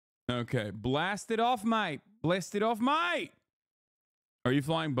Okay. Blast it off, mate. Blast it off, mate. Are you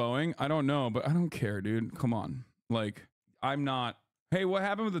flying Boeing? I don't know, but I don't care, dude. Come on. Like, I'm not. Hey, what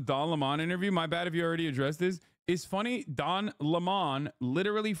happened with the Don Lemon interview? My bad if you already addressed this. It's funny. Don Lemon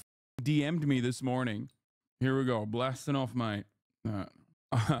literally DM'd me this morning. Here we go. Blasting off, mate.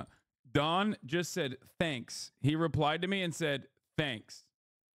 Don just said, thanks. He replied to me and said, thanks.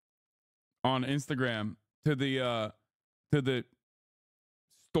 On Instagram to the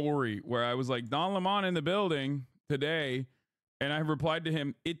story where I was like, Don Lemon in the building today. And I replied to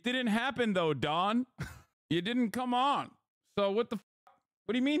him, it didn't happen though, Don. You didn't come on. So what do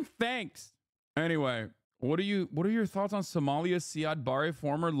you mean thanks? Anyway, what are your thoughts on Somalia, Siad Barre,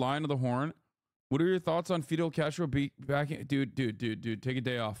 former Lion of the Horn? What are your thoughts on Fidel Castro back in, dude, take a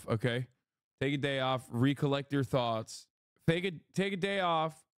day off, okay? Take a day off, recollect your thoughts. Take a day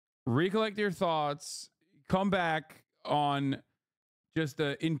off, recollect your thoughts, come back on just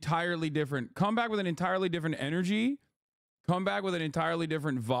come back with an entirely different energy. Come back with an entirely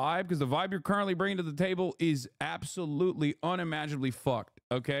different vibe, because the vibe you're currently bringing to the table is absolutely unimaginably fucked,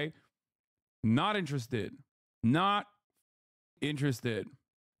 okay? Not interested. Not interested.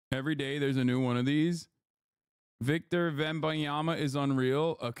 Every day there's a new one of these. Victor Wembanyama is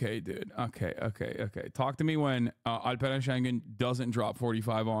unreal. Okay, dude. Okay. Talk to me when Alperen Şengün doesn't drop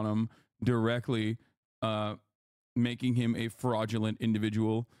 45 on him directly, making him a fraudulent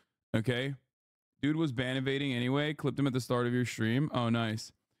individual, okay? Dude was ban evading anyway. Clipped him at the start of your stream. Oh,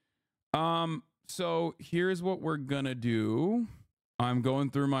 nice. So here's what we're gonna do. I'm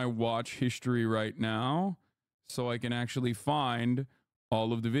going through my watch history right now so I can actually find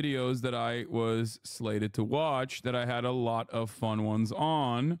all of the videos that I was slated to watch that I had a lot of fun ones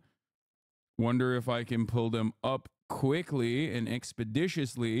on. Wonder if I can pull them up quickly and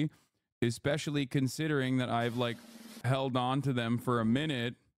expeditiously, especially considering that I've like held on to them for a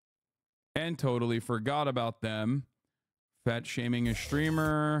minute and totally forgot about them. Fat shaming a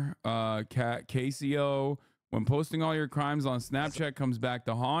streamer, KCO, when posting all your crimes on Snapchat comes back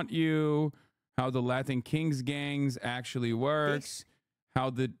to haunt you, how the Latin Kings gangs actually works, how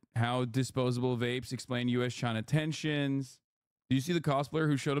disposable vapes explain US-China tensions. Do you see the cosplayer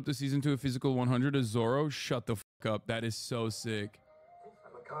who showed up this season to a physical 100 as Zorro? Shut the fuck up. That is so sick.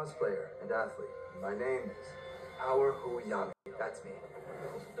 I'm a cosplayer and athlete. My name is Power Huyami. That's me.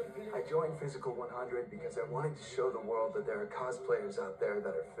 I joined Physical 100 because I wanted to show the world that there are cosplayers out there that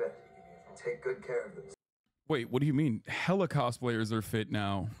are fit and take good care of themselves. Wait, what do you mean? Hella cosplayers are fit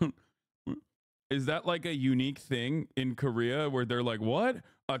now. Is that like a unique thing in Korea where they're like, what?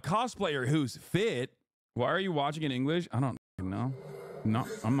 A cosplayer who's fit? Why are you watching in English? I don't know. No,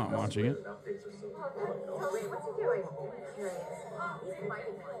 I'm not watching it. Wait, what's he doing? I'm curious. He's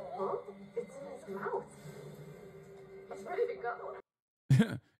biting one. Huh? It's in his mouth. He's ready to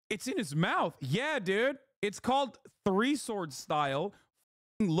go. It's in his mouth. Yeah, dude. It's called Three Sword Style.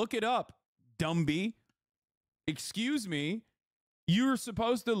 Look it up, Dumby. Excuse me. You're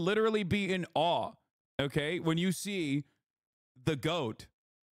supposed to literally be in awe, okay? When you see the goat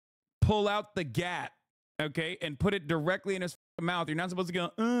pull out the gat, okay, and put it directly in his mouth. You're not supposed to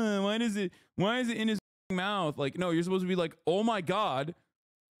go, why is it in his mouth? Like, no, you're supposed to be like, oh my God.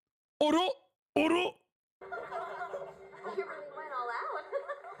 Oro, oro. You really went all out.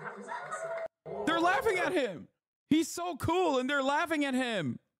 They're laughing at him. He's so cool and they're laughing at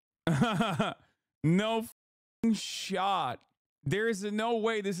him. No shot. There is no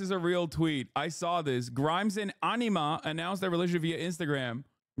way this is a real tweet. I saw this. Grimes and Anima announced their relationship via Instagram.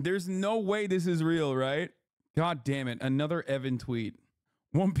 There's no way this is real, right? God damn it. Another Evan tweet.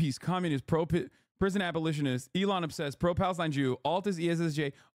 One Piece, communist, prison abolitionist, Elon obsessed, pro-Palestine Jew, alt is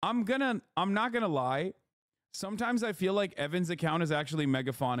ESSJ. I'm not gonna lie. Sometimes I feel like Evan's account is actually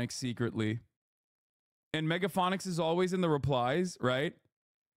Megaphonics secretly. And Megaphonics is always in the replies, right?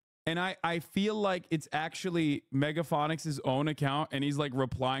 And I feel like it's actually Megaphonics' own account and he's like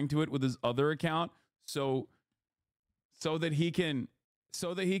replying to it with his other account so that he can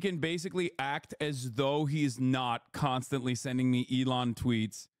basically act as though he's not constantly sending me Elon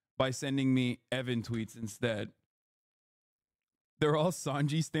tweets by sending me Evan tweets instead. They're all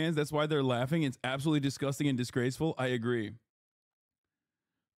Sanji stans. That's why they're laughing. It's absolutely disgusting and disgraceful. I agree.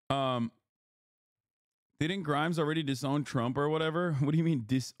 Didn't Grimes already disown Trump or whatever? What do you mean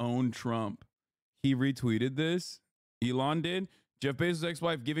disown Trump? He retweeted this. Elon did. Jeff Bezos'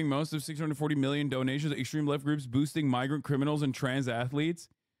 ex-wife giving most of 640 million donations to extreme left groups boosting migrant criminals and trans athletes.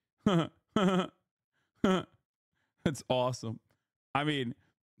 That's awesome. I mean,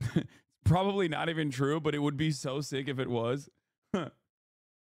 it's probably not even true, but it would be so sick if it was.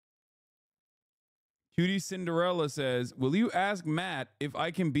 Cutie Cinderella says, will you ask Matt if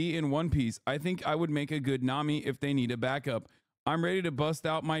I can be in One Piece? I think I would make a good Nami if they need a backup. I'm ready to bust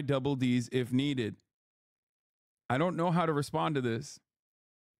out my double Ds if needed. I don't know how to respond to this.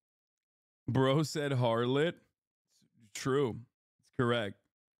 Bro said harlot. True. It's correct.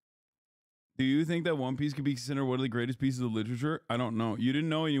 Do you think that One Piece could be considered one of the greatest pieces of literature? I don't know. You didn't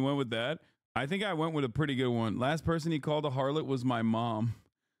know and you went with that? I think I went with a pretty good one. Last person he called a harlot was my mom.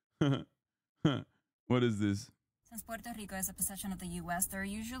 What is this? Since Puerto Rico is a possession of the U.S., there are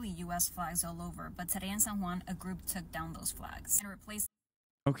usually U.S. flags all over. But today in San Juan, a group took down those flags and replaced.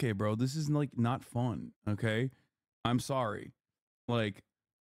 Okay, bro, this is like not fun. Okay, I'm sorry. Like,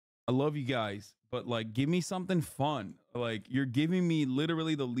 I love you guys, but like, give me something fun. Like, you're giving me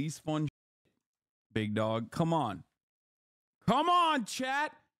literally the least fun. Big dog, come on,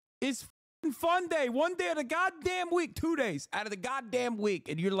 chat. It's Funday. One day of the goddamn week, 2 days out of the goddamn week,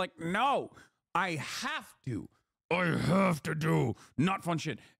 and you're like, no, I have to do not fun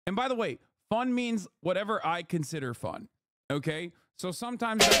shit. And by the way, fun means whatever I consider fun. Okay, so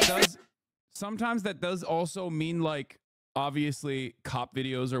sometimes that does also mean like obviously cop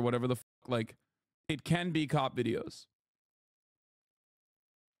videos or whatever the fuck. Like, it can be cop videos.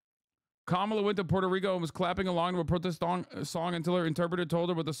 Kamala went to Puerto Rico and was clapping along to a protest song until her interpreter told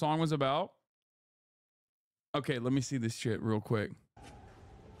her what the song was about. Okay, let me see this shit real quick.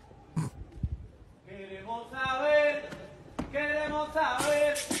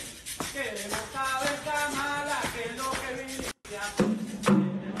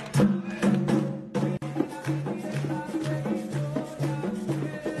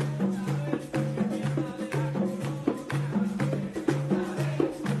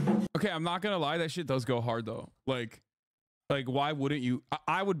 Okay, I'm not gonna lie, that shit does go hard though. Like why wouldn't you?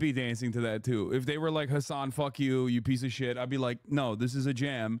 I would be dancing to that too. If they were like, Hassan, fuck you, you piece of shit, I'd be like, no, this is a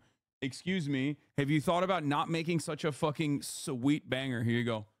jam. Excuse me, have you thought about not making such a fucking sweet banger? Here you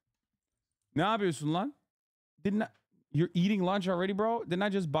go. Nah, didn't I, you're eating lunch already, bro? Didn't I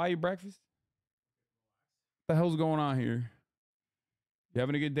just buy you breakfast? What the hell's going on here? You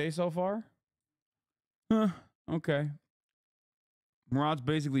having a good day so far? Huh, okay. Murad's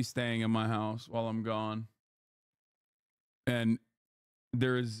basically staying in my house while I'm gone. And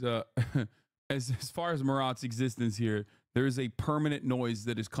there is, as far as Murad's existence here, there is a permanent noise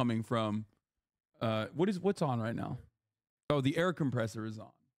that is coming from, what's on right now? Oh, the air compressor is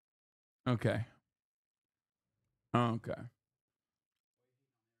on. Okay. Okay.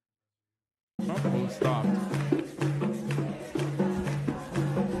 Oh, stop.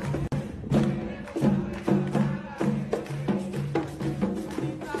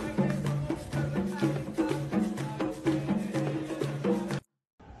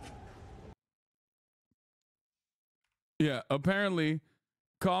 Yeah, apparently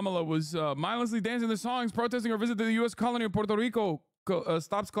Kamala was mindlessly dancing the songs, protesting her visit to the U.S. colony of Puerto Rico.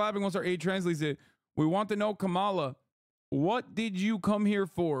 Stops clapping once our aide translates it. We want to know, Kamala, what did you come here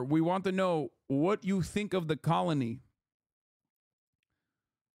for? We want to know what you think of the colony.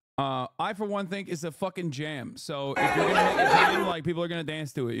 I, for one, think it's a fucking jam. So if you're going to make a jam, like, people are going to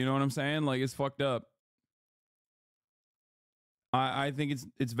dance to it. You know what I'm saying? Like, it's fucked up. I think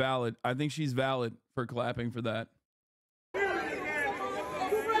it's valid. I think she's valid for clapping for that.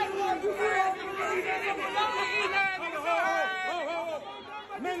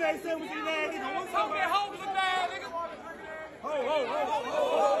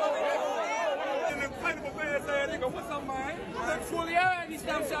 What's up, man? Fully out, he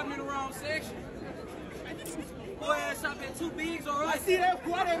stopped shopping in the wrong section. Boy, I shop at 2 bigs, all right? I see that.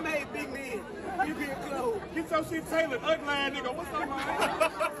 Why they made big men? You get clothes. Get your shit tailored, ugly ass nigga. What's up, man?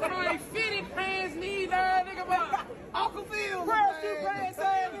 I ain't fitted pants neither, nigga, but Uncle Phil. Where's your pants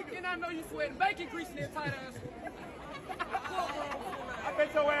ass, nigga? And I know you sweating bacon grease in that tight ass. I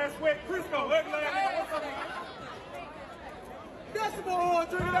bet your ass sweat Crisco, ugly ass nigga. What's up, man? That's the boy,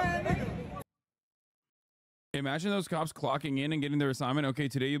 drinking ass nigga. Imagine those cops clocking in and getting their assignment. Okay,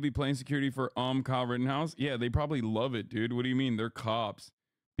 today you'll be playing security for Kyle Rittenhouse. Yeah, they probably love it, dude. What do you mean? They're cops.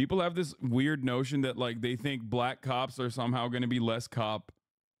 People have this weird notion that like they think black cops are somehow going to be less cop.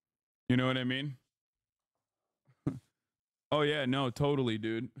 You know what I mean? Oh yeah, no, totally,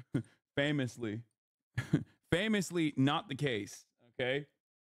 dude. Famously. Famously not the case, okay?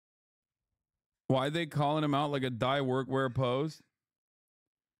 Why are they calling him out like a die workwear pose?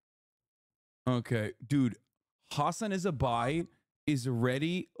 Okay, dude. Hassan is a buy, is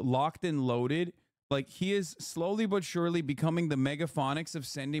ready, locked and loaded. Like, he is slowly but surely becoming the Megaphonics of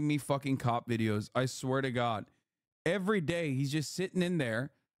sending me fucking cop videos. I swear to God. Every day, he's just sitting in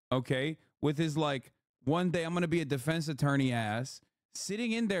there, okay, with his, like, one day I'm going to be a defense attorney ass,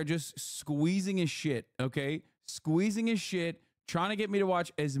 sitting in there just squeezing his shit, okay? Squeezing his shit, trying to get me to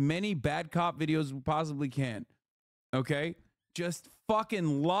watch as many bad cop videos as we possibly can, okay? Just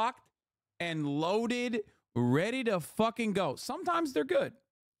fucking locked and loaded, ready to fucking go. Sometimes they're good.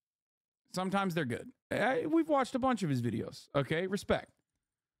 Sometimes they're good. We've watched a bunch of his videos, okay? Respect.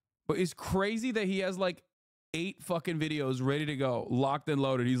 But it's crazy that he has like 8 fucking videos ready to go, locked and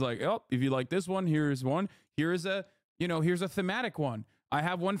loaded. He's like, oh, if you like this one, here's one. Here's a, here's a thematic one. I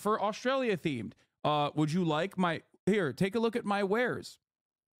have one for Australia themed. Would you like here, take a look at my wares.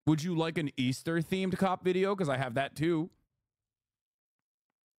 Would you like an Easter themed cop video? Because I have that too.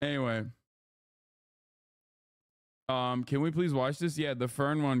 Anyway. Can we please watch this? Yeah, the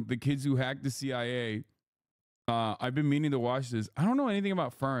Fern one, the kids who hacked the CIA. I've been meaning to watch this. I don't know anything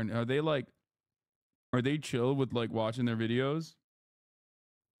about Fern. Are they chill with like watching their videos?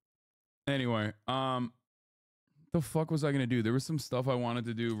 Anyway, the fuck was I gonna do? There was some stuff I wanted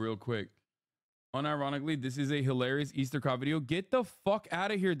to do real quick. Unironically, this is a hilarious Easter cop video. Get the fuck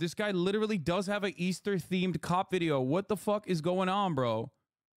out of here. This guy literally does have an Easter themed cop video. What the fuck is going on, bro?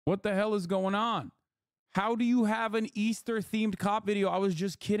 What the hell is going on? How do you have an Easter themed cop video? I was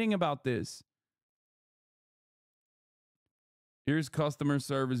just kidding about this. Here's customer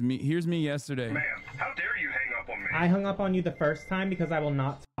service. Here's me yesterday. Ma'am, how dare you hang up on me? I hung up on you the first time because I will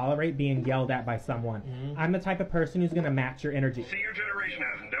not tolerate being yelled at by someone. I'm the type of person who's going to match your energy. See, your generation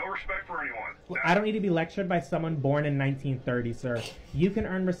has no respect for anyone. I don't need to be lectured by someone born in 1930, sir. You can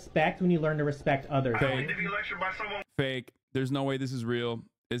earn respect when you learn to respect others. I don't need to be lectured by someone. Fake. There's no way this is real.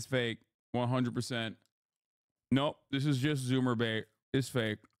 It's fake. 100%. Nope. This is just Zoomer bait. It's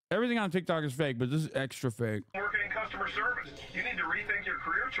fake. Everything on TikTok is fake, but this is extra fake. Working in customer service. You need to rethink your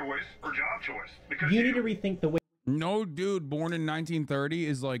career choice or job choice. Because you need to rethink the way. No dude born in 1930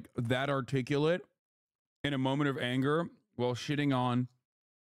 is like that articulate in a moment of anger while shitting on,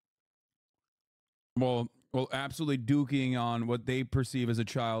 well, absolutely duking on what they perceive as a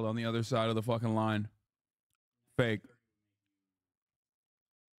child on the other side of the fucking line. Fake.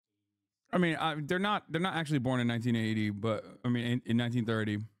 I mean, they're not actually born in 1980, but I mean in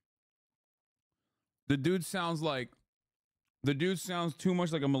 1930. The dude sounds too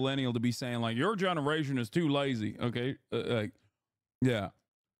much like a millennial to be saying like your generation is too lazy. Okay, like, yeah,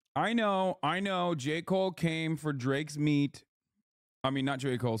 I know. J. Cole came for Drake's meat. I mean, not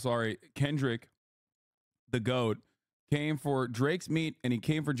J. Cole. Sorry, Kendrick, the GOAT, came for Drake's meat, and he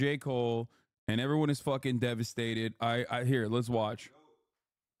came for J. Cole, and everyone is fucking devastated. Here, let's watch.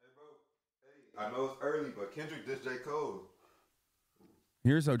 Hey, bro. Hey, I know it's early, but Kendrick dissed J. Cole.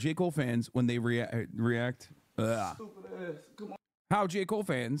 Here's how J. Cole fans, when they react. Stupid ass. Come on. How J. Cole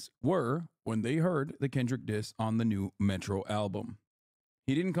fans were when they heard the Kendrick diss on the new Metro album.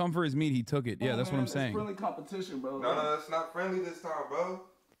 He didn't come for his meat, he took it. Yeah, that's what I'm saying. It's friendly competition, bro. No, it's not friendly this time, bro.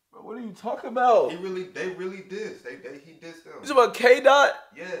 Bro, what are you talking about? They really dissed. He dissed them. You talking about K-Dot?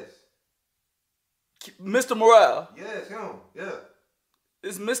 Yes. Mr. Morale? Yes, him. Yeah.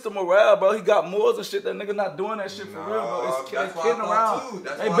 It's Mr. Morale, bro. He got morals and shit. That nigga not doing that shit for real, bro. It's kidding around.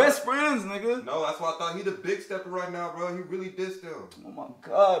 They best friends, nigga. No, that's why I thought he the big stepper right now, bro. He really dissed him. Oh my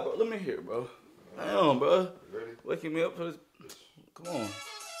God, bro. Let me hear, bro. Damn, bro. Ready? Waking me up for this. Come on.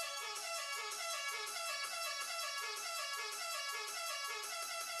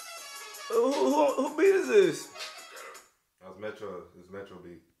 Who beat is this? That was Metro. It was Metro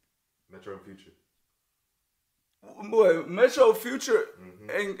beat. Metro and Future. Boy, Metro Future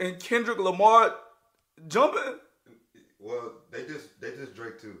and Kendrick Lamar jumping. Well, they just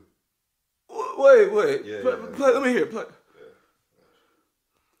Drake too. Wait. Yeah, play. Let me hear. Play. Yeah.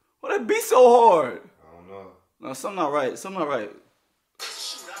 Why that beat so hard? I don't know. No, something not right.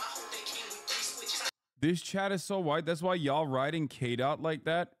 This chat is so white. That's why y'all riding K-Dot like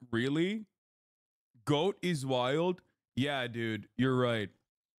that? Really? GOAT is wild? Yeah, dude. You're right.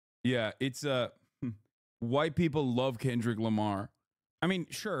 Yeah, it's white people love Kendrick Lamar. I mean,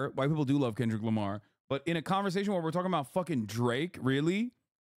 sure, white people do love Kendrick Lamar. But in a conversation where we're talking about fucking Drake, really?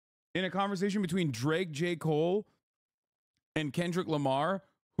 In a conversation between Drake, J. Cole, and Kendrick Lamar,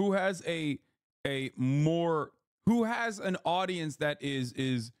 who has an audience that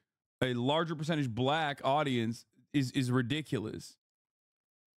is a larger percentage black audience is ridiculous.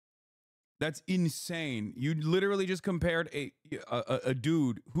 That's insane. You literally just compared a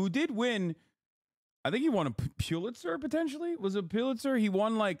dude who did win. I think he won a Pulitzer potentially. Was it Pulitzer? He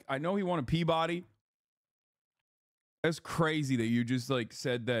won I know he won a Peabody. That's crazy that you just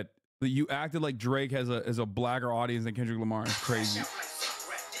said that you acted like Drake has a blacker audience than Kendrick Lamar. It's crazy.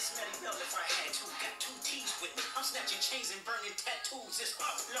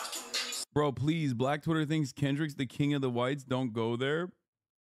 Bro, please. Black Twitter thinks Kendrick's the king of the whites. Don't go there.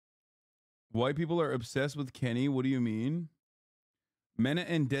 White people are obsessed with Kenny. What do you mean? Mena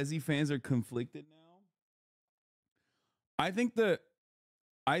and Desi fans are conflicted now. I think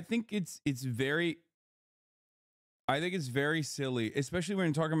it's very silly, especially when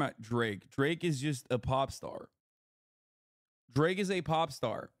you're talking about Drake. Drake is just a pop star. Drake is a pop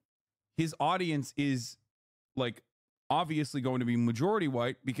star. His audience is like obviously going to be majority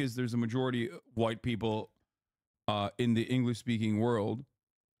white because there's a majority white people in the English speaking world.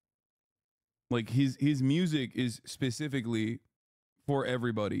 Like his music is specifically for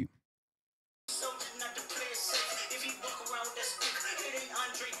everybody.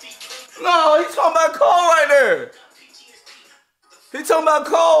 No, he's talking about Cole right there. He talking about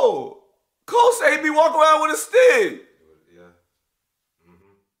Cole. Cole said he be walking around with a stick. Yeah.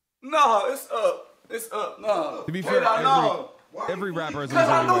 No, it's up. It's up. No. To be fair, every rapper has a Because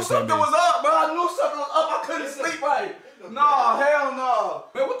I majority knew white fan something base. was up, bro. I knew something was up. I couldn't sleep right. No, hell no.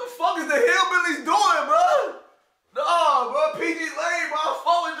 Man, what the fuck is the hillbillies doing, bro? No, bro. PG Lane, bro. I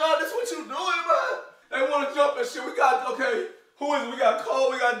fuck with y'all. This what you doing, bro? They want to jump and shit. We got, okay. Who is it? We got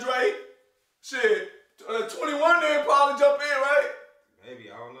Cole. We got Drake. Shit. 21 there probably jump in, right?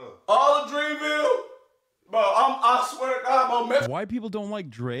 Maybe, I don't know. All of Dreamville. Bro, I swear to God, bro. Why people don't like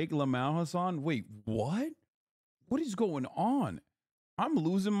Drake, Lamau Hassan? Wait, what? What is going on? I'm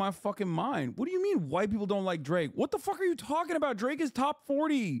losing my fucking mind. What do you mean white people don't like Drake? What the fuck are you talking about? Drake is top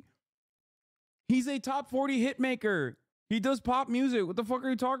 40. He's a top 40 hit maker. He does pop music. What the fuck are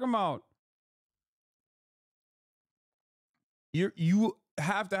you talking about? You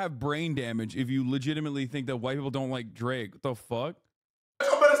have to have brain damage if you legitimately think that white people don't like Drake. What the fuck? You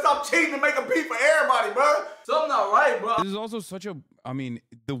better stop cheating and make a beat for everybody, bro. Something not right, bro. This is also such a, I mean,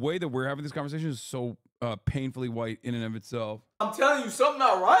 the way that we're having this conversation is so painfully white in and of itself. I'm telling you, something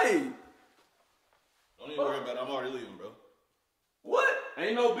not right. Don't even worry about it. I'm already leaving, bro. What?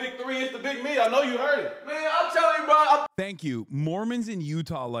 Ain't no big three, it's the big me. I know you heard it. Man, I'm telling you, bro. Thank you. Mormons in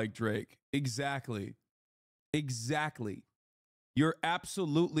Utah like Drake. Exactly. Exactly. You're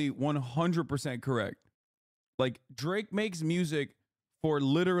absolutely 100% correct. Like, Drake makes music for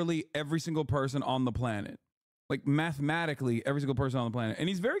literally every single person on the planet. Like, mathematically, every single person on the planet. And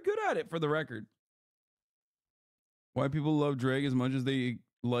he's very good at it, for the record. White people love Drake as much as they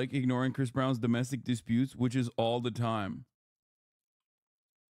like ignoring Chris Brown's domestic disputes, which is all the time.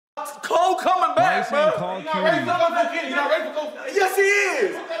 Cole coming back, bro. Cole You're not ready for Cole Kenny. You're not ready for Cole. Yes, he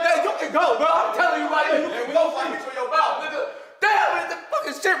is. Hey, you can go, bro. I'm telling you right now. You can go find it to your mouth, nigga. Damn it, the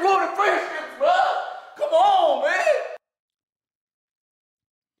fucking shit ruining friendships, bro. Come on, man.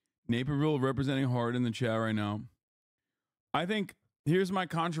 Naperville representing hard in the chat right now. I think, here's my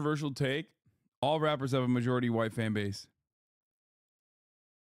controversial take. All rappers have a majority white fan base.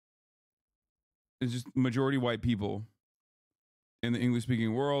 It's just majority white people in the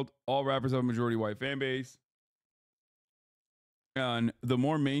English-speaking world. All rappers have a majority white fan base. And the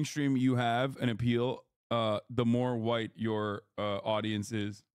more mainstream you have an appeal, the more white your audience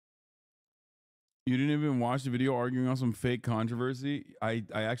is. You didn't even watch the video arguing on some fake controversy? I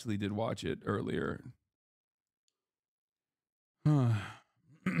actually did watch it earlier.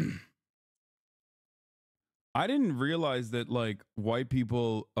 I didn't realize that, like, white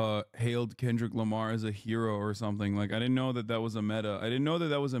people hailed Kendrick Lamar as a hero or something. Like, I didn't know that that was a meta. I didn't know that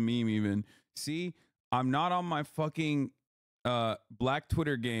that was a meme even. See, I'm not on my fucking black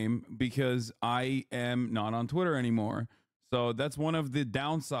Twitter game because I am not on Twitter anymore. So that's one of the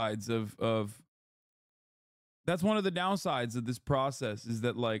downsides of that's one of the downsides of this process, is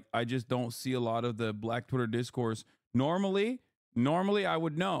that, like, I just don't see a lot of the black Twitter discourse. Normally I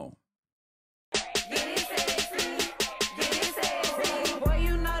would know.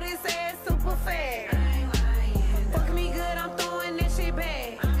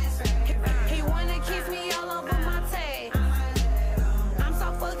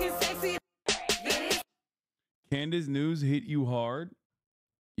 Candace News hit you hard?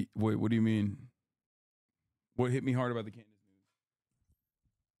 Wait, what do you mean? What hit me hard about the Candace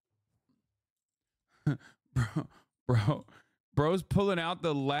News? Bro's pulling out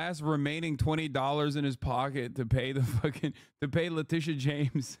the last remaining $20 in his pocket to pay the fucking, to pay Letitia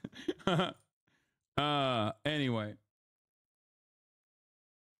James. Anyway.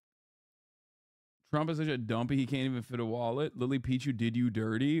 Trump is such a dumpy, he can't even fit a wallet. Lily Pichu did you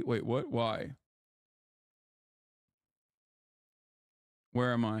dirty? Wait, what? Why?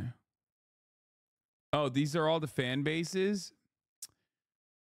 Where am I? Oh, these are all the fan bases?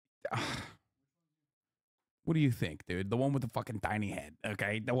 What do you think, dude? The one with the fucking tiny head,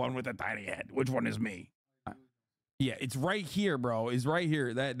 okay? The one with the tiny head. Which one is me? Yeah, it's right here, bro. It's right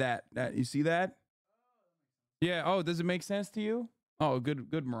here. That you see that? Yeah. Oh, does it make sense to you? Oh,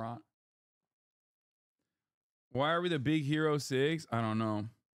 good, Murat. Why are we the big hero 6? I don't know.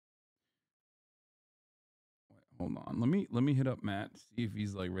 Wait, hold on. Let me hit up Matt, see if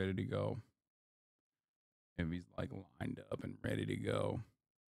he's like ready to go. If he's like lined up and ready to go.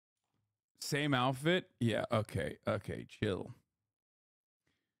 Same outfit? Yeah, okay. Okay, chill.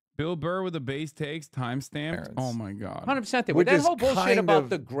 Bill Burr with the base takes, timestamped. Oh my God. 100%. With that whole bullshit about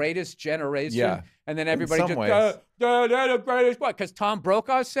the greatest generation, and then everybody just goes, they're the greatest what? Because Tom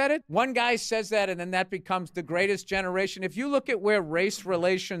Brokaw said it? One guy says that, and then that becomes the greatest generation. If you look at where race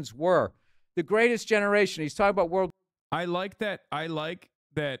relations were, the greatest generation, he's talking about world. I like that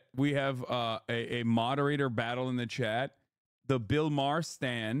we have a moderator battle in the chat. The Bill Maher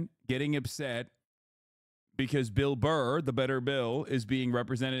stan getting upset because Bill Burr, the better Bill, is being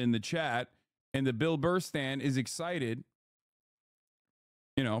represented in the chat, and the Bill Burr stan is excited,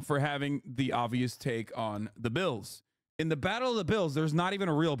 you know, for having the obvious take on the Bills. In the Battle of the Bills, there's not even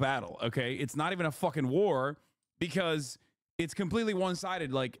a real battle, okay? It's not even a fucking war because it's completely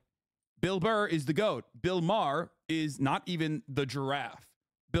one-sided. Like, Bill Burr is the GOAT. Bill Maher is not even the giraffe.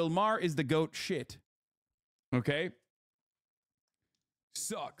 Bill Maher is the GOAT shit. Okay?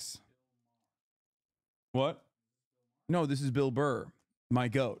 Sucks. What? No, this is Bill Burr, my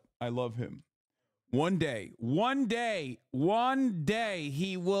GOAT. I love him. One day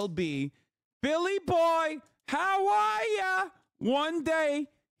he will be Billy boy. How are ya? One day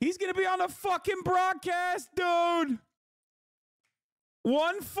he's gonna be on a fucking broadcast, dude.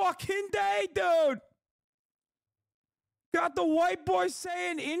 One fucking day, dude. Got the white boy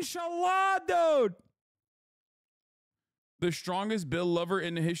saying inshallah, dude. The strongest Bill lover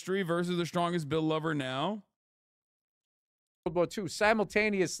in history versus the strongest Bill lover now. World War II.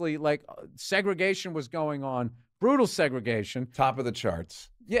 Simultaneously, like, segregation was going on. Brutal segregation. Top of the charts.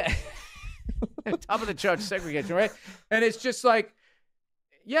 Yeah. Top of the charts segregation, right? And it's just like,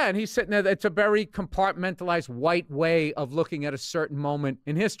 yeah, and he's sitting there. It's a very compartmentalized white way of looking at a certain moment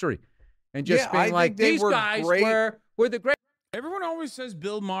in history. And just being like, these guys were the great. Everyone always says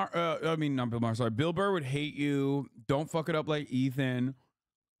Bill Maher, not Bill Maher, sorry. Bill Burr would hate you. Don't fuck it up like Ethan.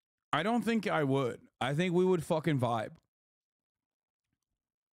 I don't think I would. I think we would fucking vibe.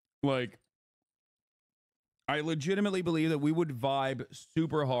 Like, I legitimately believe that we would vibe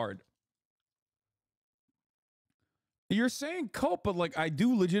super hard. You're saying cope, but like, I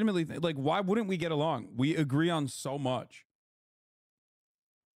do legitimately think, like, why wouldn't we get along? We agree on so much.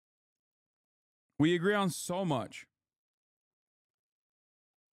 We agree on so much.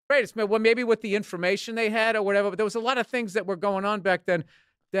 Greatest, man. Well, maybe with the information they had or whatever, but there was a lot of things that were going on back then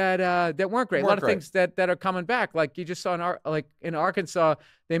that weren't great. A lot of things that are coming back. Like you just saw in Arkansas,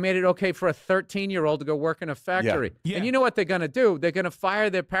 they made it okay for a 13-year-old to go work in a factory. Yeah. And you know what they're going to do? They're going to fire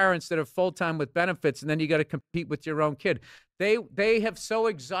their parents that are full-time with benefits, and then you got to compete with your own kid. They have so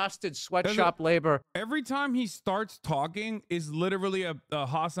exhausted sweatshop labor. Every time he starts talking is literally a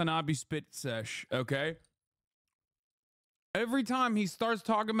Hasanabi spit sesh, okay? Every time he starts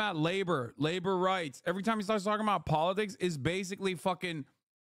talking about labor rights, every time he starts talking about politics is basically fucking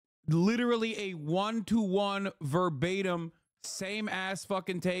literally a one-to-one verbatim, same ass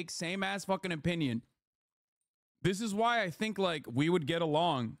fucking take, same ass fucking opinion. This is why I think like we would get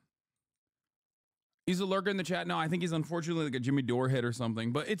along. He's a lurker in the chat. No, I think he's unfortunately like a Jimmy Dorehead or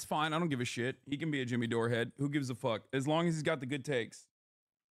something, but it's fine. I don't give a shit. He can be a Jimmy Dorehead. Who gives a fuck? As long as he's got the good takes.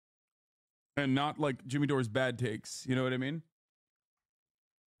 And not like Jimmy Dore's bad takes. You know what I mean?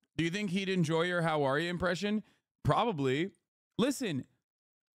 Do you think he'd enjoy your how are you impression? Probably. Listen,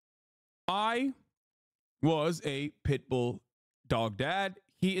 I was a pit bull dog dad.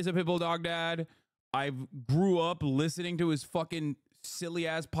 He is a pit bull dog dad. I grew up listening to his fucking silly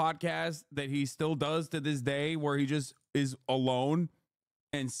ass podcast that he still does to this day, where he just is alone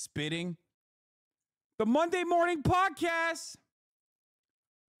and spitting. The Monday Morning Podcast.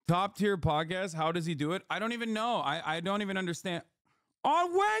 Top tier podcast. How does he do it? I don't even know. I don't even understand.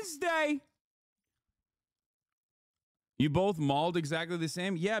 On Wednesday. You both mauled exactly the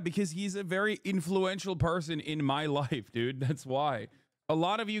same? Yeah, because he's a very influential person in my life, dude. That's why. A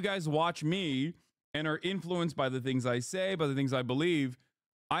lot of you guys watch me and are influenced by the things I say, by the things I believe.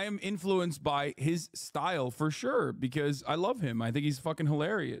 I am influenced by his style for sure because I love him. I think he's fucking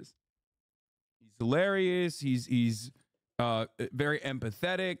hilarious. He's hilarious. He's very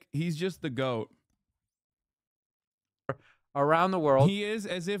empathetic. He's just the GOAT. Around the world. He is,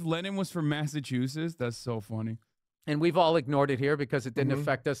 as if Lenin was from Massachusetts. That's so funny. And we've all ignored it here because it didn't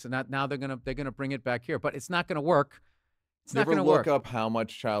affect us, and now they're gonna bring it back here. But it's not gonna work. It's not going to look work. up how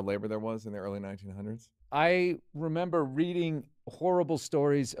much child labor there was in the early 1900s? I remember reading horrible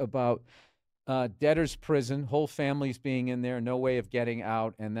stories about debtor's prison, whole families being in there, no way of getting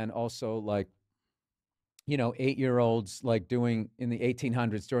out, and then also like, 8-year-olds like doing in the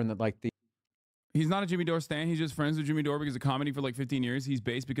 1800s during the He's not a Jimmy Dore stan. He's just friends with Jimmy Dore because of comedy for like 15 years. He's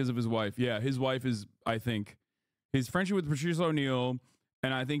based because of his wife. Yeah, his wife is, I think, his friendship with Patrice O'Neal,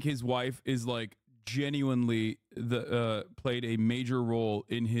 and I think his wife is like genuinely played a major role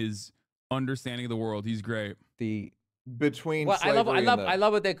in his understanding of the world. He's great. Between I slavery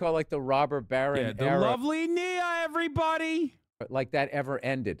love what they call like the robber baron Yeah, the era. lovely Nia, everybody. Like that ever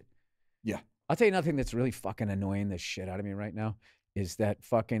ended. Yeah. I'll tell you another thing that's really fucking annoying the shit out of me right now is that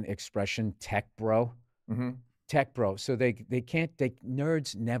fucking expression tech bro. Mm-hmm. Tech bro. So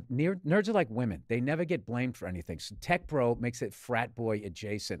nerds are like women. They never get blamed for anything. So tech bro makes it frat boy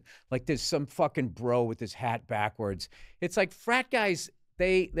adjacent. Like there's some fucking bro with his hat backwards. It's like frat guys,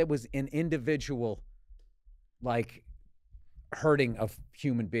 there was an individual like hurting of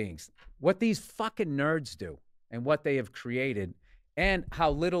human beings. What these fucking nerds do and what they have created and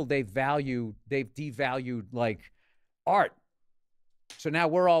how little they've devalued like art. So now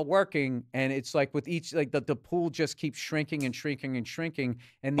we're all working, and it's like with each, like the pool just keeps shrinking and shrinking and shrinking.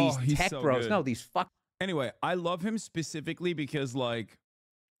 And these tech bros, these fuck. Anyway, I love him specifically because, like,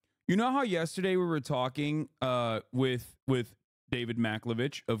 you know how yesterday we were talking with David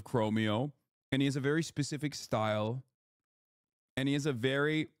Maklovich of Chromeo, and he has a very specific style, and he has a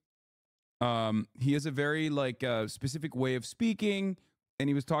very like specific way of speaking, and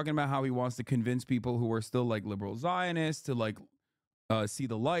he was talking about how he wants to convince people who are still like liberal Zionists to like see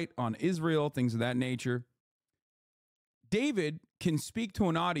the light on Israel, things of that nature. David can speak to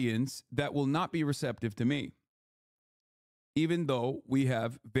an audience that will not be receptive to me, even though we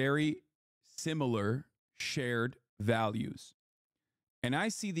have very similar shared values. And I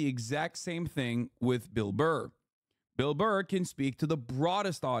see the exact same thing with Bill Burr. Bill Burr can speak to the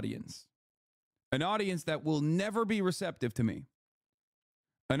broadest audience, an audience that will never be receptive to me,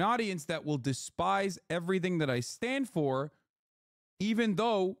 an audience that will despise everything that I stand for, even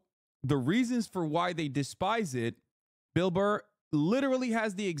though the reasons for why they despise it, Bill Burr literally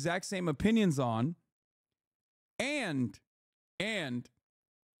has the exact same opinions on, and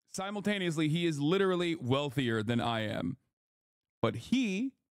simultaneously, he is literally wealthier than I am. But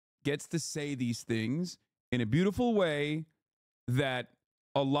he gets to say these things in a beautiful way that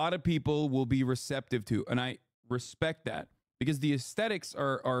a lot of people will be receptive to. And I respect that because the aesthetics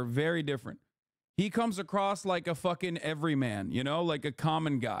are very different. He comes across like a fucking everyman, like a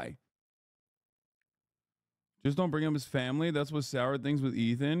common guy. Just don't bring up his family. That's what soured things with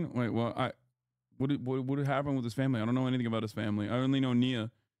Ethan. Wait, well, what happened with his family? I don't know anything about his family. I only know Nia.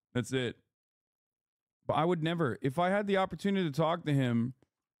 That's it. But I would never, if I had the opportunity to talk to him,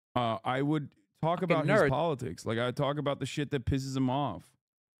 I would talk Fucking about nerd. his politics. Like I'd talk about the shit that pisses him off.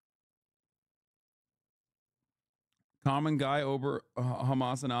 Common guy over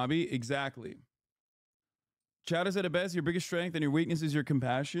Hasanabi. Exactly. Chad said it best. Your biggest strength and your weakness is your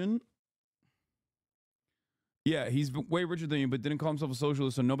compassion. Yeah, he's way richer than you, but didn't call himself a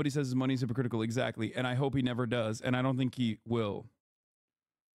socialist, so nobody says his money is hypocritical. Exactly. And I hope he never does. And I don't think he will.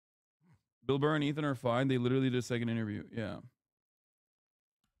 Bill Burr and Ethan are fine. They literally did a second interview. Yeah.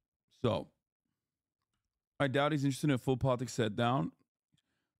 So, I doubt he's interested in a full politics set down.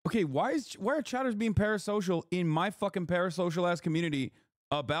 Okay, why are chatters being parasocial in my fucking parasocial ass community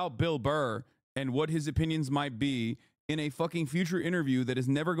about Bill Burr and what his opinions might be in a fucking future interview that is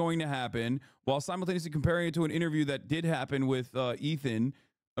never going to happen, while simultaneously comparing it to an interview that did happen with Ethan?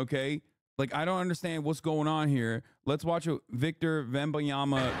 Okay, like I don't understand what's going on here. Let's watch a Victor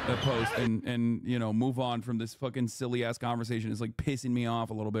Wembanyama post and move on from this fucking silly ass conversation. It's like pissing me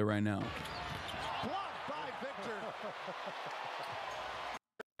off a little bit right now.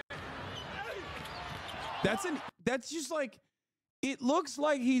 That's just like, it looks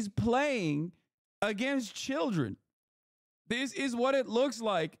like he's playing against children. This is what it looks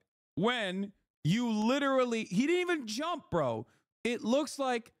like when you literally, he didn't even jump, bro. It looks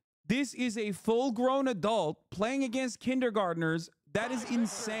like this is a full-grown adult playing against kindergartners. That is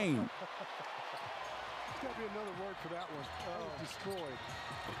insane. There's got to be another word for that one. Destroyed.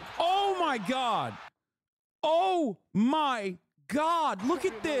 Oh my God. Oh my God. Look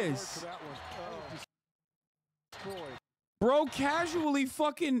at this. Bro casually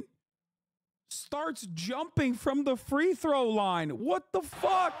fucking starts jumping from the free throw line. What the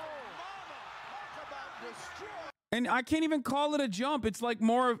fuck? And I can't even call it a jump. It's like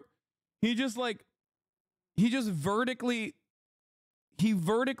more of, he vertically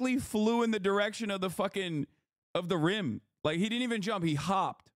flew in the direction of the fucking, of the rim. Like, he didn't even jump. He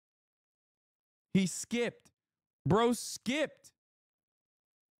hopped. He skipped. Bro skipped.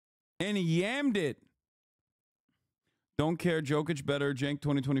 And he yammed it. Don't care. Jokic better. Jank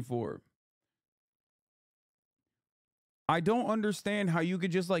 2024. I don't understand how you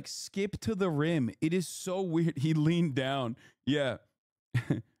could just like skip to the rim. It is so weird. He leaned down. Yeah.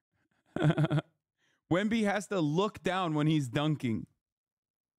 Wemby has to look down when he's dunking.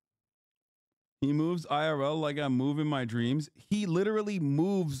 He moves IRL like I'm moving my dreams. He literally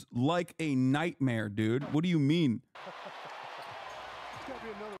moves like a nightmare, dude. What do you mean?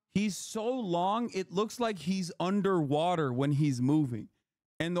 He's so long, it looks like he's underwater when he's moving.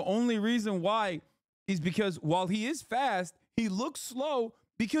 And the only reason why is because while he is fast, he looks slow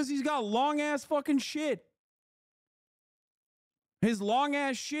because he's got long ass fucking shit. His long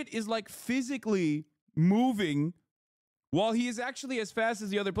ass shit is like physically moving while he is actually as fast as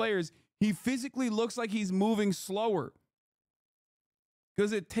the other players. He physically looks like he's moving slower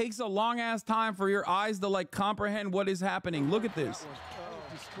because it takes a long ass time for your eyes to like comprehend what is happening. Look at this.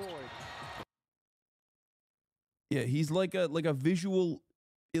 Yeah, he's like a visual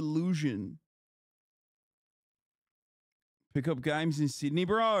illusion. Pick up games in Sydney,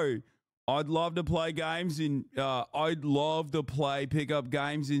 bro. I'd love to play games in. I'd love to play pickup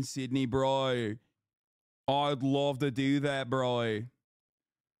games in Sydney, bro. I'd love to do that, bro.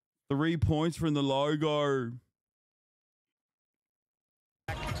 3 points from the logo.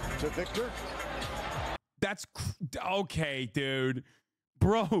 To Victor. That's okay, dude.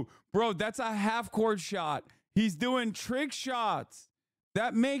 Bro, that's a half court shot. He's doing trick shots.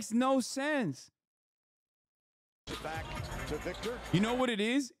 That makes no sense. Back to Victor. You know what it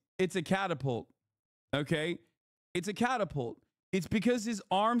is? It's a catapult. Okay? It's a catapult. It's because his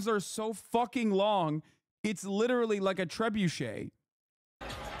arms are so fucking long. It's literally like a trebuchet.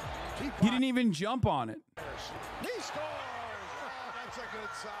 He didn't even jump on it. He scores. Oh, that's a good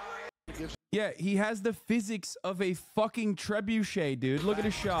sign. Yeah, he has the physics of a fucking trebuchet, dude. Look at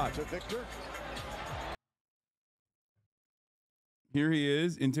his shot. To Victor. Here he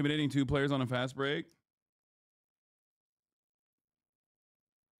is, intimidating 2 players on a fast break.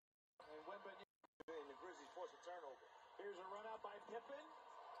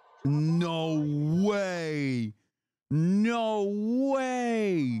 No way. No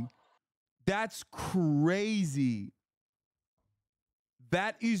way. That's crazy.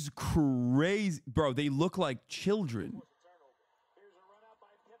 That is crazy. Bro, they look like children.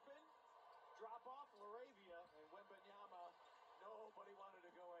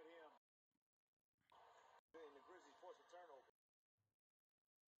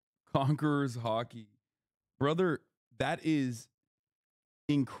 Conquerors hockey. Brother, that is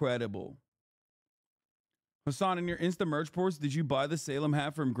incredible. Hassan, in your Insta merch post, did you buy the Salem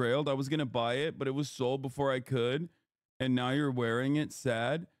hat from Grailed? I was going to buy it, but it was sold before I could. And now you're wearing it.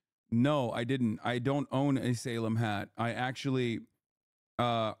 Sad. No, I didn't. I don't own a Salem hat. I actually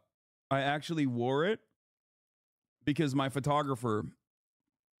wore it because my photographer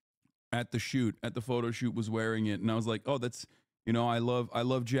at the photo shoot was wearing it. And I was like, oh, that's, you know, I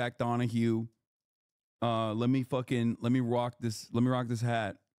love Jack Donahue. Let me rock this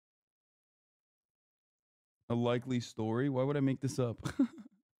hat. A likely story? Why would I make this up?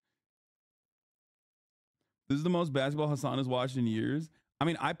 This is the most basketball Hassan has watched in years. I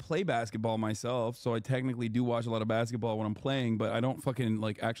mean, I play basketball myself, so I technically do watch a lot of basketball when I'm playing, but I don't fucking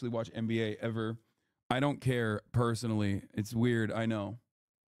like actually watch NBA ever. I don't care personally. It's weird, I know.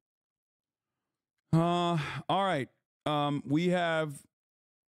 All right. We have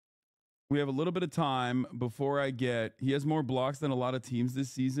a little bit of time before I get. He has more blocks than a lot of teams this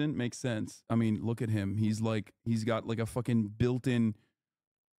season. Makes sense. I mean, look at him. He's got like a fucking built-in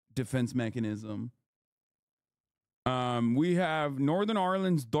defense mechanism. We have Northern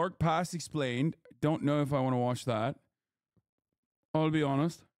Ireland's Dark Past explained. Don't know if I want to watch that. I'll be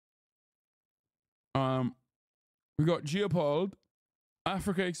honest. We got Geopold,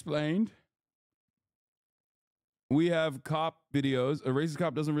 Africa explained. We have cop videos. A racist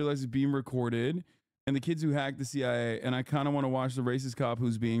cop doesn't realize he's being recorded. And the kids who hacked the CIA. And I kind of want to watch the racist cop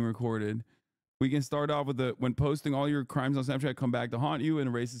who's being recorded. We can start off with the when posting all your crimes on Snapchat come back to haunt you and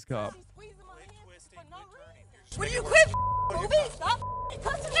a racist cop. Will you quit moving? Stop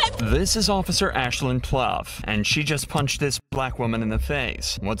touching it! This is Officer Ashlyn Pluff, and she just punched this black woman in the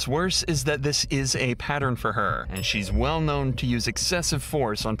face. What's worse is that this is a pattern for her, and she's well known to use excessive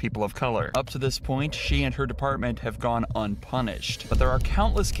force on people of color. Up to this point, she and her department have gone unpunished. But there are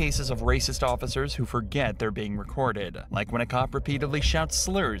countless cases of racist officers who forget they're being recorded, like when a cop repeatedly shouts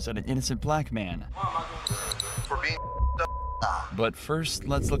slurs at an innocent black man. For being But first,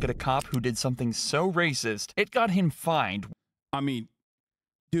 let's look at a cop who did something so racist, it got him fined. I mean,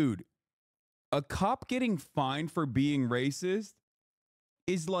 dude, a cop getting fined for being racist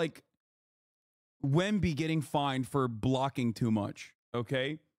is like Wemby getting fined for blocking too much,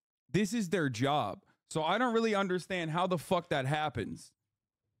 okay? This is their job. So I don't really understand how the fuck that happens.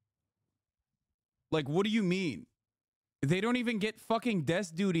 Like, what do you mean? They don't even get fucking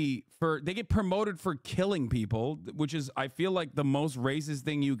desk duty for, they get promoted for killing people, which is, I feel like, the most racist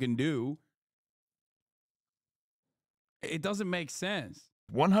thing you can do. It doesn't make sense.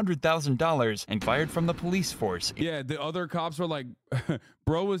 $100,000 and fired from the police force. Yeah, the other cops were like,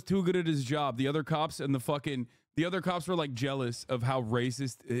 bro was too good at his job. The other cops and the other cops were like jealous of how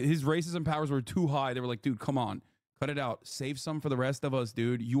racist, his racism powers were too high. They were like, dude, come on, cut it out. Save some for the rest of us,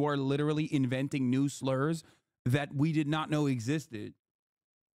 dude. You are literally inventing new slurs that we did not know existed.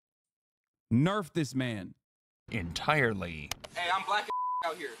 Nerf this man. Entirely. Hey, I'm black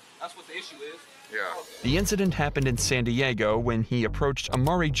out here. That's what the issue is. Yeah. The incident happened in San Diego when he approached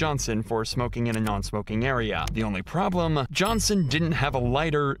Amari Johnson for smoking in a non-smoking area. The only problem, Johnson didn't have a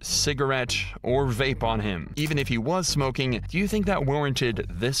lighter, cigarette, or vape on him. Even if he was smoking, do you think that warranted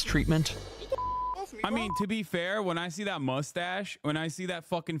this treatment? I mean, to be fair, when I see that mustache, when I see that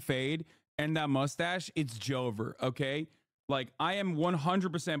fucking fade and that mustache, it's Jover, okay? Like, I am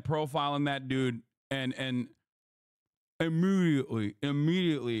 100% profiling that dude and immediately,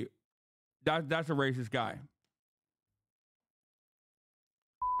 that's a racist guy.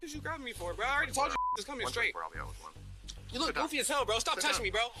 What you grabbing me for, bro? I already told you just come here straight. You look goofy as hell, bro. Stop touching me,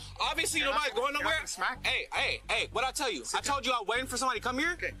 bro. Obviously, nobody's going nowhere. Hey, what'd I tell you? I told you I was waiting for somebody to come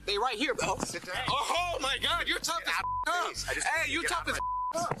here. They right here, bro. Sit down. Oh, my God. You're tough as up. Hey, you tough as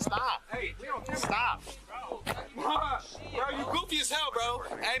Stop. Hey, Stop. Bro, you goofy as hell, bro.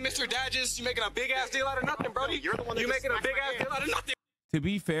 Hey, Mr. Dadges, you making a big-ass deal out of nothing, Brody. You're the one that making a big-ass deal out of nothing. To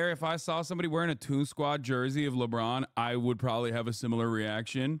be fair, if I saw somebody wearing a Toon Squad jersey of LeBron, I would probably have a similar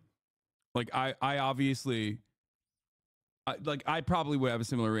reaction. Like, I obviously... I probably would have a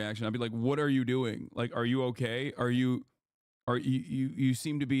similar reaction. I'd be like, "What are you doing? Like, are you okay? You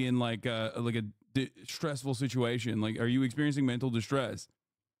seem to be in like a stressful situation. Like, are you experiencing mental distress?"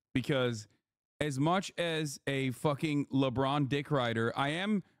 Because as much as a fucking LeBron dick rider, I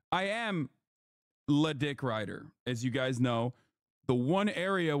am la dick rider. As you guys know, the one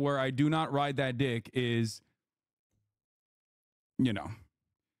area where I do not ride that dick is, you know,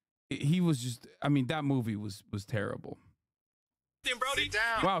 he was just. I mean, that movie was terrible. Sit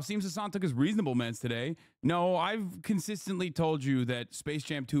down. Wow, seems Hassan took his reasonable meds today. No, I've consistently told you that Space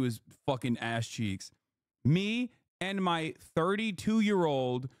Jam 2 is fucking ass cheeks. Me and my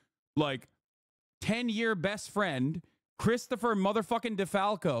 32-year-old, like, 10-year best friend, Christopher motherfucking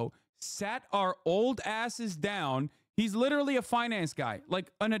DeFalco, sat our old asses down. He's literally a finance guy,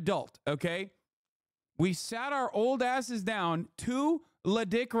 like an adult, okay? We sat our old asses down, two La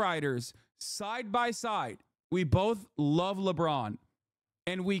Dick Riders, side by side. We both love LeBron,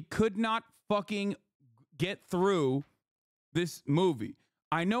 and we could not fucking get through this movie.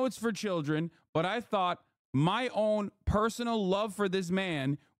 I know it's for children, but I thought my own personal love for this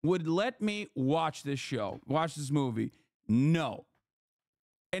man would let me watch this show, watch this movie. No.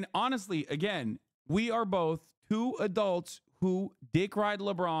 And honestly, again, we are both two adults who dick ride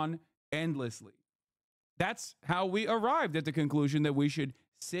LeBron endlessly. That's how we arrived at the conclusion that we should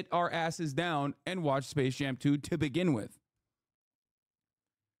sit our asses down and watch Space Jam 2 to begin with.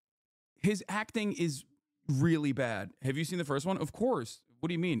 His acting is really bad. Have you seen the first one? Of course. What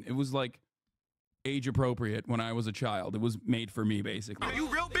do you mean? It was like age appropriate when I was a child. It was made for me, basically. Hey, you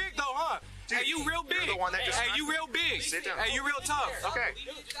real big though, huh? Dude, hey, you real big. You're the one that just hey, you real big. Sit down. Hey, you real tough. Okay.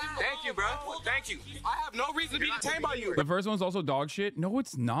 Thank you, bro. Thank you. I have no reason to be detained by you. The first one's also dog shit. No,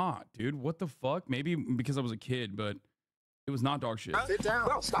 it's not, dude. What the fuck? Maybe because I was a kid, but it was not dog shit. Sit down.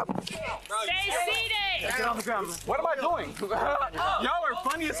 Bro, stop. Stay seated. Get on the ground. What am I doing? Y'all are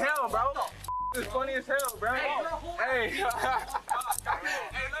funny as hell, bro. It's funny as hell, bro. Hey. Hey,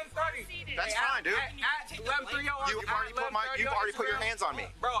 11:30. That's fine, dude. At 11:30, You've already put your hands on me.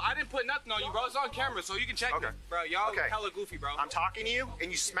 Bro, I didn't put nothing on you, bro. It's on camera, so you can check it. Bro, y'all hella goofy, bro. I'm talking to you,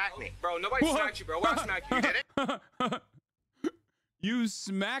 and you smacked me. Bro, nobody smacked you, bro. Where I smacked you? You did it? You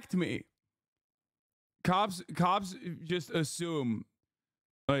smacked me. Cops just assume,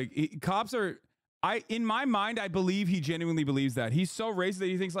 like, cops are. In my mind, I believe he genuinely believes that. He's so racist that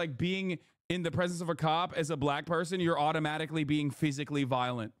he thinks like being in the presence of a cop as a black person, you're automatically being physically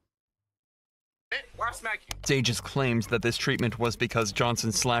violent. Where I smack you? Dages claims that this treatment was because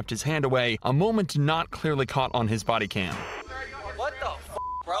Johnson slapped his hand away, a moment not clearly caught on his body cam. What the f,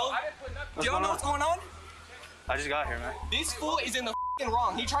 bro? Do y'all know what's going on? I just got here, man. This fool is in the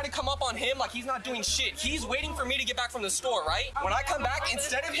wrong. He tried to come up on him like he's not doing shit. He's waiting for me to get back from the store, right? When I come back,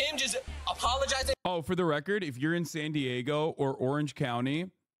 instead of him just apologizing. Oh, for the record, if you're in San Diego or Orange County,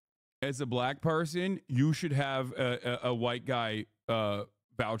 as a black person, you should have a white guy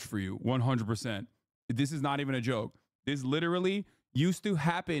vouch for you 100%. This is not even a joke. This literally used to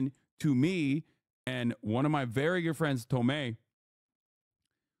happen to me and one of my very good friends, Tomei.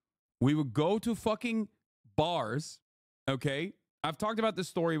 We would go to fucking bars, okay? I've talked about this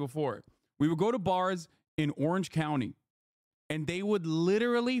story before. We would go to bars in Orange County, and they would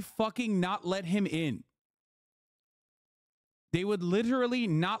literally fucking not let him in. They would literally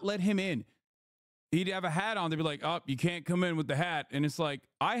not let him in. He'd have a hat on. They'd be like, oh, you can't come in with the hat. And it's like,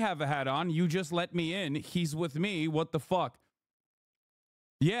 I have a hat on. You just let me in. He's with me. What the fuck?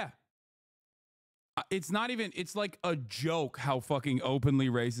 Yeah. It's not even, it's like a joke how fucking openly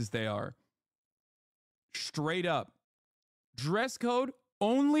racist they are. Straight up. Dress code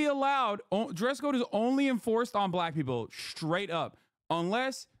only allowed, dress code is only enforced on black people. Straight up.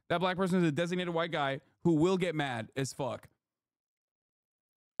 Unless that black person is a designated white guy who will get mad as fuck.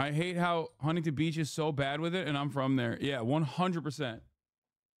 I hate how Huntington Beach is so bad with it, and I'm from there. Yeah, 100%.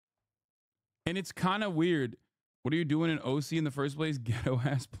 And it's kind of weird. What are you doing in OC in the first place? Ghetto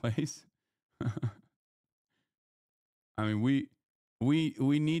ass place. I mean,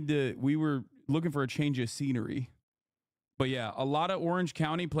 we need to. We were looking for a change of scenery, but yeah, a lot of Orange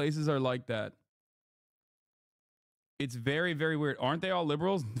County places are like that. It's very, very weird. Aren't they all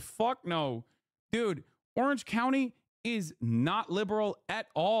liberals? Fuck no, dude. Orange County is not liberal at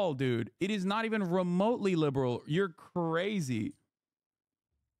all, dude. It is not even remotely liberal. You're crazy.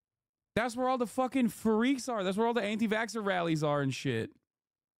 That's where all the fucking freaks are. That's where all the anti-vaxxer rallies are and shit.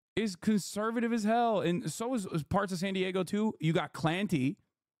 It's conservative as hell. And so is parts of San Diego too. You got Clanty,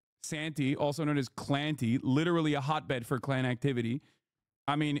 Santee, also known as Clanty, literally a hotbed for Klan activity.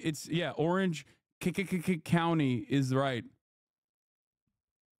 I mean, it's, yeah, Orange County is right.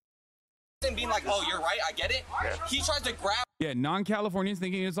 And being like, oh, you're right, I get it. He tries to grab. Yeah, non-Californians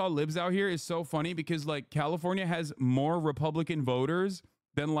thinking it's all libs out here is so funny because, like, California has more Republican voters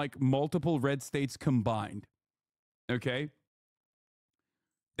than, like, multiple red states combined. Okay?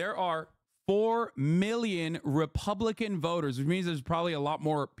 There are 4 million Republican voters, which means there's probably a lot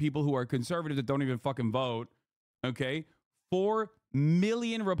more people who are conservative that don't even fucking vote. Okay? 4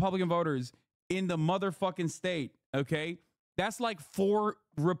 million Republican voters in the motherfucking state. Okay? That's like 4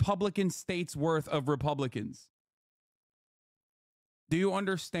 Republican states worth of Republicans. Do you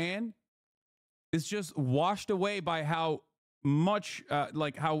understand? It's just washed away by how much,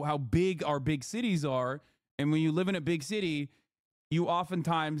 like how big our big cities are. And when you live in a big city, you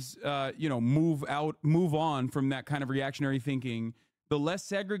oftentimes, you know, move on from that kind of reactionary thinking. The less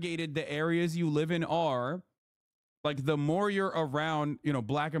segregated the areas you live in are, like the more you're around, you know,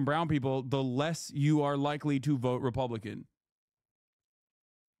 black and brown people, the less you are likely to vote Republican.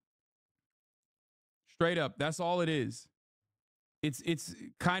 Straight up, that's all it is. It's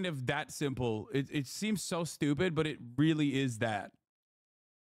kind of that simple. It seems so stupid, but it really is that.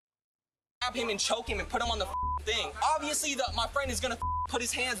 Grab him and choke him and put him on the thing. Obviously, my friend is gonna put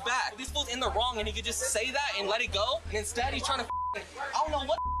his hands back. This fool's in the wrong, and he could just say that and let it go. And instead, he's trying to. I don't know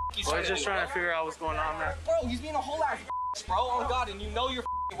what he's trying to do. We're just trying to figure out what's going on, man. Bro, he's being a whole ass bro. Oh God, and you know you're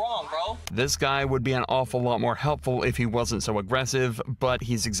wrong, bro. This guy would be an awful lot more helpful if he wasn't so aggressive, but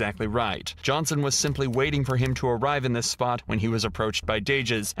he's exactly right. Johnson was simply waiting for him to arrive in this spot when he was approached by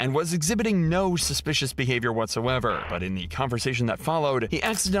Dages, and was exhibiting no suspicious behavior whatsoever. But in the conversation that followed, he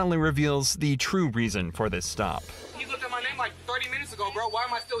accidentally reveals the true reason for this stop. He looked at my name like 30 minutes ago, bro. Why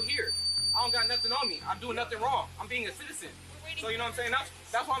am I still here? I don't got nothing on me. I'm doing nothing wrong. I'm being a citizen. So you know what I'm saying?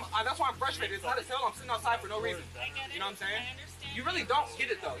 That's why I'm frustrated. It's not a tell. I'm sitting outside for no reason. You know what I'm saying? You really don't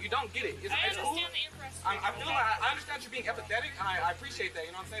get it though. You don't get it. It's cool. I feel like I understand you're being empathetic, and I appreciate that.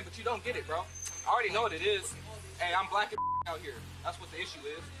 You know what I'm saying? But you don't get it, bro. I already know what it is. Hey, I'm black out here. That's what the issue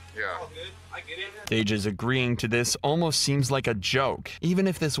is. Yeah. All good. I get it. Dages agreeing to this almost seems like a joke, even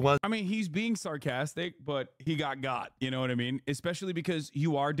if this was. I mean, he's being sarcastic, but he got. You know what I mean? Especially because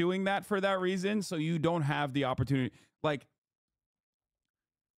you are doing that for that reason, so you don't have the opportunity. Like,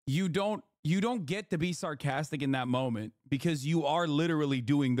 you don't get to be sarcastic in that moment because you are literally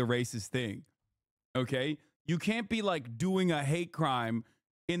doing the racist thing. Okay? You can't be like doing a hate crime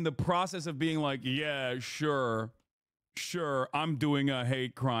in the process of being like, yeah, sure, I'm doing a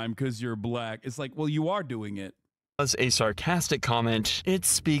hate crime because you're black. It's like, well, you are doing it. was a sarcastic comment, it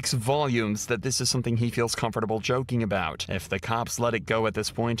speaks volumes that this is something he feels comfortable joking about. If the cops let it go at this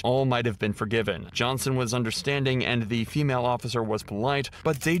point, all might have been forgiven. Johnson was understanding and the female officer was polite,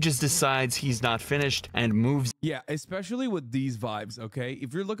 but Dages decides he's not finished and moves. Yeah, especially with these vibes, okay?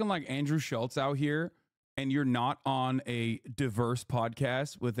 If you're looking like Andrew Schultz out here and you're not on a diverse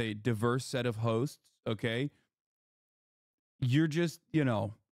podcast with a diverse set of hosts, okay? You're just, you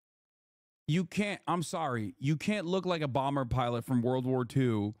know, you can't, I'm sorry, you can't look like a bomber pilot from World War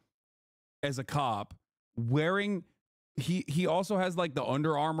II as a cop wearing, he also has like the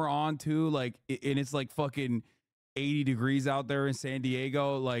Under Armour on too, like, and it's like fucking 80 degrees out there in San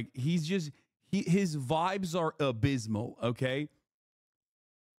Diego. Like, he's just, his vibes are abysmal, okay?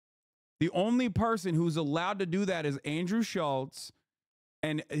 The only person who's allowed to do that is Andrew Schultz,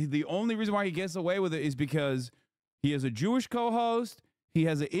 and the only reason why he gets away with it is because he has a Jewish co-host, he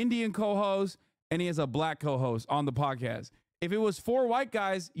has an Indian co-host, and he has a black co-host on the podcast. If it was 4 white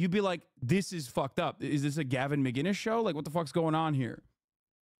guys, you'd be like, this is fucked up. Is this a Gavin McInnes show? Like, what the fuck's going on here?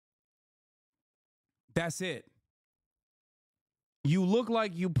 That's it. You look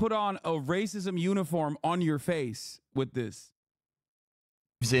like you put on a racism uniform on your face with this.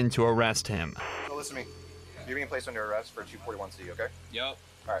 In to arrest him. So listen to me. You're being placed under arrest for 241C, okay? Yep.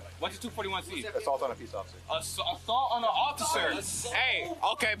 All right. What's the 241C? Assault on a peace officer. Assault on an officer. Hey,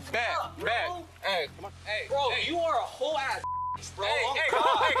 okay, bet. Hey, come on. Hey, bro, you are a whole ass bro.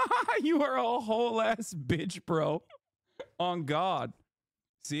 Hey, you are a whole ass bitch, bro. On God.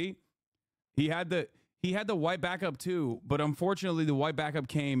 See? He had the white backup too, but unfortunately the white backup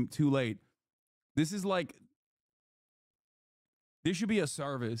came too late. This is like, there should be a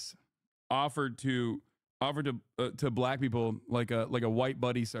service offered to black people, like a white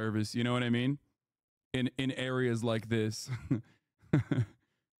buddy service, you know what I mean? In areas like this. Call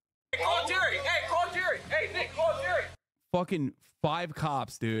Jerry. Hey, call Jerry. Hey, Nick, call Jerry. Fucking 5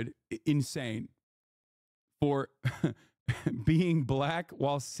 cops, dude. Insane. For being black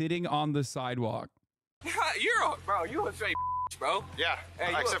while sitting on the sidewalk. You're a straight bro. Yeah.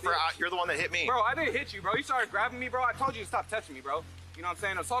 Hey, except for you're the one that hit me. Bro, I didn't hit you, bro. You started grabbing me, bro. I told you to stop touching me, bro. You know what I'm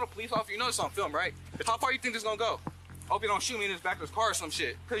saying? Assault a police officer. You know this on film, right? How far you think this is gonna go? Hope you don't shoot me in this back of this car or some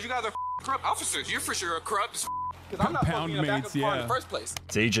shit. Because you guys are corrupt officers. You're for sure corrupt. Because I'm not fucking in the back of the car in the first place.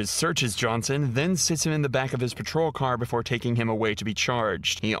 Dages searches Johnson, then sits him in the back of his patrol car before taking him away to be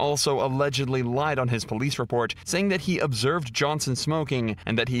charged. He also allegedly lied on his police report, saying that he observed Johnson smoking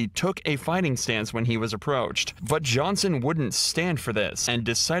and that he took a fighting stance when he was approached. But Johnson wouldn't stand for this and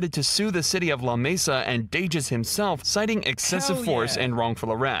decided to sue the city of La Mesa and Dages himself, citing excessive force and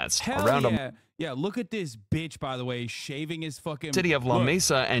wrongful arrest. Yeah, look at this bitch, by the way, shaving his fucking... City of La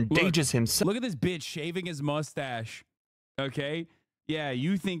Mesa and Dages himself. Look at this bitch shaving his mustache, okay? Yeah,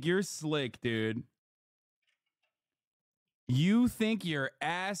 you think you're slick, dude. You think your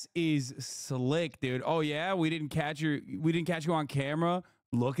ass is slick, dude. Oh, yeah? We didn't catch you on camera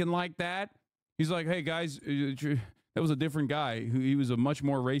looking like that? He's like, hey, guys... that was a different guy. He was a much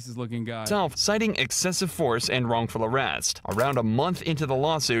more racist-looking guy. Citing excessive force and wrongful arrest. Around a month into the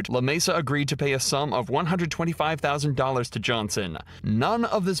lawsuit, La Mesa agreed to pay a sum of $125,000 to Johnson. None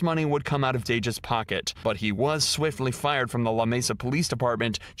of this money would come out of Dages' pocket, but he was swiftly fired from the La Mesa Police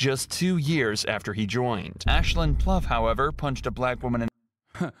Department just 2 years after he joined. Ashlyn Pluff, however, punched a black woman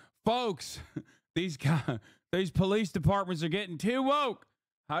in... Folks, these police departments are getting too woke.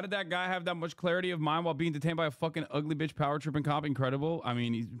 How did that guy have that much clarity of mind while being detained by a fucking ugly bitch power tripping cop? Incredible. I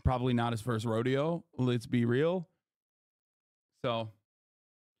mean, he's probably not his first rodeo. Let's be real. So,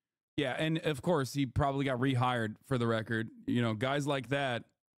 yeah, and of course, he probably got rehired for the record. You know, guys like that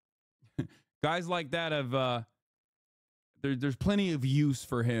have, there's plenty of use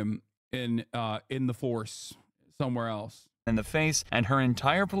for him in the force somewhere else. In the face, and her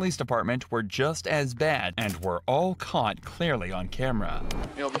entire police department were just as bad and were all caught clearly on camera.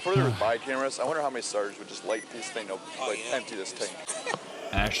 You know, before there was body cameras, I wonder how many sergeants would just light this thing up, empty this tank.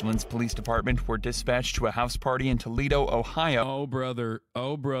 Ashland's police department were dispatched to a house party in Toledo, Ohio. Oh, brother.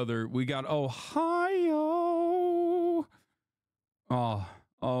 Oh, brother. We got Ohio.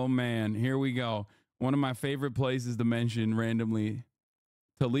 Oh, man. Here we go. One of my favorite places to mention randomly.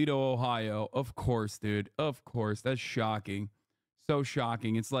 Toledo, Ohio. Of course, dude. Of course. That's shocking. So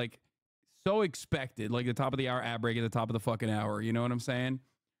shocking. It's like so expected. Like the top of the hour ad break at the top of the fucking hour. You know what I'm saying?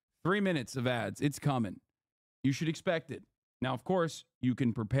 3 minutes of ads. It's coming. You should expect it. Now, of course, you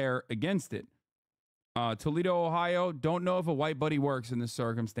can prepare against it. Toledo, Ohio. Don't know if a white buddy works in this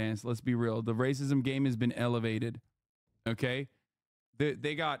circumstance. Let's be real. The racism game has been elevated. Okay?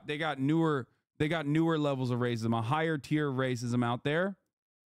 They got newer levels of racism, a higher tier of racism out there.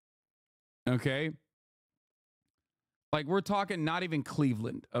 Okay. Like, we're talking not even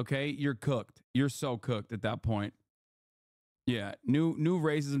Cleveland, okay? You're cooked. You're so cooked at that point. Yeah, new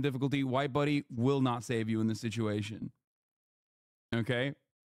racism difficulty. White buddy will not save you in this situation. Okay?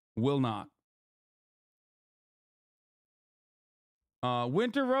 Will not.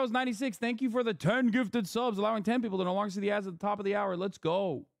 Winter Rose 96, thank you for the 10 gifted subs, allowing 10 people to no longer see the ads at the top of the hour. Let's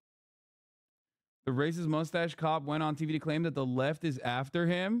go. The racist mustache cop went on TV to claim that the left is after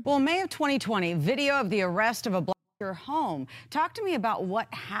him. Well, May of 2020, video of the arrest of a black at your home. Talk to me about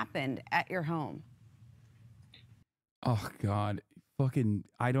what happened at your home. Oh, God. Fucking,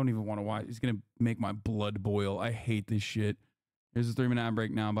 I don't even want to watch. It's going to make my blood boil. I hate this shit. Here's a 3-minute ad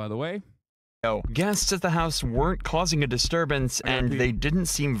break now, by the way. Guests at the house weren't causing a disturbance, and they didn't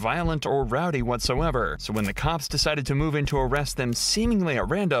seem violent or rowdy whatsoever. So when the cops decided to move in to arrest them seemingly at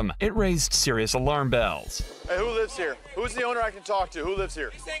random, it raised serious alarm bells. Hey, who lives here? Who's the owner I can talk to? Who lives here?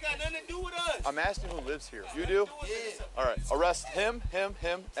 This ain't got nothing to do with us. I'm asking who lives here. You do? Yeah. All right. Arrest him, and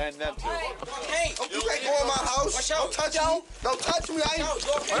them two. Hey, you can't go in my house. Don't touch me. Don't touch me.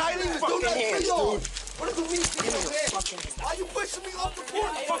 I ain't even do nothing to you. What is the reason? Why you pushing me off the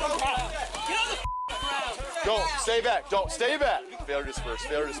porch? Get on the ground. Don't stay back. Don't stay back. Failure to disperse.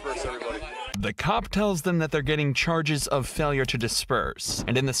 Failure to disperse, everybody. The cop tells them that they're getting charges of failure to disperse.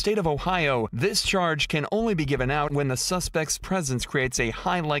 And in the state of Ohio, this charge can only be given out when the suspect's presence creates a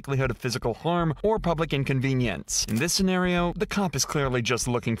high likelihood of physical harm or public inconvenience. In this scenario, the cop is clearly just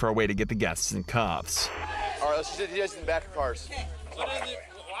looking for a way to get the guests in cuffs. All right, let's just get you guys in the back of cars. What is it?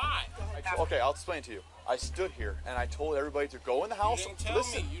 Why? Okay, I'll explain to you. I stood here and I told everybody to go in the house.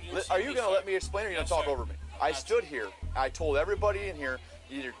 Listen, are you going to let me explain or are you going to talk over me? I stood here. I told everybody in here,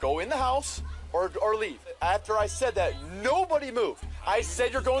 either go in the house or leave. After I said that, nobody moved. I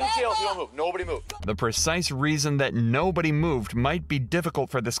said you're going to jail if you don't move. Nobody moved. The precise reason that nobody moved might be difficult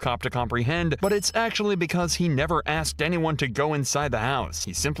for this cop to comprehend, but it's actually because he never asked anyone to go inside the house.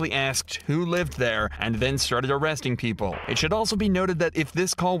 He simply asked who lived there and then started arresting people. It should also be noted that if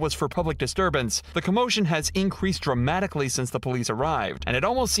this call was for public disturbance, the commotion has increased dramatically since the police arrived, and it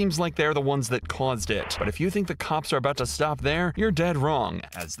almost seems like they're the ones that caused it. But if you think the cops are about to stop there, you're dead wrong,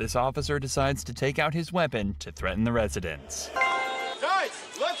 as this officer decides to take out his weapon to threaten the residents. Guys,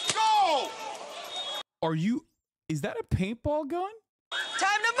 let's go! Is that a paintball gun?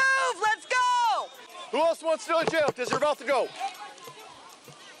 Time to move! Let's go! Who else wants to go to jail? Because you're about to go.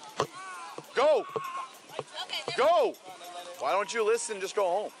 Go! Go! Why don't you listen and just go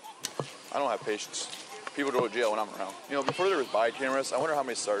home? I don't have patience. People go to jail when I'm around. You know, before there was body cameras, I wonder how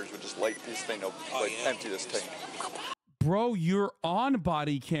many sergeants would just light this thing up, empty this tank. Bro, you're on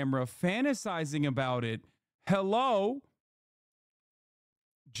body camera fantasizing about it. Hello?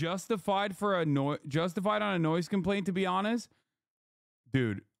 Justified on a noise complaint, to be honest?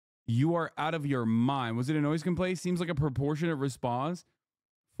 Dude, you are out of your mind. Was it a noise complaint? Seems like a proportionate response.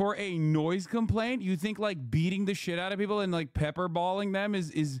 For a noise complaint, you think like beating the shit out of people and like pepper balling them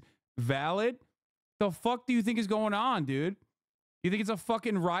is valid? The fuck do you think is going on, dude? You think it's a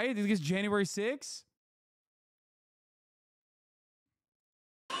fucking riot? Do you think it's January 6th?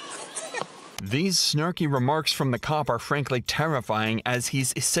 These snarky remarks from the cop are frankly terrifying, as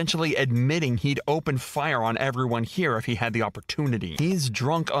he's essentially admitting he'd open fire on everyone here if he had the opportunity. He's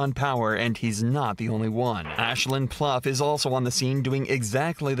drunk on power, and he's not the only one. Ashlyn Pluff is also on the scene doing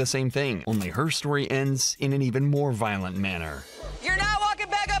exactly the same thing, only her story ends in an even more violent manner. You're not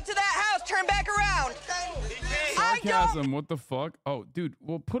walking back up to that house. Turn back around. Sarcasm, what the fuck? Oh, dude,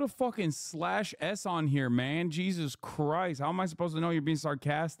 well, put a fucking /S on here, man. Jesus Christ. How am I supposed to know you're being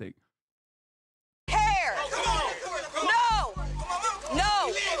sarcastic? Hair! No!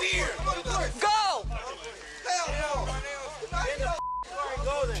 No! Go!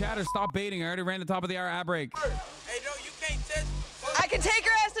 Chatter, stop baiting. I already ran the top of the hour ad break. Hey, no, you can't test. I can take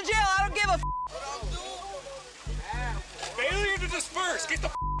your ass to jail. I don't give a Failure to disperse. Get the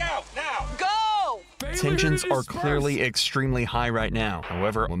out now. Go! Tensions are clearly extremely high right now.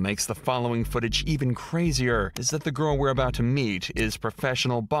 However, what makes the following footage even crazier is that the girl we're about to meet is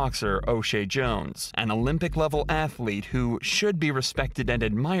professional boxer O'Shea Jones, an Olympic-level athlete who should be respected and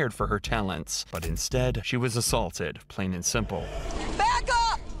admired for her talents. But instead, she was assaulted, plain and simple. Back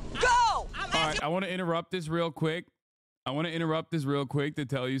up! Go! All right, I want to interrupt this real quick. To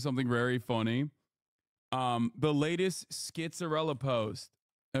tell you something very funny. The latest Schizzarella post.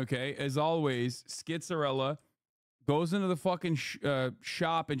 Okay, as always, Schizzarella goes into the fucking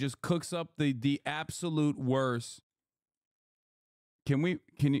shop and just cooks up the absolute worst. Can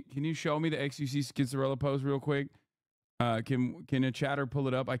you show me the XUC Schizzarella post real quick? Can a chatter pull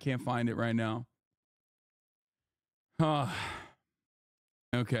it up? I can't find it right now.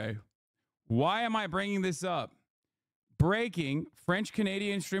 Okay. Why am I bringing this up? breaking.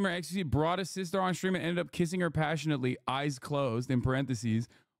 French-Canadian streamer XQC brought his sister on stream and ended up kissing her passionately, eyes closed, in parentheses.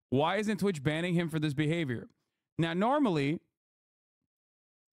 Why isn't Twitch banning him for this behavior? Now, normally,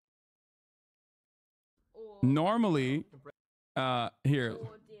 here.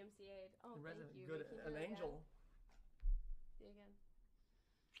 Good, an angel. See again.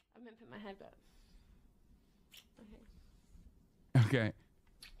 I'm gonna put my head back. Okay.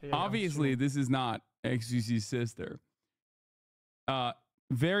 Obviously, this is not XQC's sister.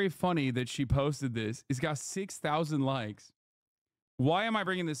 Very funny that she posted this. It's got 6,000 likes. Why am I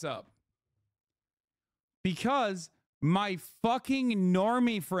bringing this up? Because my fucking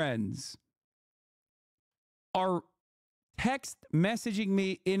normie friends are text messaging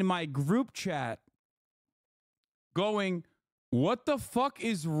me in my group chat going, what the fuck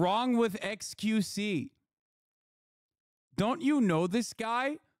is wrong with XQC? Don't you know this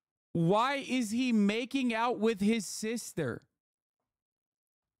guy? Why is he making out with his sister?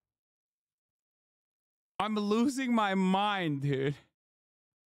 I'm losing my mind, dude.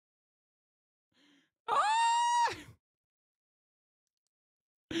 Ah!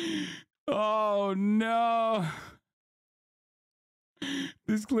 Oh, no.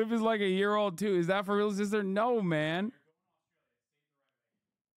 This clip is like a year old, too. Is that for real, sister? No, man.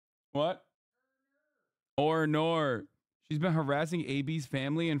 What? Or nor. She's been harassing AB's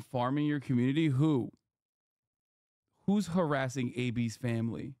family and farming your community. Who? Who's harassing AB's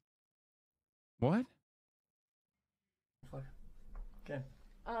family? What? Okay.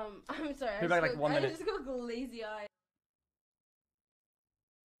 I'm sorry. Be back like 1 minute. I just go lazy eye.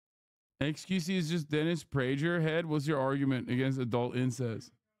 XQC is just Dennis Prager head. What's your argument against adult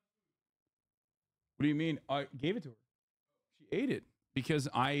incest? What do you mean? I gave it to her. She ate it because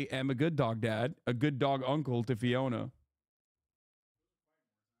I am a good dog dad, a good dog uncle to Fiona.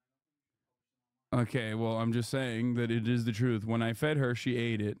 Okay, well, I'm just saying that it is the truth. When I fed her, she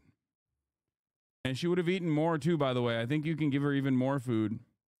ate it. And she would have eaten more too, by the way. I think you can give her even more food.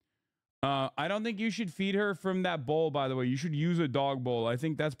 I don't think you should feed her from that bowl, by the way. You should use a dog bowl. I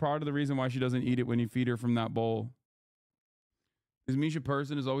think that's part of the reason why she doesn't eat it when you feed her from that bowl. This Misha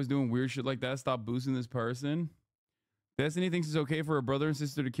person is always doing weird shit like that. Stop boosting this person. Destiny thinks it's okay for a brother and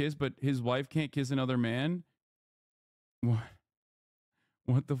sister to kiss, but his wife can't kiss another man. What?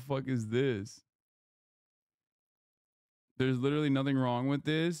 What the fuck is this? There's literally nothing wrong with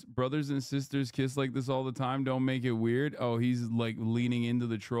this. Brothers and sisters kiss like this all the time. Don't make it weird. Oh, he's like leaning into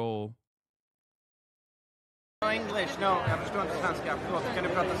the troll. No English, no. Jag förstår inte svenska. Förlåt, kan du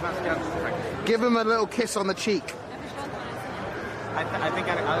prata svenska? Give him a little kiss on the cheek. I think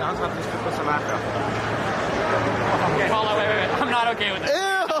I'm supposed to put some after. Okay. Hold on, wait. I'm not okay with it.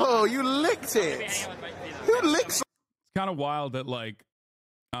 Ew, you licked it. Who licks? It's kind of wild that like,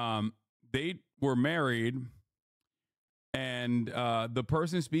 they were married, and the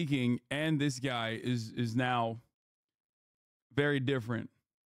person speaking and this guy is now very different.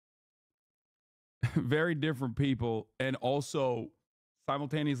 Very different people, and also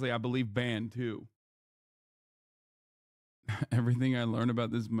simultaneously, I believe, banned too. Everything I learned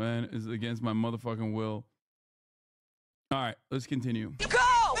about this man is against my motherfucking will. All right, let's continue. Go!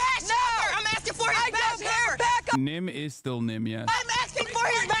 No! I'm asking for his back. Back up! Nim is still Nim, yes. I'm asking for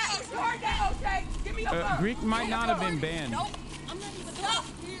his back. Okay, give me your phone. Greek might not have been banned. Nope. I'm not even stop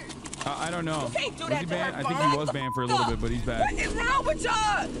here. I don't know. You can't do Was that he to banned? her I think phone. he was banned for a little bit, but he's back. What is wrong with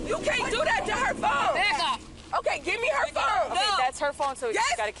y'all? You can't do that to her phone. Back up. Okay, give me her phone. Okay, that's her phone, so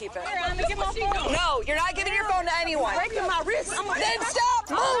she's got to keep it. Let me get my phone. No, you're not giving your phone to anyone. Breaking my wrist. Then stop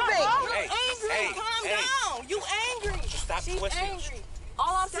moving. Hey, angry. Calm down. You angry. Stop She's twisting. angry.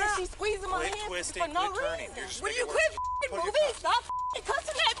 All I'm saying, she's squeezing my Quit hand twisting, for no quit turning. reason. You're just Will you making quit it worse. moving? Stop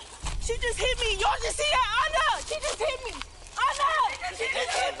cussing at me. She just hit me. Y'all just see that? I know. She just hit me. I know. She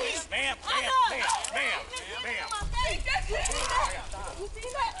just hit me. Ma'am. She just hit me. You see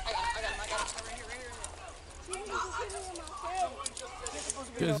that? I got it. Right here. She just hit me in my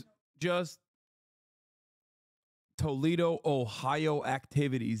face. Just Toledo, Ohio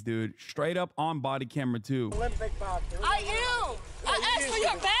activities, dude. Straight up on body camera too. I am. I asked for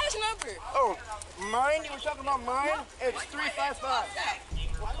your badge number. Oh, mine? You were talking about mine? It's 355.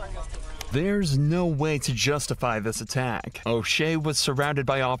 There's no way to justify this attack. O'Shea was surrounded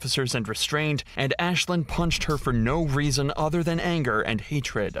by officers and restrained, and Ashlyn punched her for no reason other than anger and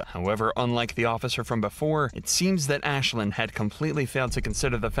hatred. However, unlike the officer from before, it seems that Ashlyn had completely failed to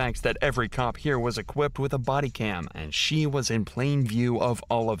consider the fact that every cop here was equipped with a body cam, and she was in plain view of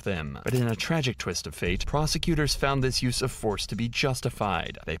all of them. But in a tragic twist of fate, prosecutors found this use of force to be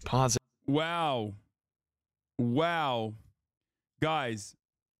justified. They posited. Wow.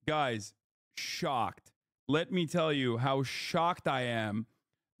 Guys, shocked. let me tell you how shocked I am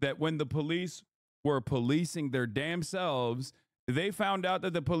that when the police were policing their damn selves, they found out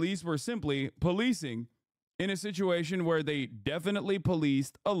that the police were simply policing in a situation where they definitely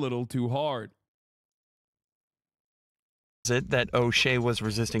policed a little too hard. It that O'Shea was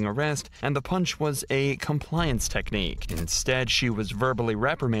resisting arrest and the punch was a compliance technique. Instead, she was verbally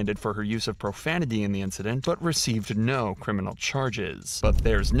reprimanded for her use of profanity in the incident, but received no criminal charges. But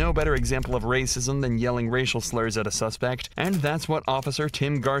there's no better example of racism than yelling racial slurs at a suspect, and that's what Officer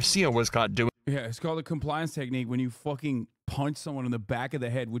Tim Garcia was caught doing. Yeah, it's called a compliance technique when you fucking punch someone in the back of the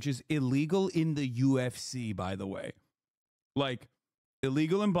head, which is illegal in the UFC, by the way. Like,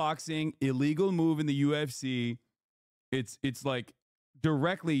 illegal in boxing, illegal move in the UFC. It's like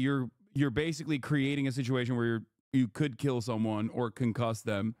directly you're basically creating a situation where you could kill someone or concuss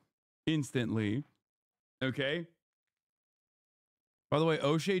them instantly. Okay? By the way,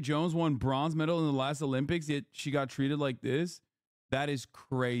 O'Shea Jones won bronze medal in the last Olympics, yet she got treated like this. That is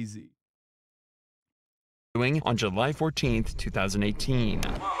crazy. On July 14th, 2018.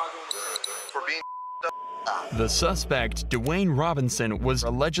 The suspect, Dwayne Robinson, was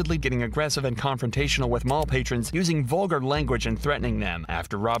allegedly getting aggressive and confrontational with mall patrons, using vulgar language and threatening them.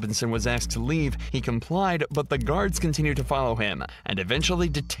 After Robinson was asked to leave, he complied, but the guards continued to follow him and eventually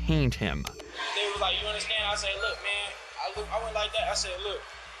detained him. They was like, you understand? I said, look, man, I went like that. I said, look,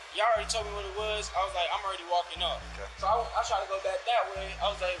 y'all already told me what it was. I was like, I'm already walking off. Okay. So I tried to go back that way.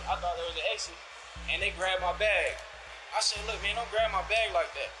 I was like, I thought there was an exit, and they grabbed my bag. I said, look, man, don't grab my bag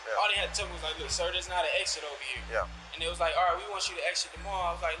like that. Yeah. All they had to tell me was like, look, sir, there's not an exit over here. Yeah. And they was like, all right, we want you to exit the mall.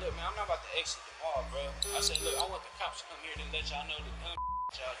 I was like, look, man, I'm not about to exit the mall, bro. I said, look, I want the cops to come here to let y'all know the dumb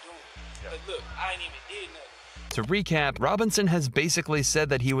y'all doing. Yeah. But look, I ain't even did nothing. To recap, Robinson has basically said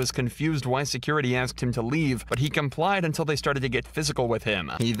that he was confused why security asked him to leave, but he complied until they started to get physical with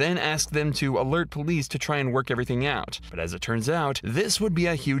him. He then asked them to alert police to try and work everything out. But as it turns out, this would be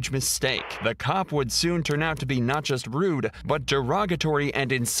a huge mistake. The cop would soon turn out to be not just rude, but derogatory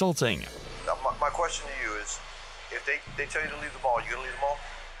and insulting. Now, my question to you is, if they tell you to leave the mall, you gonna leave the mall?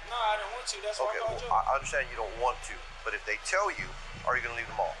 No, I don't want to. That's why I called you. I understand you don't want to, but if they tell you, are you gonna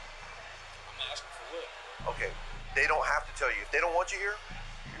leave the mall? I'm asking for what? Okay, they don't have to tell you. If they don't want you here,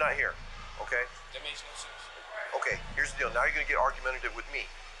 you're not here, okay? That makes no sense. Okay, here's the deal. Now you're going to get argumentative with me.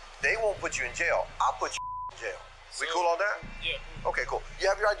 They won't put you in jail. I'll put you in jail. We cool on that? Yeah. Okay, cool. You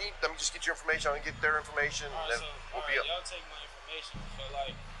have your ID? Let me just get your information. I'm going to get their information, and then we'll be up. Y'all take my information. So,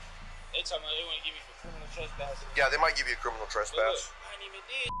 like, they talking about they want to give me for criminal trespass. Yeah, they might give you a criminal trespass. Look, I ain't even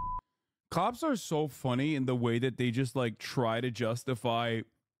did. Cops are so funny in the way that they just, like, try to justify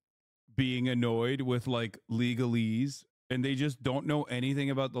being annoyed with like legalese, and they just don't know anything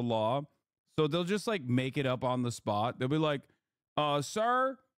about the law, so they'll just like make it up on the spot. They'll be like,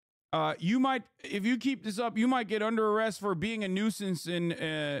 sir, you might, if you keep this up, you might get under arrest for being a nuisance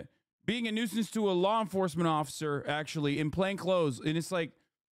and being a nuisance to a law enforcement officer, actually, in plain clothes. And it's like,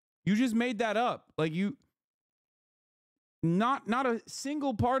 you just made that up. Like, you not a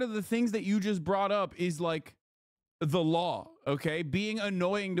single part of the things that you just brought up is like the law, okay? Being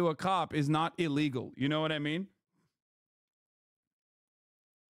annoying to a cop is not illegal. You know what I mean?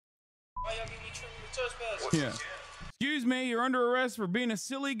 Why y'all give me criminal trespass? Yeah. Excuse me, you're under arrest for being a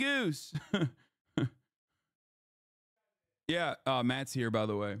silly goose. Yeah, Matt's here, by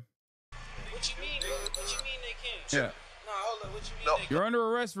the way. What you mean, bro? What you mean they can't? Yeah. Nah, hold up. What you mean they You're under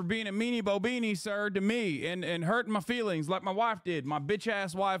arrest for being a meanie bobini, sir, to me, and hurting my feelings like my wife did, my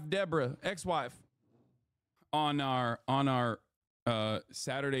bitch-ass wife, Deborah, ex-wife. On our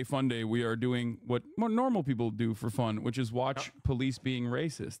Saturday Funday, we are doing what more normal people do for fun, which is watch police being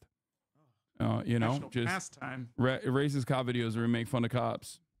racist. You know, National just pastime. Racist cop videos where we make fun of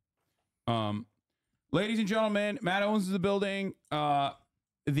cops. Ladies and gentlemen, Matt Owens is the building.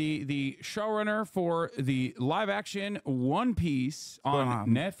 The showrunner for the live action One Piece on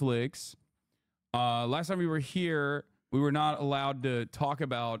Netflix. Last time we were here, we were not allowed to talk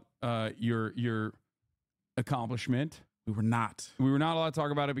about your accomplishment. We were not allowed to talk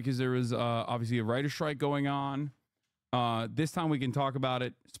about it because there was obviously a writer's strike going on. This time we can talk about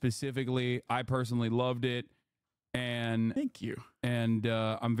it specifically. I personally loved it, and thank you. And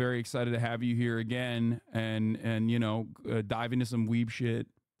I'm very excited to have you here again, and you know, dive into some weeb shit.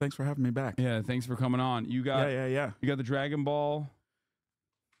 Thanks for having me back. Yeah, thanks for coming on. You got yeah. You got the Dragon Ball.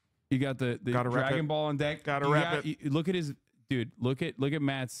 You got the Dragon Ball on deck. Gotta wrap it. Look at his dude. Look at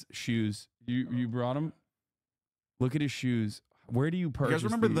Matt's shoes. You brought them. Look at his shoes. Where do you purchase? You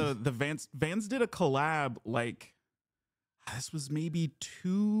guys remember these? the Vans did a collab, like, this was maybe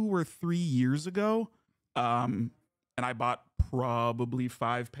 2 or 3 years ago. And I bought probably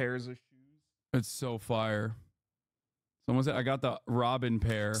 5 pairs of shoes. It's so fire. Someone said I got the Robin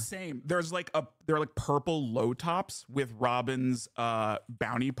pair. Same. There's like they're like purple low tops with Robin's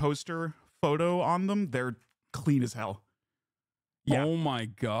bounty poster photo on them. They're clean as hell. Yeah. Oh my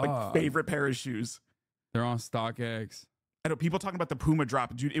god. Like favorite pair of shoes. They're on StockX. I know people talking about the Puma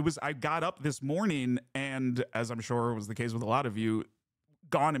drop. Dude, I got up this morning and, as I'm sure was the case with a lot of you,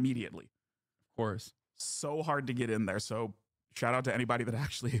 gone immediately. Of course. So hard to get in there. So shout out to anybody that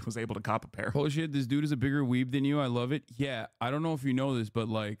actually was able to cop a pair. Holy shit, this dude is a bigger weeb than you. I love it. Yeah, I don't know if you know this, but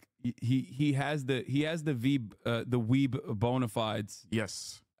like he has the weeb bona fides.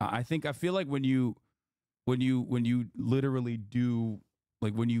 Yes. I feel like when you literally do,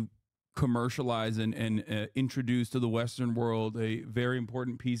 like when you commercialize and introduce to the Western world a very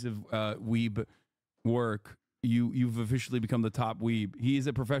important piece of weeb work, you've officially become the top weeb. He is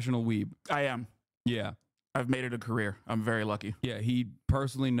a professional weeb. I am. Yeah. I've made it a career. I'm very lucky. Yeah, he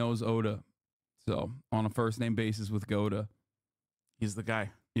personally knows Oda. So on a first name basis with Goda. He's the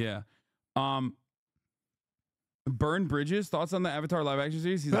guy. Yeah. Burn Bridges, thoughts on the Avatar live action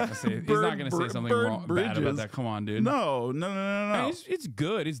series? He's not gonna say something wrong bad about that. Come on, dude. No. It's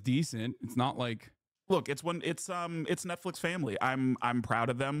good. It's decent. It's not like, look, it's Netflix family. I'm proud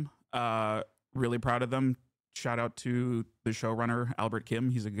of them. Really proud of them. Shout out to the showrunner Albert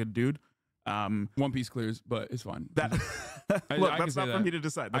Kim. He's a good dude. One Piece clears, but it's fine. That look, that's not for me to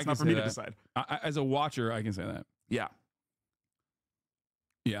decide. That's not for me to decide. As a watcher, I can say that. Yeah.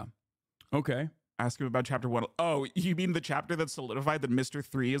 Yeah. Okay. Ask him about chapter 1. Oh, you mean the chapter that solidified that Mr.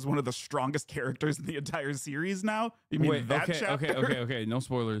 3 is one of the strongest characters in the entire series now? You mean Wait, that chapter? Okay. No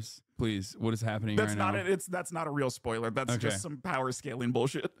spoilers, please. What is happening That's right not now? That's not a real spoiler. That's just some power scaling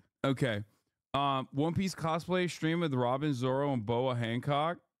bullshit. Okay. One Piece cosplay stream with Robin, Zoro, and Boa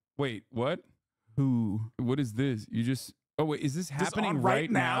Hancock. Wait, what? Who? What is this? You just... Oh, wait. Is this happening on right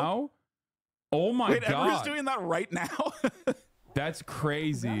now? Oh, my Wait, God. everyone's doing that right now? That's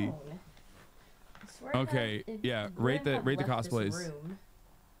crazy. Okay, yeah. Rate the cosplays.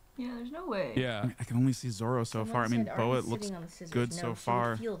 Yeah, there's no way. Yeah. I can only see Zoro so far. I mean, Boa looks good so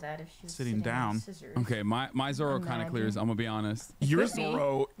far. Sitting down. Okay, my Zoro kind of clears. I'm gonna be honest. Your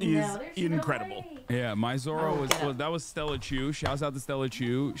Zoro is incredible. Yeah, my Zoro was Stella Chu. Shouts out to Stella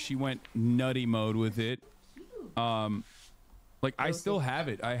Chu. She went nutty mode with it. Like I still have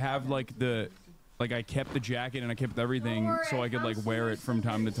it. I have like I kept the jacket and I kept everything so I could like wear it from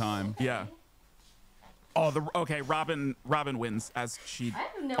time to time. Yeah. Oh, okay. Robin wins as she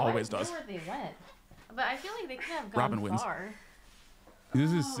always does. I don't know where they went, but I feel like they could have gone Robin wins. far.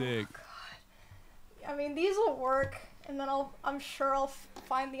 This is sick. I mean, these will work, and then I'm sure I'll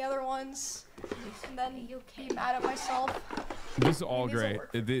find the other ones, and then be mad at myself. This is all great.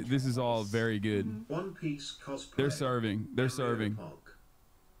 This is all very good. One Piece cosplay. They're serving. They're serving.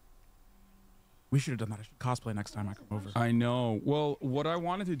 We should have done that cosplay next time I come over. I know. Well, what I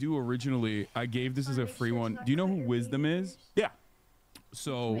wanted to do originally, I gave this as a free one. Do you know who Wisdom is? Yeah.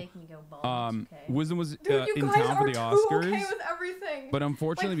 So, Make me go bald, okay. Wisdom was Dude, you in guys town for the are too Oscars. okay with everything. But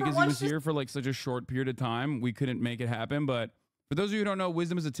unfortunately, Like, for because he once, was here for like such a short period of time, we couldn't make it happen. But for those of you who don't know,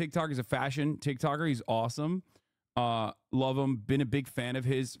 Wisdom is a TikToker. He's a fashion TikToker. He's awesome. Love him. Been a big fan of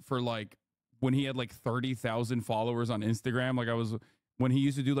his for like when he had like 30,000 followers on Instagram. Like when he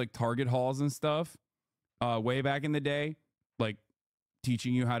used to do like Target hauls and stuff. Way back in the day, like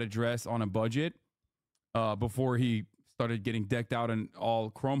teaching you how to dress on a budget before he started getting decked out in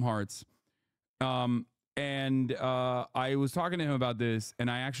all chrome hearts. And I was talking to him about this, and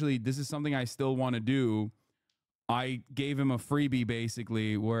this is something I still want to do. I gave him a freebie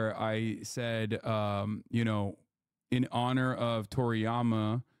basically where I said, you know, in honor of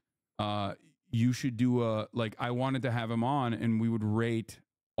Toriyama, you should do I wanted to have him on and we would rate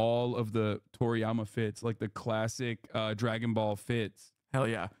all of the Toriyama fits, like the classic Dragon Ball fits. Hell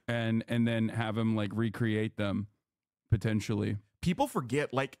yeah. And then have him like recreate them potentially. People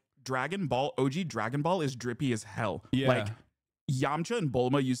forget like OG Dragon Ball is drippy as hell. Yeah. Like Yamcha and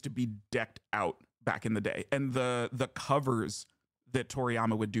Bulma used to be decked out back in the day. And the covers that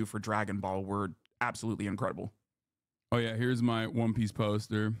Toriyama would do for Dragon Ball were absolutely incredible. Oh yeah, here's my One Piece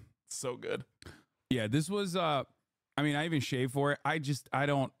poster. So good. Yeah, this was I mean, I even shaved for it.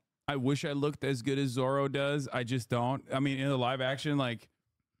 I wish I looked as good as Zoro does. I just don't. I mean, in the live action, like,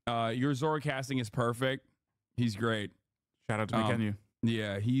 your Zoro casting is perfect. He's great. Shout out to McKenyu.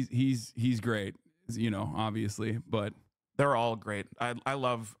 Yeah, he's great, you know, obviously, but they're all great. I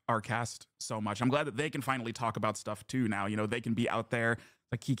love our cast so much. I'm glad that they can finally talk about stuff too now. You know, they can be out there.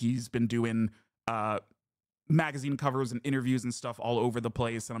 Like Kiki's been doing magazine covers and interviews and stuff all over the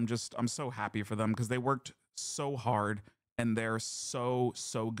place. And I'm so happy for them because they worked so hard and they're so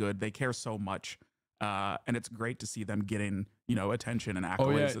good. They care so much, and it's great to see them getting attention and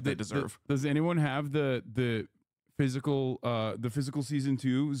accolades that they deserve. Does anyone have the physical season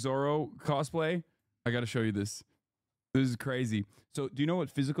 2 Zorro cosplay? I got to show you this. This is crazy. So, do you know what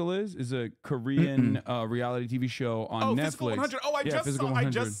Physical is? Is a Korean reality TV show on Netflix. Physical 100. Oh, I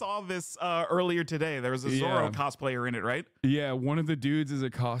just saw this earlier today. There was a Zorro cosplayer in it, right? Yeah, one of the dudes is a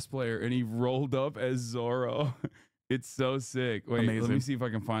cosplayer, and he rolled up as Zorro. It's so sick. Wait, let me see if I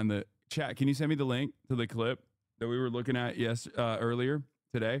can find the chat. Can you send me the link to the clip that we were looking at earlier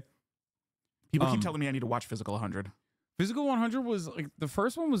today? People keep telling me I need to watch Physical 100. Physical 100 was like, the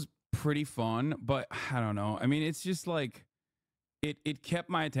first one was pretty fun, but I don't know. I mean, it's just like it kept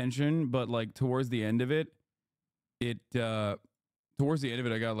my attention, but like towards the end of it, I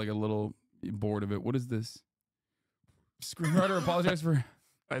got like a little bored of it. What is this? Screenwriter apologized for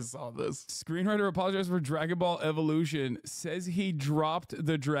I saw this. Screenwriter apologized for Dragon Ball Evolution. Says he dropped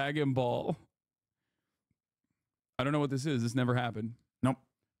the Dragon Ball. I don't know what this is. This never happened. Nope.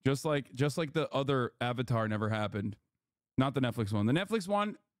 Just like the other Avatar never happened. Not the Netflix one. The Netflix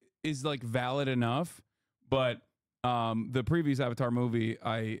one is like valid enough, but the previous Avatar movie,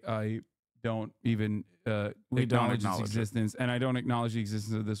 I don't even acknowledge its existence, and I don't acknowledge the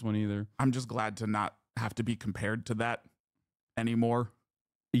existence of this one either. I'm just glad to not have to be compared to that anymore.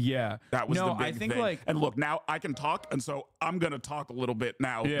 Yeah, that was the big I think thing. like, and look, now I can talk, and so I'm gonna talk a little bit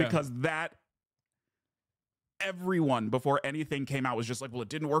now because that. Everyone before anything came out was just like, well, it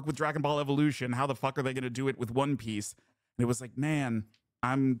didn't work with Dragon Ball Evolution. How the fuck are they going to do it with One Piece? And it was like, man,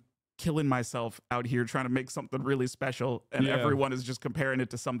 I'm killing myself out here trying to make something really special. And everyone is just comparing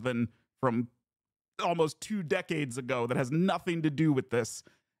it to something from almost 2 decades ago that has nothing to do with this.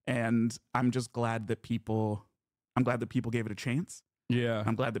 And I'm just glad that people gave it a chance. Yeah.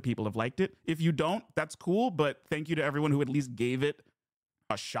 I'm glad that people have liked it. If you don't, that's cool. But thank you to everyone who at least gave it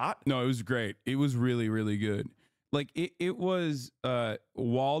a shot. No, it was great. It was really, really good. Like it was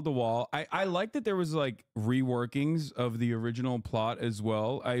wall to wall. I like that there was like reworkings of the original plot as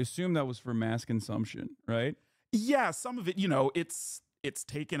well. I assume that was for mass consumption, right? Yeah, some of it, it's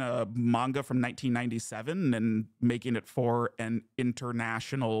taken a manga from 1997 and making it for an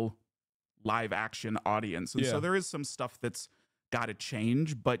international live action audience. And so there is some stuff that's got to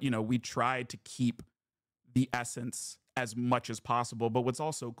change, but we tried to keep the essence as much as possible. But what's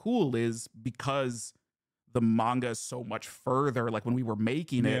also cool is because the manga is so much further, like when we were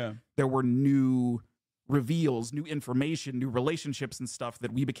making it, there were new reveals, new information, new relationships and stuff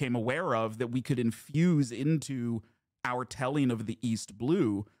that we became aware of that we could infuse into our telling of the East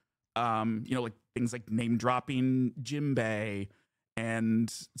Blue. Like things like name dropping Jimbei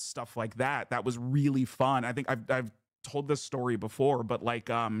and stuff like that. That was really fun. I think I've told this story before, but like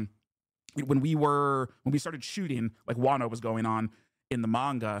when we started shooting, like Wano was going on in the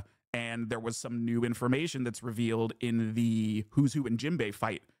manga, and there was some new information that's revealed in the Who's Who and Jimbei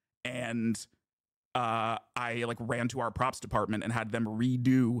fight. And I like ran to our props department and had them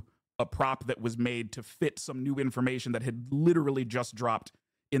redo a prop that was made to fit some new information that had literally just dropped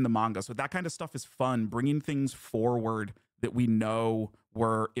in the manga. So that kind of stuff is fun, bringing things forward that we know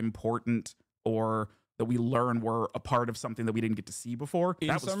were important or that we learn were a part of something that we didn't get to see before.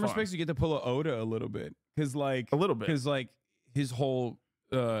 In some respects, you get to pull a Oda a little bit, because like his whole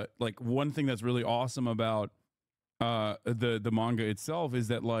like one thing that's really awesome about the manga itself is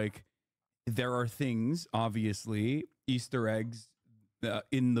that like there are things, obviously Easter eggs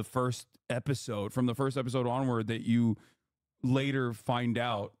in the first episode, from the first episode onward, that you later find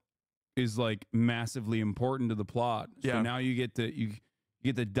out is like massively important to the plot. So now you get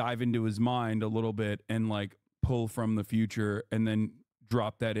to dive into his mind a little bit and like pull from the future and then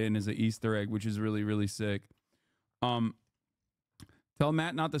drop that in as an Easter egg, which is really, really sick. Tell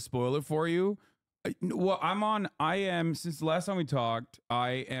Matt not to spoil it for you. Well, I am, since the last time we talked,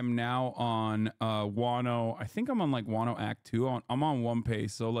 I am now on Wano. I think I'm on like Wano Act 2. I'm on One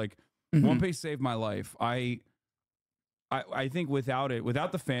Piece. So like One Piece saved my life. I think without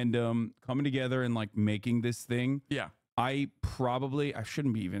the fandom coming together and like making this thing, I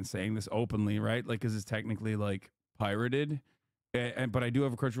shouldn't be even saying this openly, right? Like, because it's technically like pirated, but I do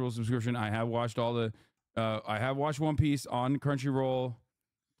have a Crunchyroll subscription. I have watched I have watched One Piece on Crunchyroll.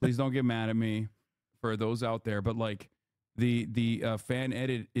 Please don't get mad at me for those out there, but like the fan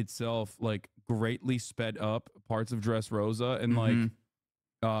edit itself like greatly sped up parts of Dressrosa and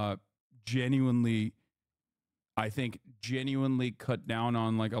like genuinely cut down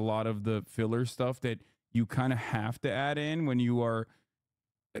on like a lot of the filler stuff that you kind of have to add in when you are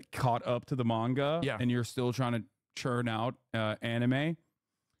caught up to the manga and you're still trying to churn out anime.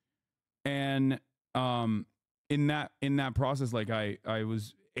 And in that process, like I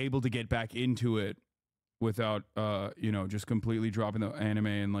was able to get back into it without you know, just completely dropping the anime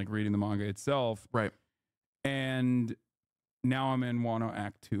and like reading the manga itself. Right. And now I'm in Wano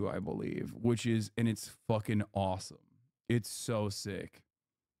Act 2, I believe, and it's fucking awesome. It's so sick.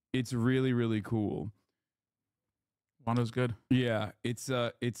 It's really, really cool. Wano's good. Yeah, it's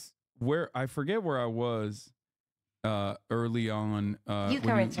where I forget where I was early on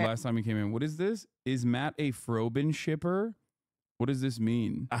last time he came in. What is this? Is Matt a Frobin shipper? What does this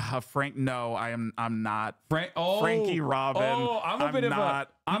mean? Frank, no, I'm not. Oh, Frankie Robin. Oh, I'm a bit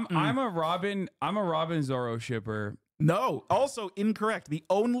not, of a I'm a Robin Zoro shipper. No, also incorrect. The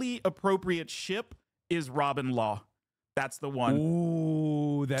only appropriate ship is Robin Law. That's the one.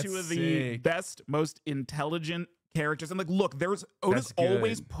 Ooh, that's two of sick. The best, most intelligent characters. And like, look, there's Oda's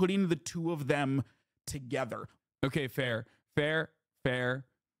always putting the two of them together. Okay, fair.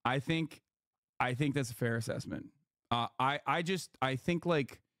 I think that's a fair assessment. I think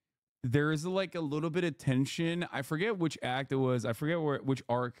like there is like a little bit of tension. I forget which act it was. I forget which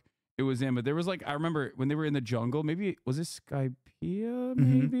arc it was in, but there was like, I remember when they were in the jungle, maybe was it Skypiea?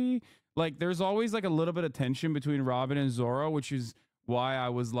 Maybe like there's always like a little bit of tension between Robin and Zoro, which is why I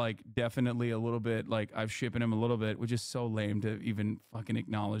was like definitely a little bit like I'm shipping him a little bit, which is so lame to even fucking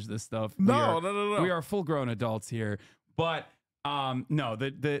acknowledge this stuff. No. We are full grown adults here, but no,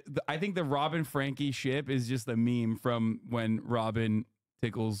 I think the Robin Frankie ship is just a meme from when Robin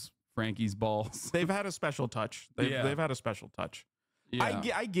tickles Frankie's balls. They've had a special touch. They've had a special touch. Yeah.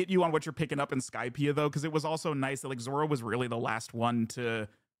 I get you on what you're picking up in Skypiea though, because it was also nice that like Zoro was really the last one to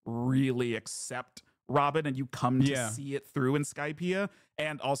really accept Robin, and you come to see it through in Skypiea.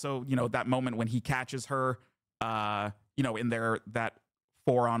 And also, you know, that moment when he catches her, you know, in that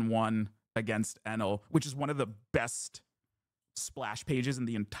 4-on-1 against Enel, which is one of the best splash pages in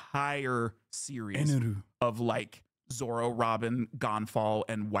the entire series of like Zoro, Robin, Gonfall,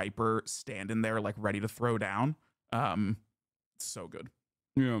 and Wiper standing there like ready to throw down. So good.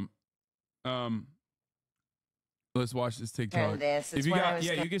 Yeah. Let's watch this TikTok. If you got,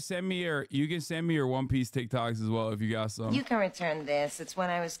 you can send me your One Piece TikToks as well if you got some. You can return this. It's what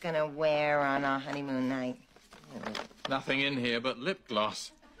I was gonna wear on our honeymoon night. Nothing in here but lip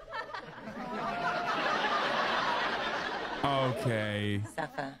gloss. Okay.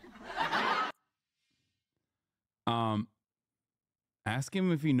 Suffer. Ask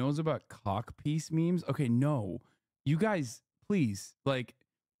him if he knows about cock piece memes. Okay, no. You guys, please, like,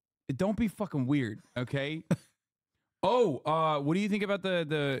 don't be fucking weird, okay? What do you think about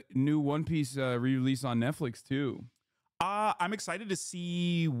the new One Piece re-release on Netflix too? I'm excited to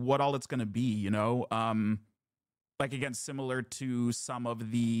see what all it's gonna be, you know. Like again, similar to some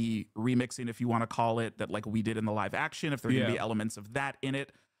of the remixing, if you want to call it, that like we did in the live action, if there are gonna be elements of that in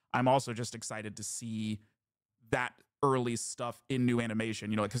it. I'm also just excited to see that early stuff in new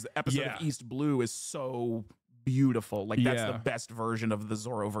animation, you know, because the episode of East Blue is so beautiful. Like that's the best version of the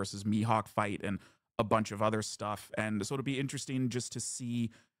Zoro versus Mihawk fight and a bunch of other stuff. And so it'll be interesting just to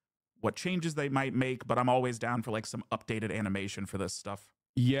see what changes they might make, but I'm always down for like some updated animation for this stuff.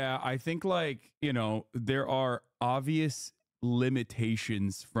 Yeah, I think like, you know, there are obvious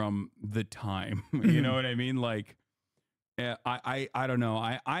limitations from the time. You know what I mean? Like, I don't know.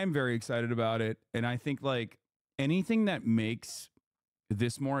 I'm very excited about it. And I think like anything that makes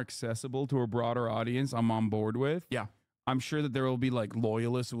this more accessible to a broader audience, I'm on board with. Yeah. I'm sure that there will be like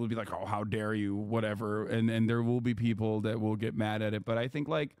loyalists who will be like, oh, how dare you, whatever. And there will be people that will get mad at it. But I think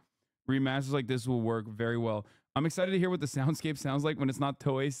like remasters like this will work very well. I'm excited to hear what the soundscape sounds like when it's not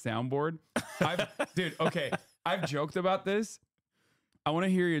Toei's soundboard. Dude, okay. I've joked about this. I want to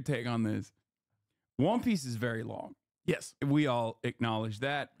hear your take on this. One Piece is very long. Yes. We all acknowledge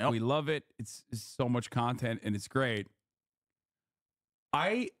that. Yep. We love it. It's so much content and it's great.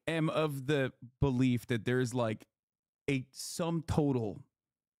 I am of the belief that there's like a sum total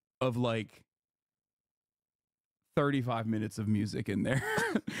of like 35 minutes of music in there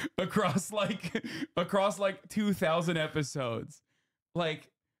across like 2,000 episodes. Like,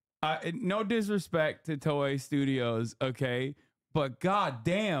 no disrespect to Toei Studios, okay? But god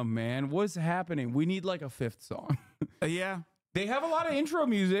damn, man, what's happening? We need like a fifth song. Yeah. They have a lot of intro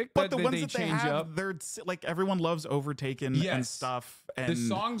music, but the ones they that change they have, up. They're like everyone loves Overtaken and stuff. And the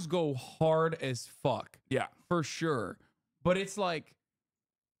songs go hard as fuck. Yeah, for sure. But it's like,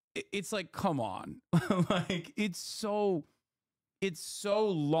 come on, like it's so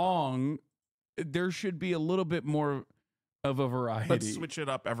long. There should be a little bit more of a variety. Let's switch it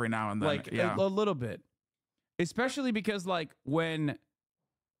up every now and then. Like a little bit, especially because like when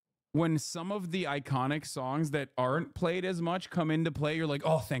some of the iconic songs that aren't played as much come into play, you're like,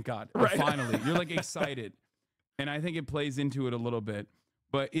 oh, thank God. Right. Finally. You're like excited. And I think it plays into it a little bit.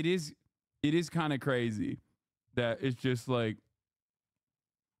 But it is kind of crazy that it's just like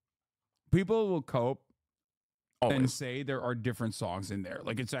people will cope and say there are different songs in there.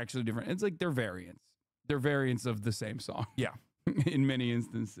 Like it's actually different. It's like they're variants. They're variants of the same song. Yeah. In many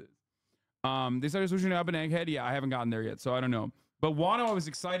instances. They started switching up an Egghead. Yeah, I haven't gotten there yet, so I don't know. But Wano, I was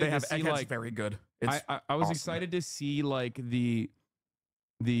excited to see Egghead's like very good. I was awesome. excited to see like the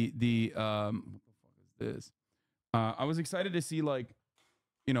what the fuck is this? I was excited to see like,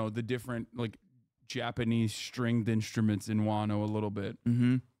 you know, the different like Japanese stringed instruments in Wano a little bit.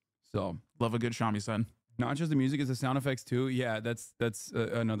 Mm-hmm. So love a good shamisen. Not just the music, it's the sound effects too. Yeah, that's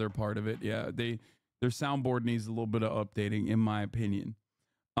another part of it. Yeah, their soundboard needs a little bit of updating, in my opinion.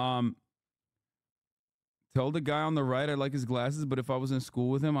 Tell the guy on the right I like his glasses, but if I was in school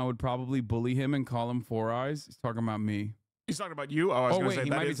with him, I would probably bully him and call him Four Eyes. He's talking about me. He's talking about you? Oh, I was gonna say, he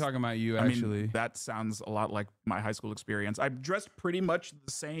might be talking about you, actually. I mean, that sounds a lot like my high school experience. I dressed pretty much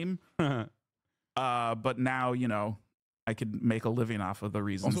the same, but now, you know, I could make a living off of the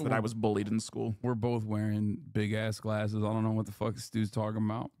reasons Also, that I was bullied in school. We're both wearing big-ass glasses. I don't know what the fuck Stu's talking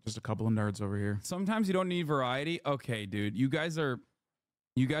about. Just a couple of nerds over here. Sometimes you don't need variety. Okay, dude. You guys are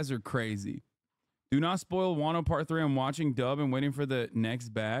crazy. Do not spoil Wano Part 3. I'm watching dub and waiting for the next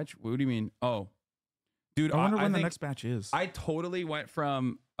batch. What do you mean? Oh. Dude, I wonder when the think next batch is. I totally went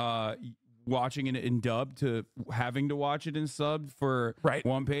from watching it in dub to having to watch it in sub for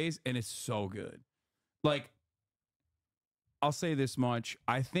One Piece, and it's so good. Like, I'll say this much.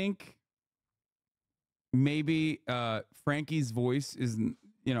 I think maybe Frankie's voice is,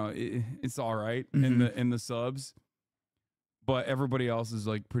 you know, it's all right in the subs, but everybody else is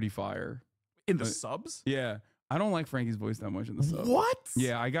like pretty fire. In the subs? Yeah. I don't like Frankie's voice that much in the subs. What?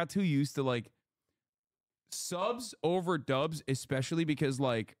 Yeah, I got too used to like subs over dubs, especially because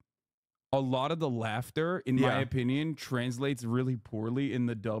like a lot of the laughter, in my opinion, translates really poorly in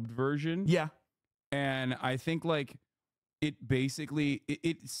the dubbed version. Yeah. And I think like it basically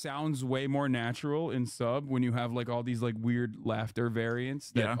it sounds way more natural in sub when you have like all these like weird laughter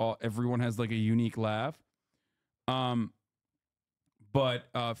variants that everyone has like a unique laugh. But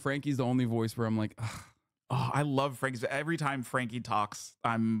Frankie's the only voice where I'm like, ugh. Oh, I love Frankie's. Every time Frankie talks,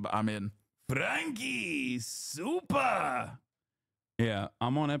 I'm in. Frankie, super. Yeah,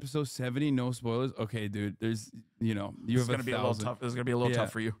 I'm on episode 70. No spoilers. Okay, dude. There's, you know, you This is gonna be a little tough. This is gonna be a little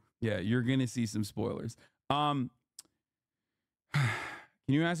tough for you. Yeah, you're gonna see some spoilers. Can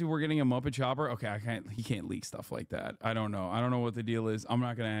you ask if we're getting a Muppet Chopper? Okay, I can't. He can't leak stuff like that. I don't know. I don't know what the deal is. I'm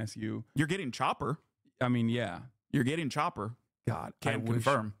not gonna ask you. You're getting Chopper. I mean, yeah, you're getting Chopper. God, can't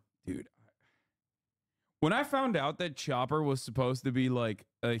confirm, dude. When I found out that Chopper was supposed to be like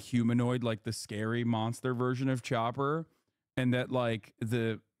a humanoid, like the scary monster version of Chopper, and that like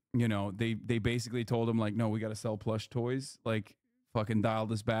they basically told him like, no, we got to sell plush toys, like fucking dial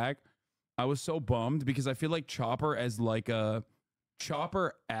this back. I was so bummed because I feel like Chopper as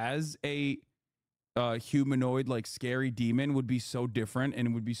a humanoid, like scary demon would be so different and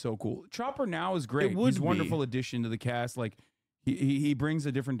it would be so cool. Chopper now is great. He's a wonderful addition to the cast. Like he brings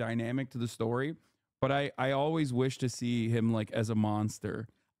a different dynamic to the story. But I always wish to see him like as a monster.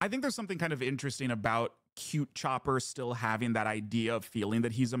 I think there's something kind of interesting about cute Chopper still having that idea of feeling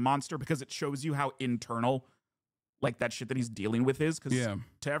that he's a monster, because it shows you how internal like that shit that he's dealing with is. Because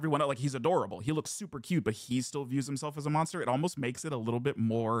to everyone, like, he's adorable. He looks super cute, but he still views himself as a monster. It almost makes it a little bit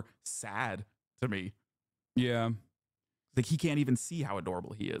more sad to me. Yeah. Like he can't even see how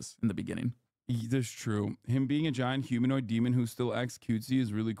adorable he is in the beginning. That's true. Him being a giant humanoid demon who still acts cutesy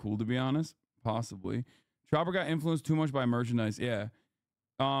is really cool, to be honest. Possibly. Chopper got influenced too much by merchandise. Yeah.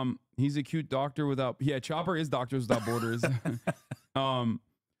 He's a cute doctor without... Yeah, Chopper is Doctors Without Borders.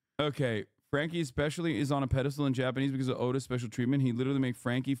 Okay. Frankie especially is on a pedestal in Japanese because of Oda's special treatment. He literally made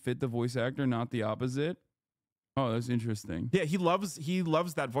Frankie fit the voice actor, not the opposite. Oh, that's interesting. Yeah, he loves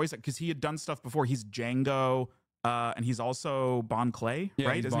that voice because he had done stuff before. He's Django, and he's also Bon Clay,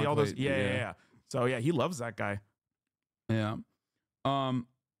 right? Isn't he all those? Yeah. So yeah, he loves that guy. Yeah.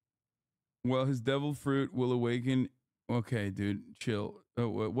 Well, his devil fruit will awaken. Okay, dude, chill.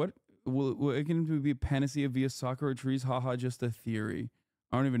 What will awaken him to be a panacea via sakura trees? Haha, just a theory.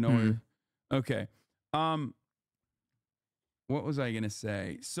 I don't even know. Okay. What was I gonna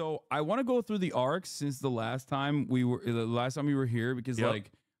say? So I want to go through the arcs since the last time we were here, because like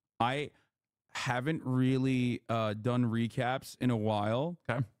I haven't really done recaps in a while.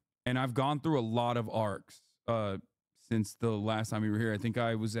 Okay. And I've gone through a lot of arcs since the last time we were here. I think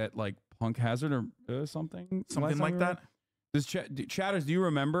I was at like Punk Hazard or something like that. Does chatters, do you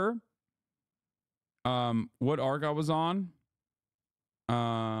remember what arc I was on?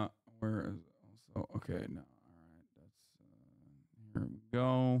 Where is also okay, no. All Here we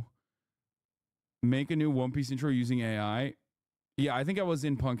go. Make a new One Piece intro using AI. Yeah, I think I was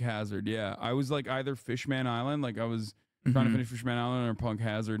in Punk Hazard. Yeah, I was like either Fishman Island, like I was trying to finish Fishman Island, or Punk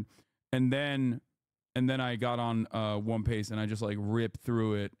Hazard, and then I got on One Piece and I just like ripped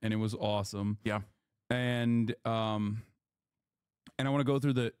through it, and it was awesome. Yeah, and I want to go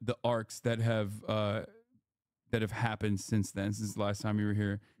through the arcs that have happened since then, since the last time you were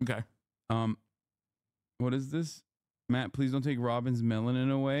here. Okay. What is this? Matt, please don't take Robin's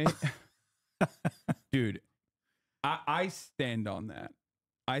melanin away. Dude, I stand on that.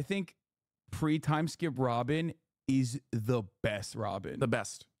 I think pre-time skip Robin is the best Robin. The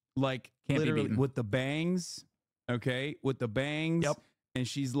best. Like, Can't be literally beaten. with the bangs. Okay, with the bangs. Yep. And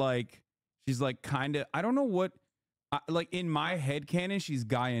she's like kind of, I don't know what, like in my head canon, she's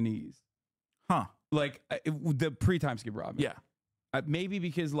Guyanese. Huh. Like the pre-time skip Robin. Yeah. Maybe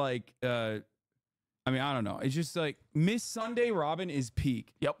because like, I mean, I don't know. It's just like Miss Sunday Robin is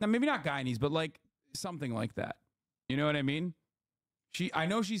peak. Yep. Now maybe not Guyanese, but like something like that. You know what I mean? I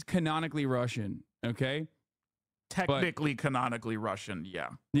know she's canonically Russian. Okay. Technically, canonically Russian. Yeah.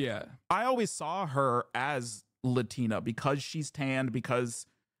 Yeah. I always saw her as Latina because she's tanned, because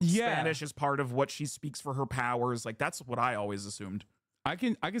Spanish is part of what she speaks for her powers. Like, that's what I always assumed. I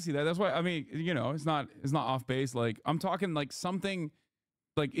can see that. That's why, I mean, you know, it's not off base. Like, I'm talking like something,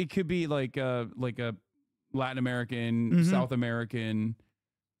 like it could be like a Latin American, South American,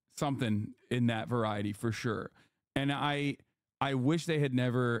 something in that variety for sure. And I wish they had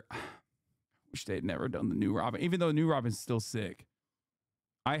never done the new Robin, even though the new Robin's still sick.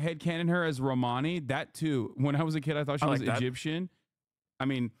 I headcanon her as Romani. That too. When I was a kid, I thought she was Egyptian. I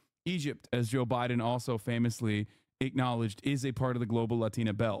mean, Egypt, as Joe Biden also famously acknowledged, is a part of the global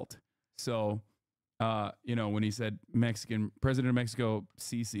Latina belt. So, you know, when he said Mexican, President of Mexico,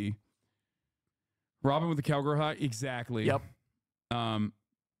 Sisi. Robin with the cowgirl hat, exactly. Yep.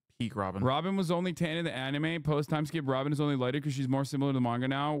 Peak Robin. Robin was only tan in the anime. Post-time skip, Robin is only lighter because she's more similar to the manga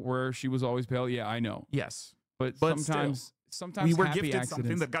now, where she was always pale. Yeah, I know. Yes. But sometimes we were gifted accidents,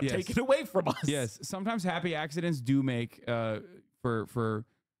 something that got taken away from us. Yes. Sometimes happy accidents do make for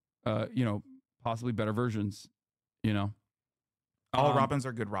you know, possibly better versions, you know. All Robins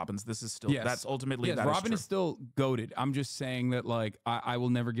are good Robins. This is still, that's ultimately, yes, that Robin is is still goated. I'm just saying that, like, I will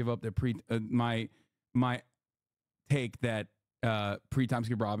never give up the my take that pre-time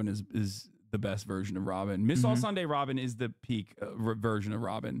skip Robin is the best version of Robin. Miss All Sunday Robin is the peak version of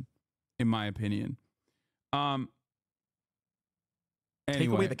Robin, in my opinion. Take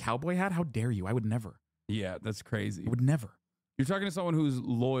away the cowboy hat? How dare you? I would never. Yeah, that's crazy. I would never. You're talking to someone who's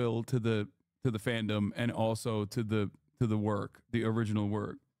loyal to the fandom and also to the work, the original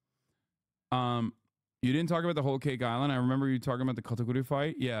work. You didn't talk about the whole Cake Island. I remember you talking about the Katakuri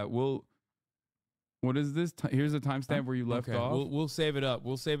fight. Yeah, what is this? Here's a timestamp where you left off. We'll save it up.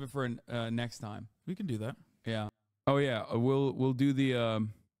 We'll save it for next time. We can do that. Yeah. Oh yeah. We'll do the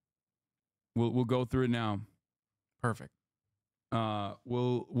we'll go through it now. Perfect.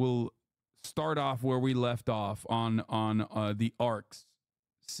 We'll start off where we left off on the arcs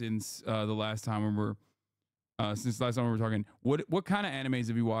since the last time we were talking. What kind of animes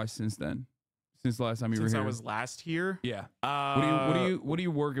have you watched since then? Since the last time you were here? Since I was last here? Yeah. What are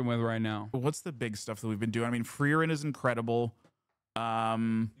you working with right now? What's the big stuff that we've been doing? I mean, Freerin is incredible. Do you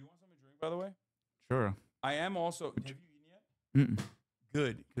want something to drink, by the way? Sure. I am also. Have you eaten yet?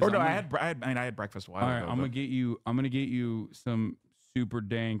 Good. Or no, I had breakfast a while ago. All right, I'm gonna get you some super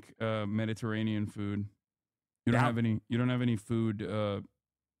dank Mediterranean food. You don't have any food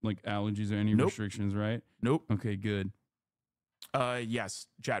like allergies or any restrictions, right? Nope. Okay, good. Yes,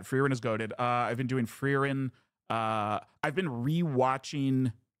 Chad, Freerin is goated. I've been doing Freerin. I've been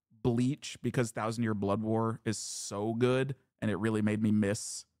rewatching Bleach because Thousand Year Blood War is so good, and it really made me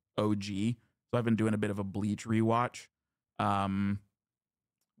miss OG. So I've been doing a bit of a Bleach rewatch.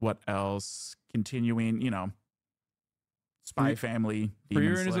 What else? Continuing, you know, Spy Family.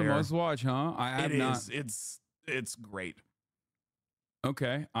 Freerin is a must watch, huh? I have not. It's great.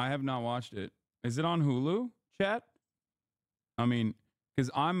 Okay, I have not watched it. Is it on Hulu, chat? I mean, because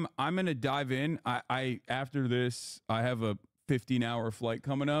I'm gonna dive in. I after this, I have a 15-hour flight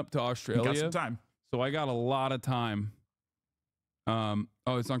coming up to Australia. You got some time, so I got a lot of time.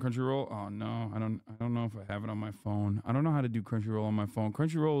 Oh, it's on Crunchyroll. Oh no, I don't know if I have it on my phone. I don't know how to do Crunchyroll on my phone.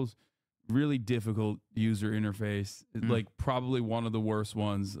 Crunchyroll's really difficult user interface. Like probably one of the worst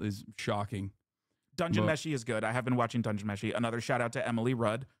ones. Is shocking. Dungeon Meshi is good. I have been watching Dungeon Meshi. Another shout out to Emily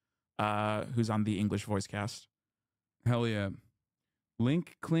Rudd, who's on the English voice cast. Hell yeah.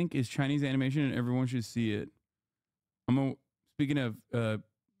 Link Clink is Chinese animation and everyone should see it. Speaking of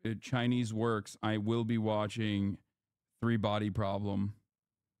Chinese works, I will be watching Three Body Problem.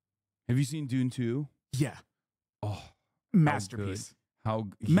 Have you seen Dune 2? Yeah. Oh, masterpiece.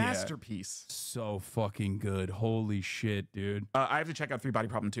 Masterpiece. So fucking good. Holy shit, dude. I have to check out Three Body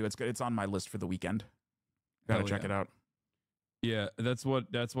Problem too. It's good. It's on my list for the weekend. Gotta check it out. Yeah, that's what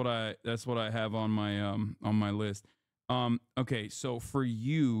I have on my list. Okay, so for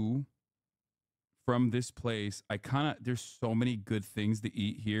you, from this place, there's so many good things to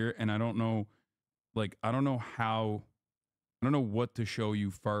eat here, and I don't know what to show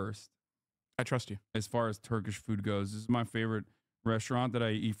you first. I trust you. As far as Turkish food goes, this is my favorite restaurant that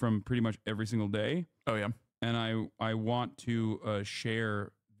I eat from pretty much every single day. Oh yeah. And I want to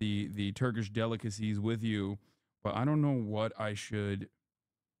share the Turkish delicacies with you, but I don't know what I should.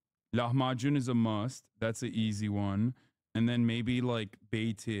 Lahmacun is a must. That's an easy one. And then maybe like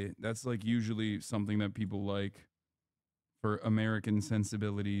beyti. That's like usually something that people like for American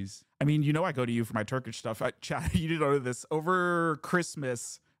sensibilities. I mean, you know, I go to you for my Turkish stuff. You didn't know this. Over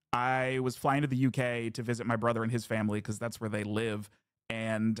Christmas, I was flying to the UK to visit my brother and his family because that's where they live.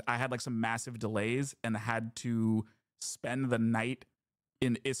 And I had like some massive delays and had to spend the night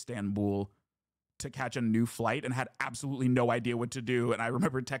in Istanbul to catch a new flight and had absolutely no idea what to do. And I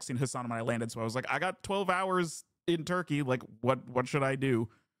remember texting Hassan when I landed. So I was like, I got 12 hours in Turkey. Like, what should I do?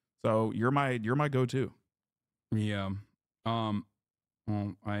 So you're my go-to. Yeah. I'm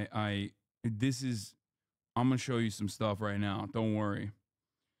gonna show you some stuff right now. Don't worry.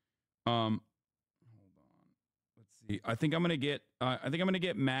 Hold on. Let's see. I think I'm gonna get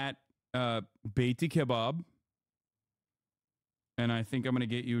Matt beyti kebab. And I think I'm gonna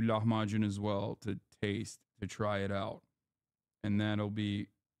get you lahmacun as well to taste, to try it out. And that'll be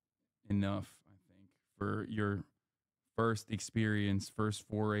enough, I think, for your first experience, first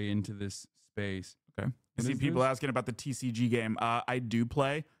foray into this space. Okay. I see people asking about the TCG game. I do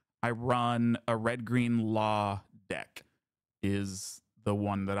play. I run a Red Green Law deck is the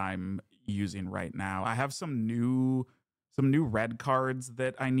one that I'm using right now. I have some new red cards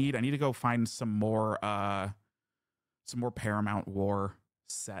that I need. I need to go find some more Paramount War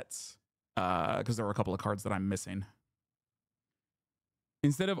sets because there were a couple of cards that I'm missing.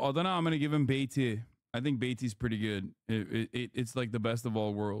 Instead of Adana, I'm gonna give him beyti. I think beyti's pretty good. It's like the best of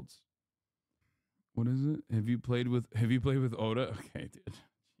all worlds. What is it? Have you played with Oda? Okay, dude.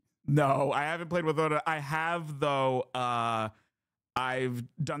 No, I haven't played with Oda. I have though. I've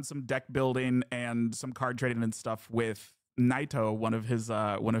done some deck building and some card trading and stuff with Naito, one of his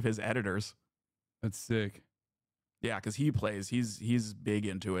editors. That's sick. Yeah, because he plays. He's big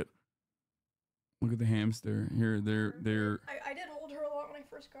into it. Look at the hamster here. They're. I did hold her a lot when I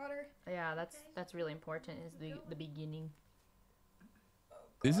first got her. Yeah, that's really important. Is the beginning.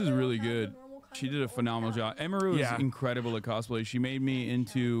 This is really good. She did a phenomenal job. Emeru is incredible at cosplay. She made me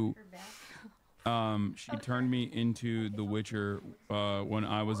into. She turned me into The Witcher when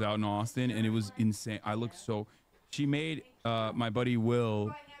I was out in Austin, and it was insane. I looked so. She made my buddy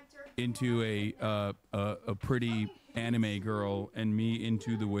Will into a pretty anime girl, and me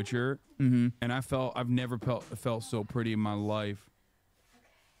into The Witcher. Mm-hmm. And I've never felt so pretty in my life.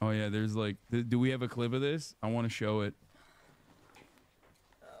 Oh yeah, there's like, do we have a clip of this? I want to show it.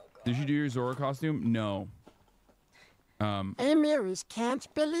 Did you do your Zora costume? No. Emiris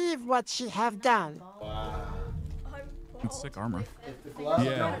can't believe what she have done. Wow. It's sick armor.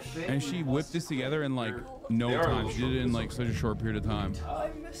 Yeah, and she whipped this together in like no time. She did it in like such a short period of time. I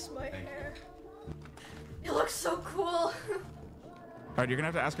miss my hair. It looks so cool. All right, you're gonna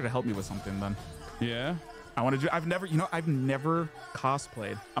have to ask her to help me with something then. Yeah. I want to do. I've never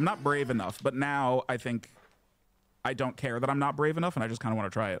cosplayed. I'm not brave enough, but now I think I don't care that I'm not brave enough, and I just kind of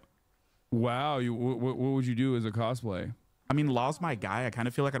want to try it. Wow, what would you do as a cosplay? I mean, Law's my guy. I kind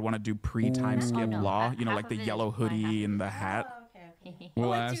of feel like I'd want to do pre-time skip Law. You know, like the yellow hoodie and the hat.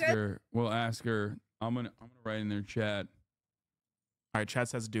 We'll ask her. We'll ask her. I'm gonna write in their chat. All right, chat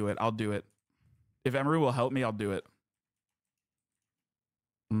says do it. I'll do it. If Emery will help me, I'll do it.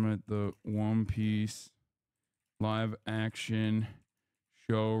 I'm at the One Piece live action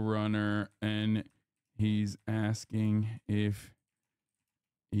showrunner, and he's asking if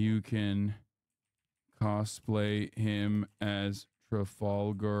you can cosplay him as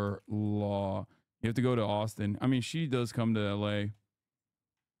Trafalgar Law. You have to go to Austin. I mean, she does come to LA.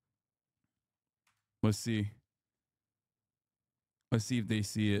 Let's see. Let's see if they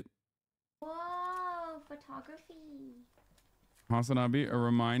see it. Whoa, photography. Hasanabi, a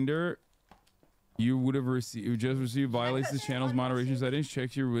reminder. You would have received violates this channel's moderation settings.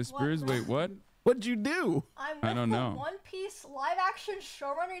 Check your whispers. Wait, what? What'd you do? I don't know. One Piece live action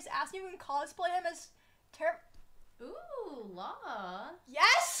showrunner is asking if you can cosplay him as Ooh, Law.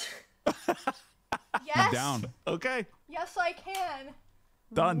 Yes. Yes. Down. Okay. Yes, I can.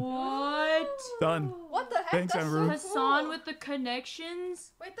 Done. What? Done. What the heck? Thanks, That's Amaru. so Hassan cool. with the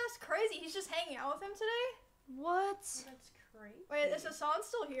connections? Wait, that's crazy. He's just hanging out with him today? What? That's crazy. Wait, is Hassan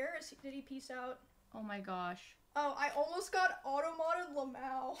still here? Did he peace out? Oh my gosh. Oh, I almost got auto-modded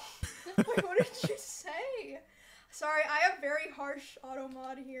Lamau. Wait, what did you say? Sorry, I have very harsh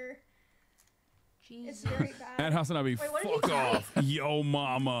auto-mod here. Jesus. It's very bad. At Hasanabi, Wait, what did fuck you say? off. Yo,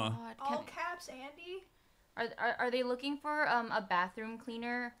 mama. All caps, Andy? Are they looking for a bathroom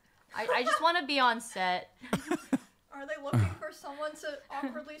cleaner? I just want to be on set. Are they looking for someone to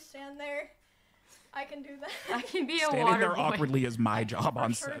awkwardly stand there? I can do that. I can be a Standing water there boy. awkwardly is my job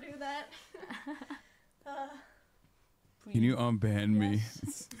on Sure set. do that. Can you unban me?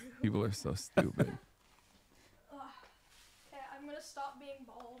 People are so stupid. Okay, I'm gonna stop being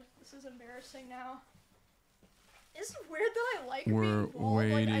bald. This is embarrassing now. It's weird that I like We're being bald.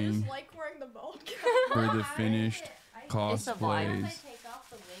 Like, I waiting just like wearing the bald cap. for the finished It's a vibe. cosplays. take off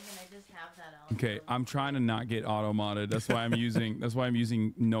the wig and I just have that on. Okay, I'm trying to not get auto modded. That's why I'm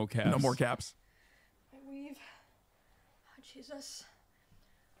using no caps. No more caps. My weave. Oh, Jesus.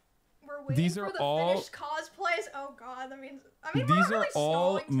 We're waiting These for are the all- finished cosplays. Oh God, that means. I mean, These we're not are really all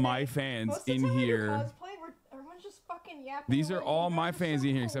stalling today. my fans Most of the in time I do here. Cosplay, everyone's just fucking yapping. These are away. all You my guys are fans so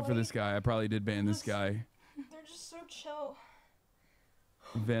in here except for polite. this guy. I probably did ban this guy. They're just so chill.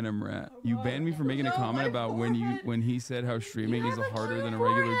 Venom Rat. You banned me for making a No, comment my about when he said how streaming is harder than a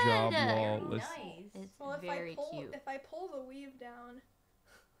regular job. Lol. Listen. It's Well, very cute. If I pull the weave down,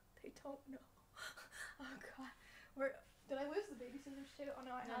 they don't know. Oh God, did I lose the babysitters too? Oh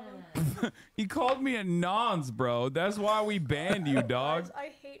no, I haven't. He called me a nonce, bro. That's why we banned you, dog. Guys,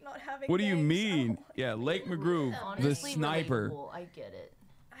 I hate not having. What do you bangs. mean? Yeah, Lake McGrew, the Honestly, sniper. relatable. I get it.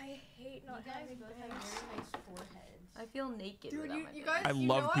 I hate not having bangs. I feel naked Dude, without you, my you bangs. guys, I you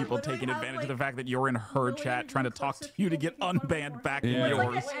love know people literally taking have, advantage of like, the fact that you're in her chat trying to talk to you to get unbanned back in Yeah. It's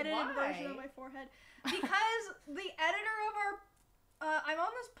yours. like an edited version of my forehead. Because the editor of our, I'm on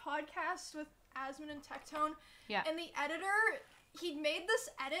this podcast with Asmon and Tectone. Yeah. And the editor, he made this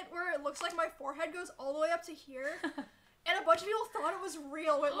edit where it looks like my forehead goes all the way up to here. And a bunch of people thought it was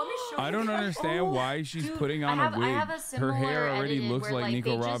real. Wait, let me show you. I don't guys. understand why she's Dude, putting on I have a wig. a Her similar hair already edited looks where, like like, they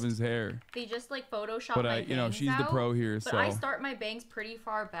Nico just- Robbins' hair. They just like Photoshop But my you know, bangs she's the out, pro here, but so. I start my bangs pretty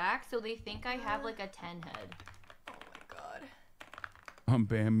far back, so they think I have like a 10 head. Oh my God.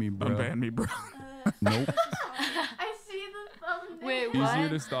 Unban me, bro. Unban me, bro. Nope. I see the thumbnail. Wait, Easier what?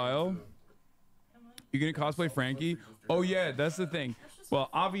 to style. You gonna cosplay Frankie? Oh yeah, that's the thing. Well,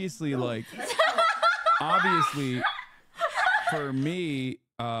 obviously, like, obviously, for me,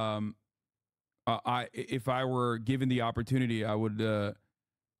 if I were given the opportunity, I would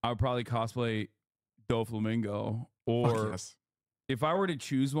probably cosplay Doflamingo. Or yes. if I were to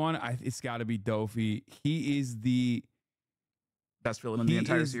choose one, it's got to be Dofi. He is the best villain in the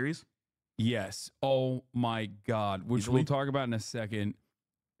entire series. Yes. Oh my God. Which Easily. we'll talk about in a second.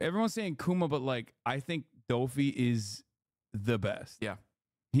 Everyone's saying Kuma, but like I think Dofi is the best. Yeah.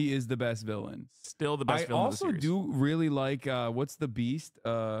 He is the best villain. Still the best I villain of the also series. do really like what's the beast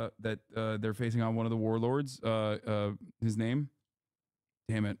that they're facing on, one of the warlords. His name?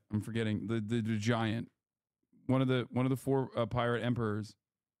 Damn it, I'm forgetting. The giant. One of the four pirate emperors.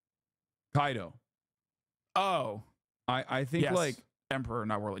 Kaido. Oh. I think Yes. like Emperor,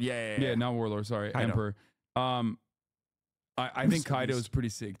 not Warlord. Yeah. yeah, not warlord, sorry. Kaido. Emperor. I think Kaido is pretty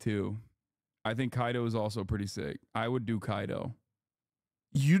sick too. I think Kaido is also pretty sick. I would do Kaido.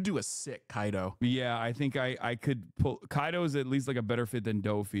 You do a sick Kaido. Yeah, I think I could pull. Kaido is at least like a better fit than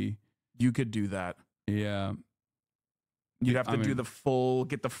Dofi. You could do that. Yeah. You'd have to do the full,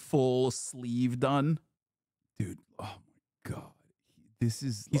 get the full sleeve done. Dude, oh my God. This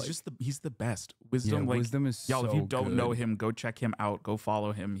is he's the best. Wisdom, Yeah, like, Wisdom is y'all, if you so don't know good. him, go check him out. Go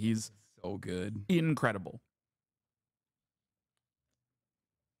follow him. He's so good. Incredible.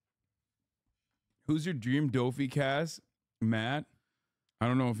 Who's your dream Dofi cast? Matt? I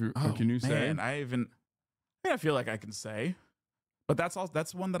don't know if you're can you say? Man, I feel like I can say. But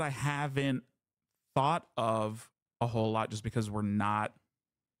that's one that I haven't thought of a whole lot just because we're not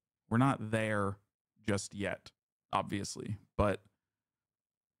there just yet, obviously. But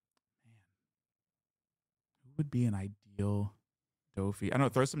man, who would be an ideal Dofi? I don't know,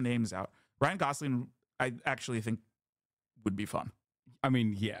 throw some names out. Ryan Gosling, I actually think would be fun. I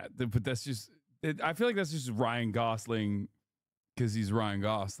mean, yeah, but that's just I feel like that's just Ryan Gosling because he's Ryan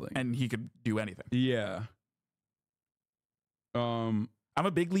Gosling. And he could do anything. Yeah. I'm a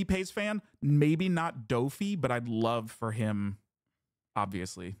big Lee Pace fan. Maybe not Dofi, but I'd love for him.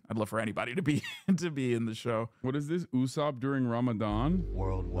 Obviously, I'd love for anybody to be in the show. What is this? Usopp during Ramadan?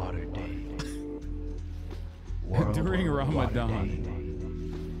 World Water Day. during Ramadan.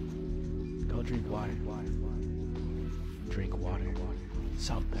 Go drink water. Drink water.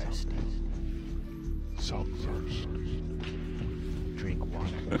 Salt thirst. Salt thirst. Drink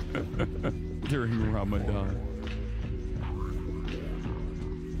water. During Ramadan.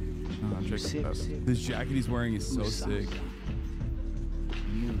 I'm checking this. This jacket he's wearing is so sick.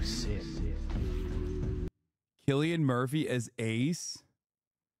 You sip. Cillian Murphy as Ace.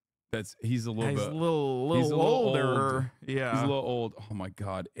 He's a little He's bit. a little he's a little older. old. Yeah. He's a little old. Oh my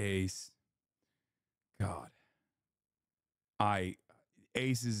God, Ace. God.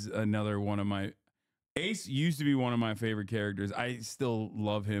 Ace is another one of my. Ace used to be one of my favorite characters. I still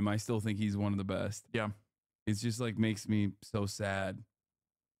love him. I still think he's one of the best. Yeah. It's just like makes me so sad.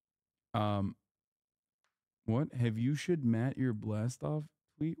 What have you should Matt your blast off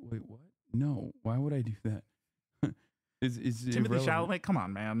tweet? Wait, what? No, why would I do that? It's Timothy Chalamet. Come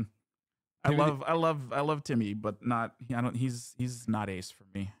on, man. I love Timmy, but not. I don't. He's not Ace for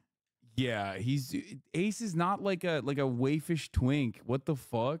me. Yeah, Ace is not like a waifish twink. What the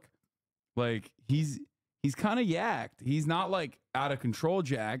fuck? Like he's kind of yacked. He's not like out of control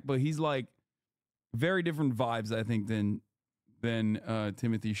Jack, but he's like very different vibes, I think, than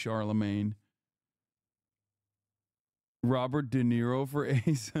Timothy Chalamet. Robert De Niro for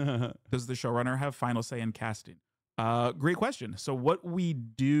Ace. Does the showrunner have final say in casting? Great question. So what we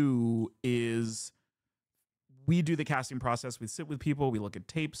do is we do the casting process. We sit with people, we look at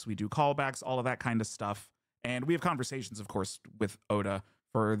tapes, we do callbacks, all of that kind of stuff. And we have conversations, of course, with Oda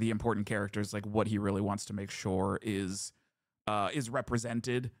for the important characters, like what he really wants to make sure is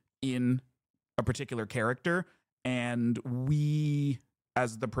represented in a particular character. And we,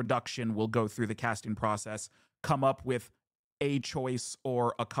 as the production, will go through the casting process, come up with a choice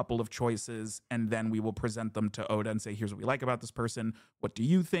or a couple of choices, and then we will present them to Oda and say, here's what we like about this person. What do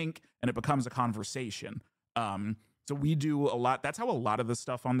you think? And it becomes a conversation. So we do a lot. That's how a lot of the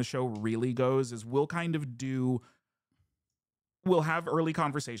stuff on the show really goes, is we'll have early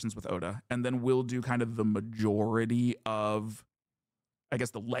conversations with Oda, and then we'll do kind of the majority of, I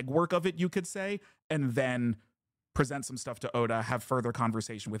guess, the legwork of it, you could say, and then present some stuff to Oda, have further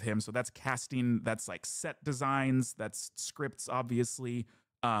conversation with him. So that's casting, that's like set designs, that's scripts, obviously.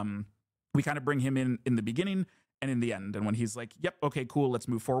 We kind of bring him in the beginning and in the end. And when he's like, yep, okay, cool, let's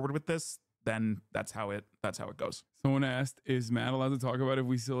move forward with this, then that's how it goes. Someone asked, is Matt allowed to talk about if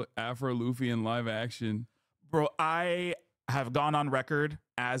we saw Afro Luffy in live action? Bro, I have gone on record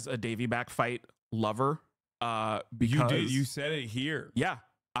as a Davy back fight lover. Because you said it here. Yeah.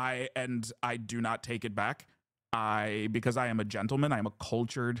 I do not take it back. Because I am a gentleman, I am a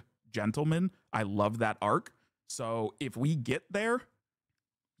cultured gentleman. I love that arc. So if we get there,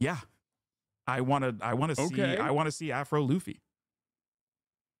 yeah, I want to see Afro Luffy.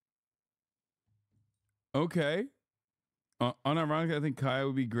 Okay. Unironically, I think Kai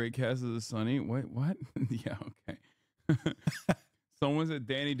would be great cast as a Sunny. Wait, what? Yeah, okay. Someone said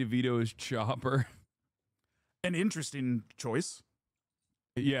Danny DeVito is Chopper. An interesting choice.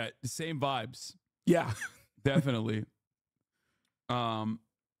 Yeah, same vibes. Yeah. Definitely.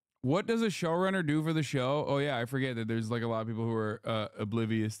 What does a showrunner do for the show? Oh yeah, I forget that there's like a lot of people who are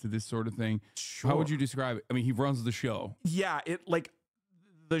oblivious to this sort of thing. Sure. How would you describe it? I mean, he runs the show. Yeah,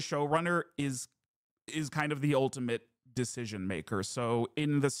 the showrunner is kind of the ultimate decision maker. So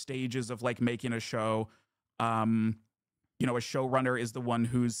in the stages of like making a show, a showrunner is the one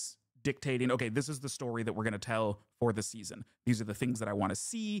who's dictating, okay, this is the story that we're going to tell for the season. These are the things that I want to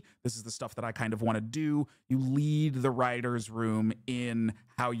see. This is the stuff that I kind of want to do. You lead the writer's room in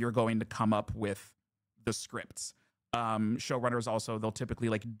how you're going to come up with the scripts. Showrunners also, they'll typically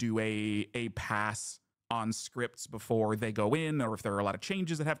like do a pass on scripts before they go in, or if there are a lot of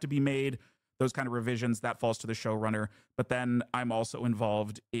changes that have to be made, those kind of revisions, that falls to the showrunner. But then I'm also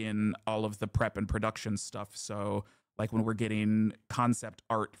involved in all of the prep and production stuff. So like when we're getting concept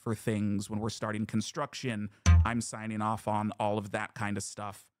art for things, when we're starting construction, I'm signing off on all of that kind of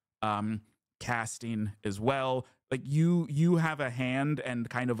stuff. Casting as well. Like you have a hand and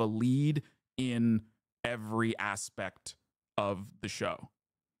kind of a lead in every aspect of the show.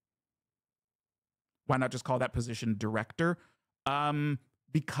 Why not just call that position director?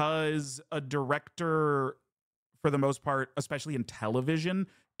 Because a director, for the most part, especially in television,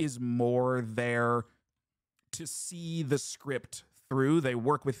 is more there to see the script through. They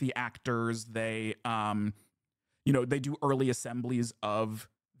work with the actors. They, they do early assemblies of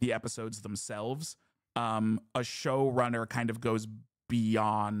the episodes themselves. A showrunner kind of goes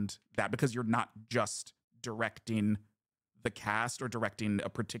beyond that because you're not just directing the cast or directing a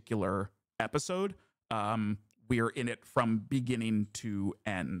particular episode. We're in it from beginning to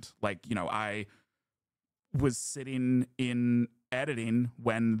end. Like, was sitting in editing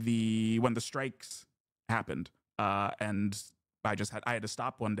when the strikes happened, and I had to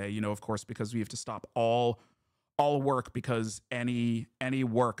stop one day, of course, because we have to stop all work, because any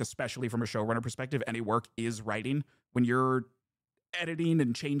work, especially from a showrunner perspective, any work is writing. When you're editing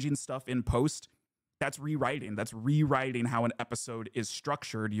and changing stuff in post, that's rewriting. That's rewriting how an episode is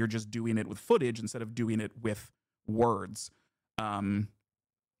structured. You're just doing it with footage instead of doing it with words. And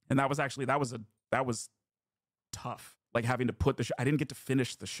that was tough. Like having to put the show. I didn't get to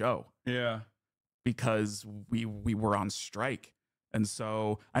finish the show. Yeah. Because we were on strike. And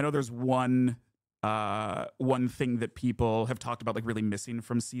so I know there's one thing that people have talked about, like really missing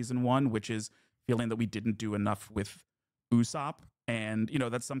from season 1, which is feeling that we didn't do enough with Usopp. And,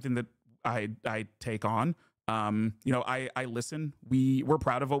 that's something that I take on. I listen. We're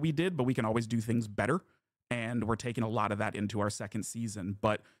proud of what we did, but we can always do things better. And we're taking a lot of that into our second season.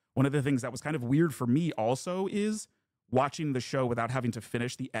 But one of the things that was kind of weird for me also is watching the show without having to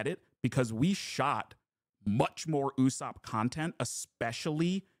finish the edit, because we shot much more Usopp content,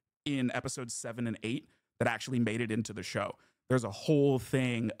 especially in episodes 7 and 8, that actually made it into the show. There's a whole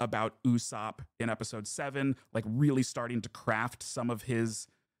thing about Usopp in episode 7, like really starting to craft some of his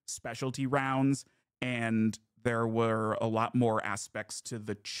specialty rounds. And there were a lot more aspects to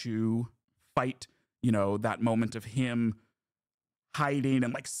the Chew fight, that moment of him hiding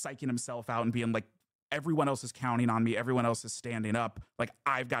and like psyching himself out and being like, everyone else is counting on me. Everyone else is standing up. Like,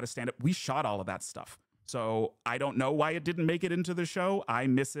 I've got to stand up. We shot all of that stuff. So I don't know why it didn't make it into the show. I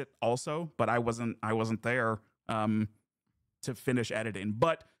miss it also, but I wasn't there to finish editing.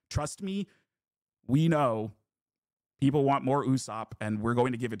 But trust me, we know people want more Usopp, and we're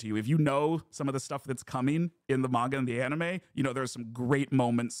going to give it to you. If you know some of the stuff that's coming in the manga and the anime, there's some great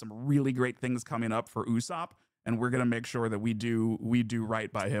moments, some really great things coming up for Usopp, and we're going to make sure that we do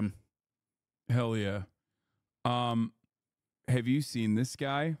right by him. Hell yeah. Have you seen this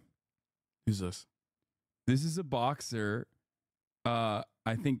guy? Who's this? This is a boxer. I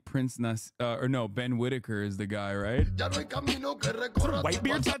think Ben Whitaker is the guy, right?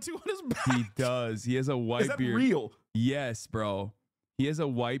 Whitebeard tattoo on his back. He does. He has a white Is that beard. real? Yes, bro. He has a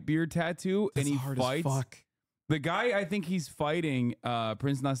white beard tattoo, That's and he hard fights. as fuck. The guy I think he's fighting,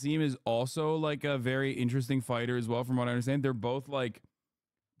 Prince Nassim, is also like a very interesting fighter as well, from what I understand. They're both like,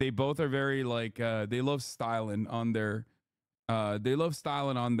 they both are very like, they love styling on their,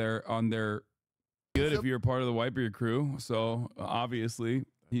 good if you're a part of the Whitebeard crew. So obviously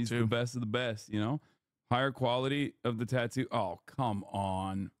he's the best of the best, higher quality of the tattoo. Oh, come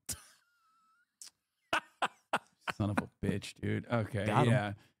on. Son of a bitch, dude. Okay. Got him.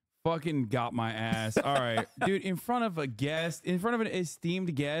 Yeah. Fucking got my ass. All right, dude, in front of a guest, in front of an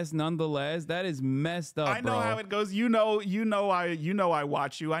esteemed guest, nonetheless, that is messed up. I know how it goes. I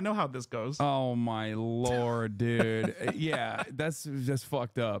watch you. I know how this goes. Oh my lord, dude. Yeah, that's just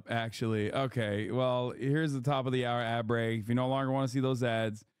fucked up, actually. Okay, well, here's the top of the hour ad break. If you no longer want to see those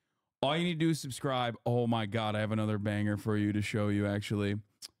ads, all you need to do is subscribe. Oh my god, I have another banger for you to show you, actually.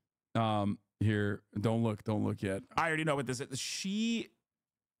 Here, don't look yet. I already know what this is. She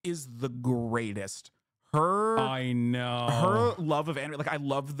is the greatest. I know her love of anime. Like, I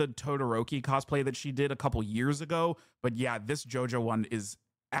love the Todoroki cosplay that she did a couple years ago, but yeah, this JoJo one is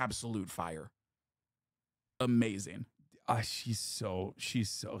absolute fire. Amazing. She's so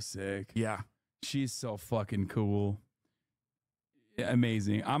sick. Yeah, she's so fucking cool.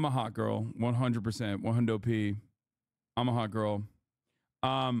 Amazing. I'm a hot girl, 100%. 100p. I'm a hot girl.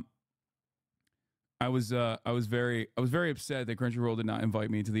 I was very upset that Crunchyroll did not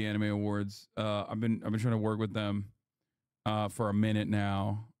invite me to the Anime Awards. I've been trying to work with them for a minute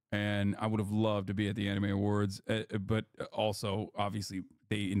now, and I would have loved to be at the Anime Awards, but also obviously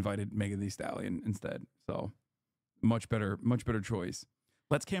they invited Megan Thee Stallion instead. So much better choice.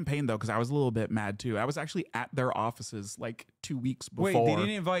 Let's campaign though, because I was a little bit mad too. I was actually at their offices like 2 weeks before. Wait, they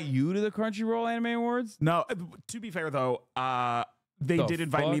didn't invite you to the Crunchyroll Anime Awards? No. To be fair though, they did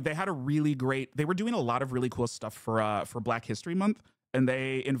invite me. They had a really great. They were doing a lot of really cool stuff for Black History Month, and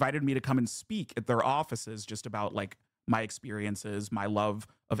they invited me to come and speak at their offices just about like my experiences, my love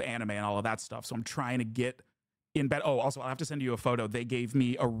of anime, and all of that stuff. So I'm trying to get in bed. Oh, also, I'll have to send you a photo. They gave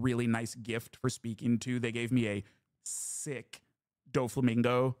me a really nice gift for speaking to. They gave me a sick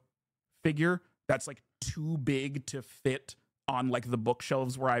Doflamingo figure that's like too big to fit on like the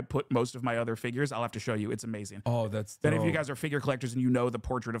bookshelves where I put most of my other figures. I'll have to show you. It's amazing. Oh, that's then dope. if you guys are figure collectors and you know the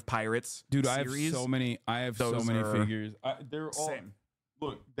Portrait of Pirates dude, series, I have so many figures. They're all same.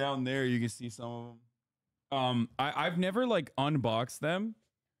 Look down there, you can see some of them. I've never like unboxed them.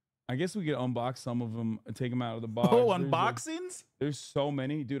 I guess we could unbox some of them and take them out of the box. Oh, unboxings? There's so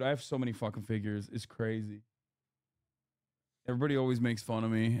many. Dude, I have so many fucking figures. It's crazy. Everybody always makes fun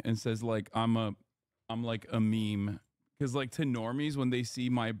of me and says like I'm like a meme. Because like to normies, when they see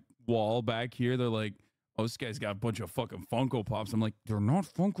my wall back here, they're like, oh, this guy's got a bunch of fucking Funko Pops. I'm like, they're not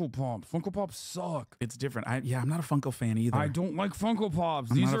Funko Pops. Funko Pops suck. It's different. I'm not a Funko fan either. I don't like Funko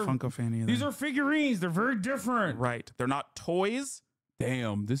Pops. I'm not a Funko fan either. These are figurines. They're very different. Right. They're not toys.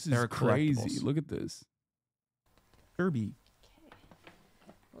 Damn, this is They're crazy. collectibles. Look at this. Kirby.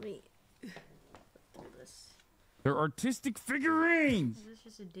 Let me pull this. They're artistic figurines. Is this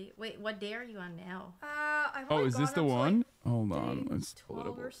just a day? Wait, what day are you on now? I've Oh, only is this gone the up to, one? like, Hold on. Let's pull it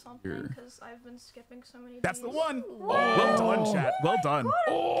 12 up or something here. because I've been skipping so many That's days. the one. Well done, chat. Well done.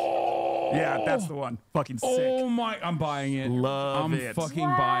 Yeah, that's the one. Fucking sick. Oh my, I'm buying it. Love I'm it. fucking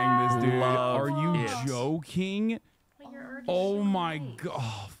buying this, dude. Love Are you it. joking? But you're already Oh so my nice. god.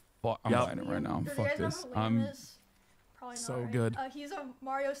 Oh, fuck. I'm Yep. buying it right now. Do you Fuck guys know this. who Liam is? Probably not, so right? good. He's a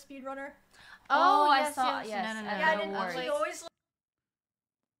Mario speedrunner. Oh, I yes, saw. yes. Yes. No, no, I no, Yeah, know and Wars. he always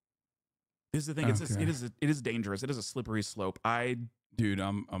This is the thing. It's Okay. it is dangerous. It is a slippery slope. Dude,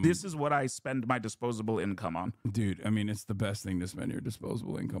 I'm This is what I spend my disposable income on. dude, I mean, it's the best thing to spend your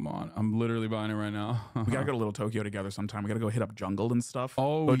disposable income on. I'm literally buying it right now. We gotta go to Little Tokyo together sometime. We gotta go hit up Jungle and stuff.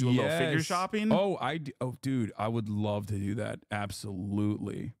 Oh, go do a little figure yes. shopping. Oh, oh, dude, I would love to do that.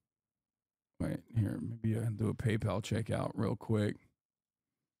 Absolutely. Wait, here, maybe I can do a PayPal checkout real quick.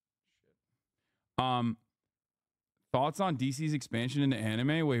 Thoughts on DC's expansion into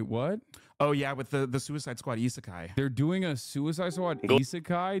anime? Wait, what? Oh yeah, with the Suicide Squad isekai. They're doing a Suicide Squad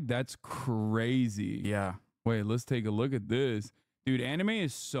isekai? That's crazy. Yeah. Wait, let's take a look at this. Dude, anime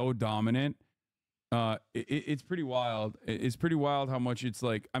is so dominant. It's pretty wild. It's pretty wild how much it's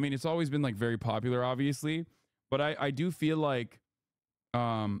like, I mean, it's always been like very popular, obviously, but I do feel like,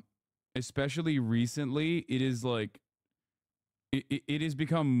 especially recently, it is like, it has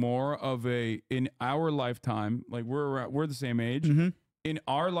become more of a, in our lifetime, like we're the same age. Mm-hmm. In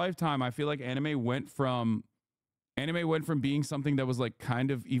our lifetime, I feel like anime went from being something that was like kind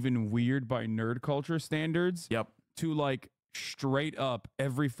of even weird by nerd culture standards. Yep. To like straight up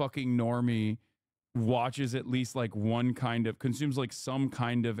every fucking normie watches at least like consumes like some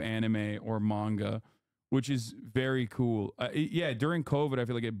kind of anime or manga, which is very cool. Yeah, during COVID, I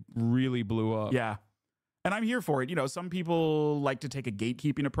feel like it really blew up. Yeah. And I'm here for it. You know, some people like to take a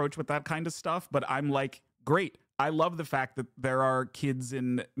gatekeeping approach with that kind of stuff, but I'm like, great. I love the fact that there are kids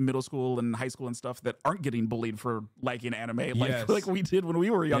in middle school and high school and stuff that aren't getting bullied for liking anime Yes. like we did when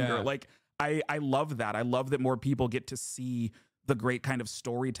we were younger. Yeah. Like, I love that. I love that more people get to see the great kind of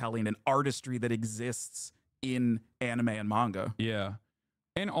storytelling and artistry that exists in anime and manga. Yeah.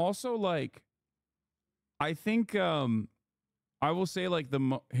 And also like, I think, I will say like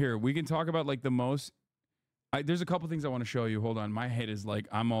here, we can talk about like the most, there's a couple things I want to show you. Hold on. My head is like,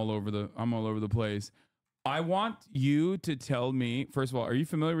 I'm all over the place. I want you to tell me, first of all, are you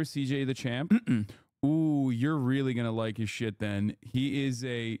familiar with CJ the Champ? Mm-mm. Ooh, you're really going to like his shit then. He is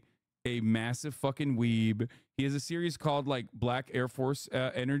a massive fucking weeb. He has a series called like Black Air Force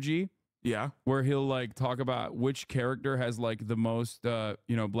Energy. Yeah. Where he'll like talk about which character has like the most,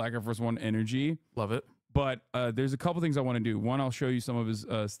 Black Air Force One energy. Love it. But there's a couple things I want to do. One, I'll show you some of his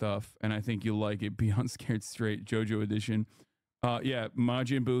stuff, and I think you'll like it. Beyond Scared Straight, JoJo edition. Yeah,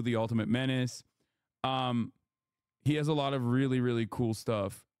 Majin Buu, the Ultimate Menace. He has a lot of really, really cool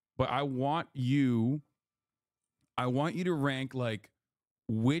stuff. But I want you to rank like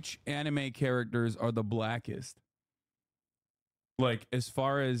which anime characters are the blackest. Like as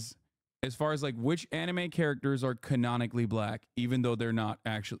far as like which anime characters are canonically black, even though they're not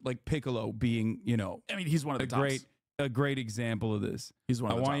actually, like Piccolo being, I mean, he's one of the tops. a great example of this. He's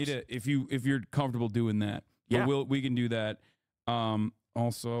one of the I want tops. you to, if you're comfortable doing that, Yeah. but we can do that.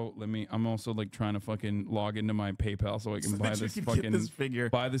 Also, I'm also like trying to fucking log into my PayPal so I can So buy that you this can fucking get this figure.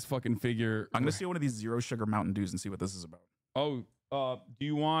 Buy this fucking figure. I'm gonna steal one of these Zero Sugar Mountain Dews and see what this is about. Oh, do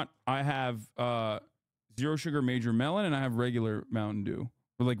you want? I have Zero Sugar Major Melon and I have regular Mountain Dew,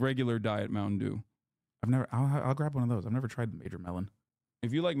 or like regular diet Mountain Dew. I'll grab one of those. I've never tried the Major Melon.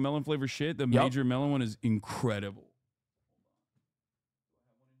 If you like melon flavor shit, the Yep. Major Melon one is incredible.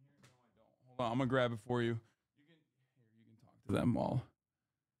 Hold on, I'm gonna grab it for you. You can talk to them all.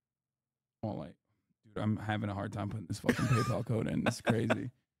 Like, dude, I'm having a hard time putting this fucking PayPal code in. It's crazy.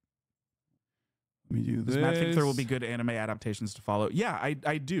 Let me do this. I think there will be good anime adaptations to follow. Yeah,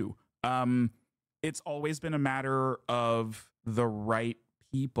 I do. It's always been a matter of the right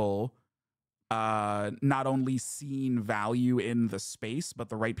people not only seeing value in the space, but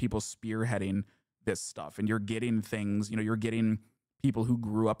the right people spearheading this stuff. And you're getting things, you're getting people who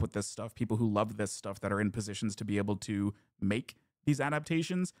grew up with this stuff, people who love this stuff that are in positions to be able to make these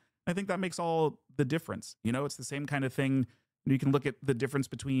adaptations. I think that makes all the difference. You know, it's the same kind of thing. You can look at the difference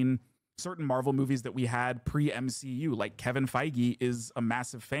between certain Marvel movies that we had pre-MCU. Like Kevin Feige is a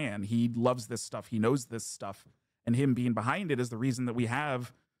massive fan. He loves this stuff. He knows this stuff. And him being behind it is the reason that we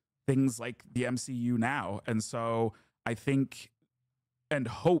have things like the MCU now. And so I think and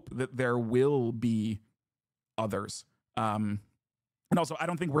hope that there will be others. And also, I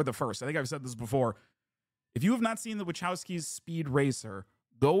don't think we're the first. I think I've said this before. If you have not seen the Wachowskis' Speed Racer,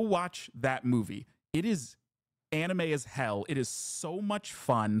 go watch that movie. It is anime as hell. It is so much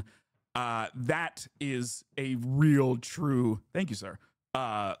fun. That is a real true, thank you, sir,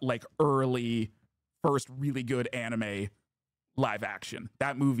 like early, first really good anime live action.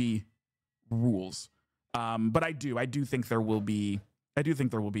 That movie rules. But I do think there will be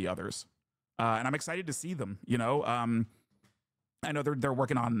others. And I'm excited to see them, you know. I know they're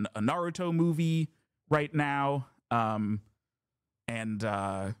working on a Naruto movie right now. Yeah,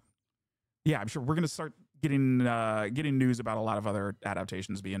 I'm sure we're going to start getting news about a lot of other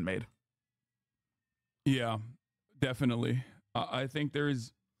adaptations being made. Yeah, definitely. I think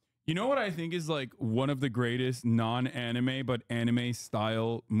there's, you know what I think is like one of the greatest non-anime but anime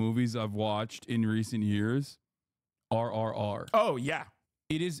style movies I've watched in recent years? RRR. Oh, yeah.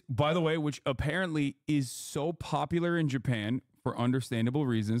 It is, by the way, which apparently is so popular in Japan for understandable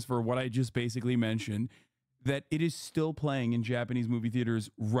reasons, for what I just basically mentioned, that it is still playing in Japanese movie theaters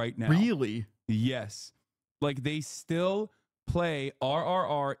right now. Really? Yes. Like they still play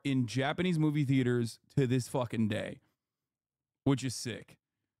RRR in Japanese movie theaters to this fucking day, which is sick.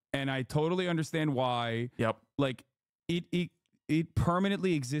 And I totally understand why. Yep. Like it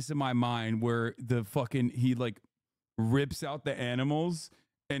permanently exists in my mind where he like rips out the animals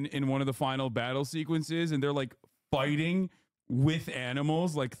and in one of the final battle sequences, and they're like fighting with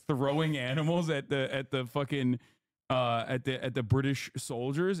animals, like throwing animals at the fucking at the British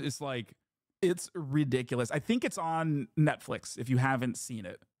soldiers. It's ridiculous. I think it's on Netflix if you haven't seen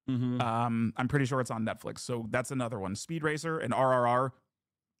it. I'm pretty sure it's on Netflix. So that's another one. Speed Racer and RRR.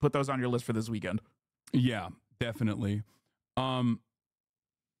 Put those on your list for this weekend. Yeah, definitely.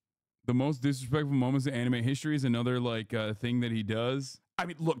 The most disrespectful moments in anime history is another like thing that he does. I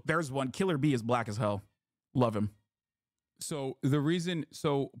mean, look, there's one. Killer Bee is black as hell. Love him. So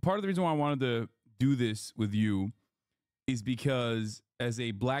part of the reason why I wanted to do this with you is because as a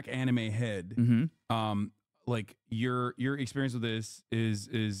black anime head, like your experience with this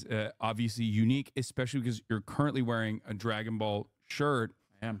is obviously unique, especially because you're currently wearing a Dragon Ball shirt.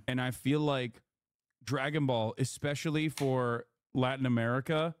 I am. And I feel like Dragon Ball, especially for Latin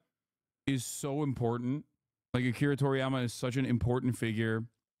America, is so important. Like Akira Toriyama is such an important figure.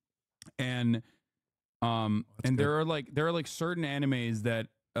 And there are like certain animes that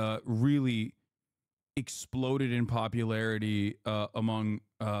really exploded in popularity among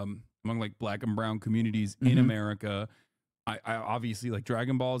like black and brown communities in America. I obviously like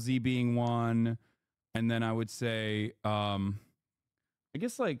Dragon Ball Z being one, and then I would say I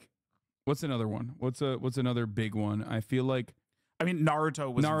guess like what's another one? What's another big one? I feel like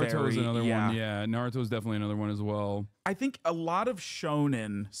Naruto was another one. Yeah, Naruto is definitely another one as well. I think a lot of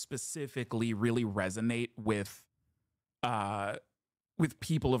shonen specifically really resonate with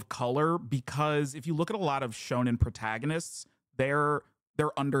people of color, because if you look at a lot of shonen protagonists, they're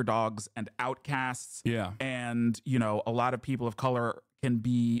underdogs and outcasts. Yeah. And, you know, a lot of people of color can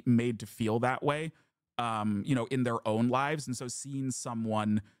be made to feel that way, you know, in their own lives. And so seeing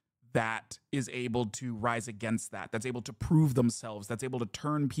someone that is able to rise against that, that's able to prove themselves, that's able to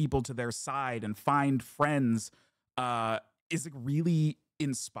turn people to their side and find friends, is really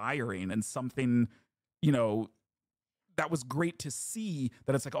inspiring and something, you know, that was great to see,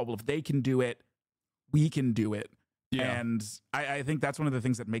 that it's like, oh, well, if they can do it, we can do it. Yeah. And I think that's one of the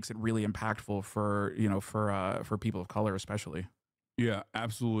things that makes it really impactful for, you know, for people of color, especially. Yeah,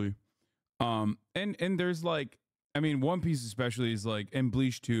 absolutely. And there's like, I mean, One Piece especially is like, and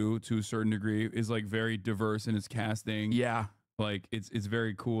Bleach too, to a certain degree, is like very diverse in its casting. Yeah. Like it's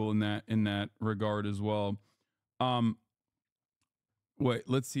very cool in that regard as well. Wait,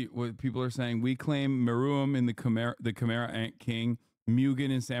 let's see what people are saying. We claim Meruem in the Chimera Ant King, Mugen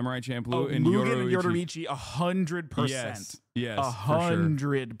in Samurai Champloo, and Mugen and Yoruichi 100%. Yes,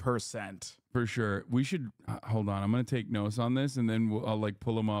 100%. For sure. We should hold on. I'm gonna take notes on this, and then I'll like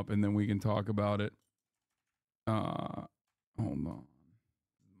pull them up, and then we can talk about it. Hold on. My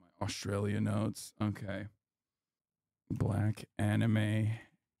Australia notes. Okay. Black anime,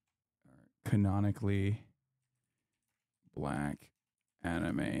 canonically black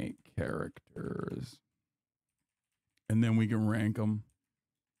anime characters and then we can rank them.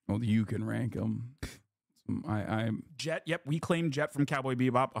 Well, you can rank them. I'm Jet. Yep, we claim Jet from Cowboy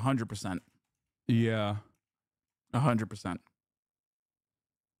Bebop 100%. Yeah, 100%.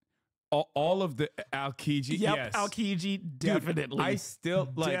 All of the Aokiji. Yep, yes. Aokiji, definitely. Dude, I still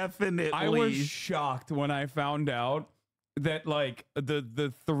like. Definitely. I was shocked when I found out that like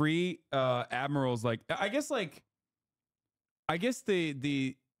the three admirals, like I guess the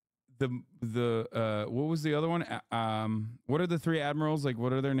what was the other one? What are the three admirals? Like,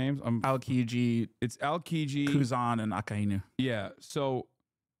 what are their names? Aokiji. It's Aokiji, Kuzan, and Akainu. Yeah. So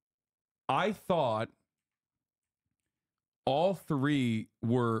I thought all three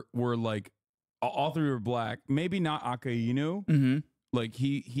were like all three were black. Maybe not Akainu. Mm-hmm. Like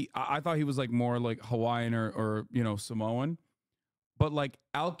I thought he was like more like Hawaiian or Samoan. But like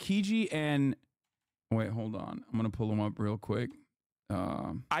Aokiji and wait, hold on. I'm gonna pull him up real quick.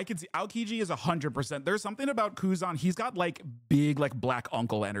 I can see Aokiji is 100%. There's something about Kuzan. He's got like big like black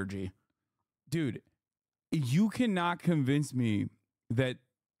uncle energy. Dude, you cannot convince me that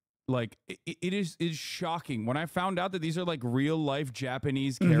like it is shocking. When I found out that these are like real life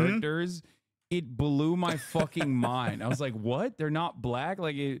Japanese characters, it blew my fucking mind. I was like, what? They're not black?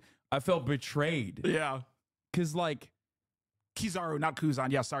 Like I felt betrayed. Yeah. Cause like Kizaru, not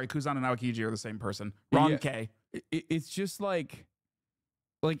Kuzan. Yeah, sorry. Kuzan and Aokiji are the same person. Wrong yeah, K. It's just like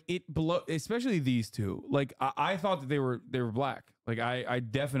it below, especially these two. Like I thought that they were black. Like I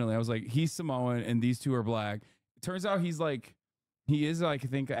definitely, I was like, he's Samoan and these two are black. It turns out he is like I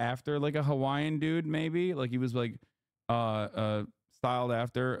think after like a Hawaiian dude, maybe like he was like styled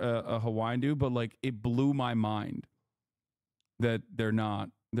after a Hawaiian dude, but like it blew my mind that they're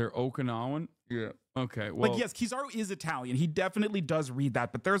not. They're Okinawan. Yeah. Okay. Well, like yes, Kizaru is Italian. He definitely does read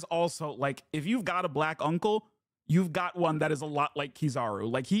that, but there's also like if you've got a black uncle, you've got one that is a lot like Kizaru.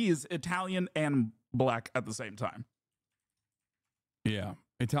 Like he is Italian and black at the same time. Yeah.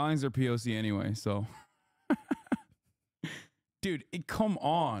 Italians are POC anyway, so dude, come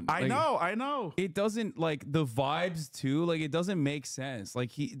on. I know. It doesn't like the vibes too. Like it doesn't make sense.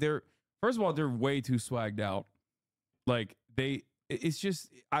 Like they're first of all, they're way too swagged out. Like it's just,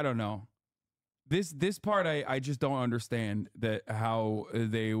 I don't know. This part I just don't understand that how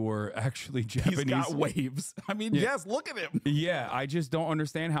they were actually Japanese. He's got waves. I mean, yeah. Yes, look at him. Yeah, I just don't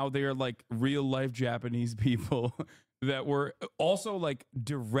understand how they are like real life Japanese people that were also like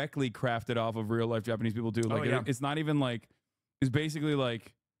directly crafted off of real life Japanese people too. Like it's not even like, it's basically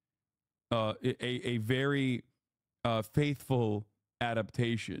like a very faithful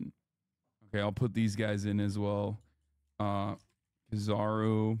adaptation. Okay, I'll put these guys in as well.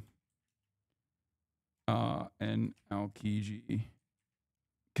 Kizaru and Aokiji.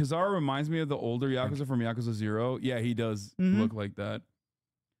 Kizaru reminds me of the older Yakuza from Yakuza 0. Yeah, he does look like that.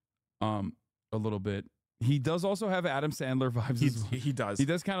 A little bit. He does also have Adam Sandler vibes as well. He does. He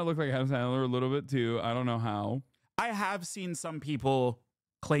does kind of look like Adam Sandler a little bit too. I don't know how. I have seen some people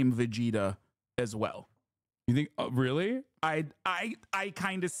claim Vegeta as well. You think really? I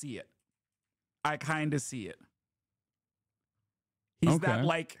kind of see it. I kind of see it. He's that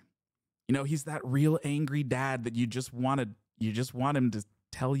like, he's that real angry dad that you just want him to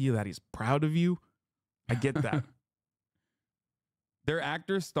tell you that he's proud of you. I get that. Their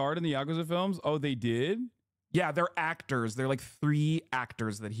actors starred in the Yakuza films? Oh, they did? Yeah, they're actors. They're like 3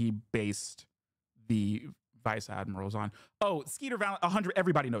 actors that he based the Vice Admirals on. Oh, Skeeter Valentine, 100,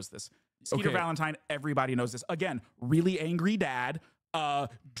 everybody knows this. Skeeter Valentine, everybody knows this. Again, really angry dad,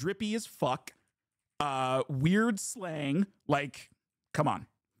 drippy as fuck, weird slang. Like, come on.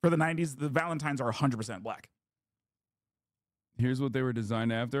 For the 90s, the Valentines are 100% black. Here's what they were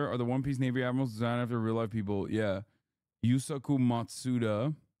designed after. Are the One Piece Navy Admirals designed after real life people? Yeah. Yusaku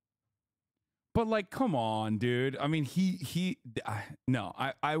Matsuda. But like, come on, dude. I mean, no,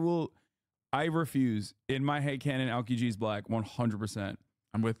 I refuse. In my head canon, Aokiji is black, 100%.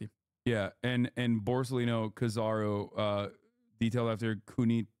 I'm with you. Yeah, and Borsellino Kizaru, detailed after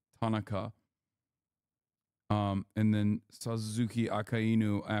Kuni Tanaka. And then Suzuki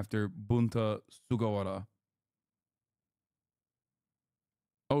Akainu after Bunta Sugawara.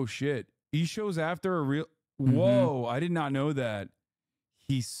 Oh shit. Isho's after a real Whoa, I did not know that.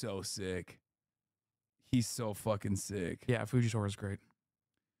 He's so sick. He's so fucking sick. Yeah, Fujitora is great.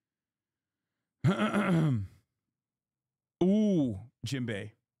 Ooh,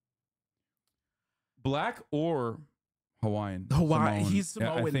 Jinbei. Black or Hawaiian? Hawaii. Samoan. He's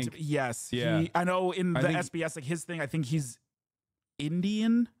Samoan. I think, yes. Yeah. I know in the SBS, like his thing, I think he's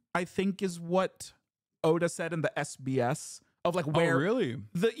Indian, I think is what Oda said in the SBS. Of like where really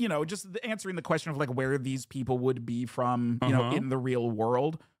just answering the question of like where these people would be from, in the real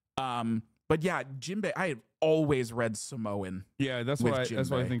world. But yeah, Jinbei, I always read Samoan. Yeah, that's with what I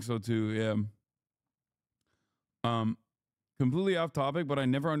Jinbei. think so too. Yeah. Completely off topic, but I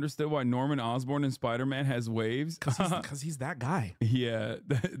never understood why Norman Osborn in Spider-Man has waves. Because he's that guy. Yeah,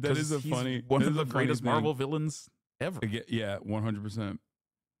 that is a he's funny one that of is the a funny greatest thing. Marvel villains ever. Yeah, 100%.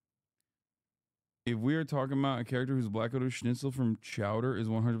 If we are talking about a character who's Black Widow, Schnitzel from Chowder is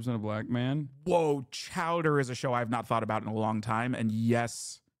 100% a black man. Whoa, Chowder is a show I've not thought about in a long time. And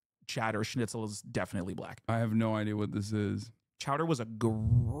yes, Chowder Schnitzel is definitely black. I have no idea what this is. Chowder was a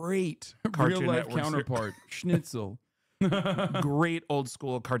great Real Cartoon life Network counterpart, Schnitzel. Great old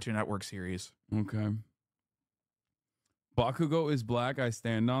school Cartoon Network series. Okay. Bakugo is black. I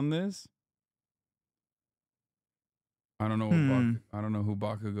stand on this. I don't know what I don't know who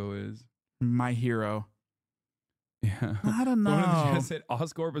Bakugo is. My hero. Yeah. I don't Someone in the know. chat said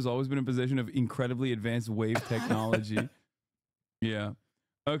Oscorp has always been in possession of incredibly advanced wave technology. Yeah.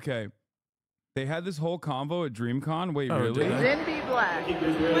 Okay. They had this whole convo at DreamCon. Wait, really? Then be black.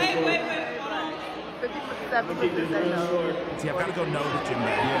 Wait. 57% no. See, I've got to go no with Jinbei.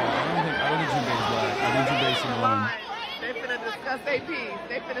 Yeah, I don't think Jinbei's black. I think Jinbei's Samoan. They finna discuss their piece.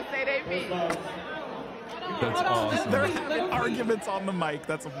 They finna say their piece. That's awesome. They're having arguments on the mic.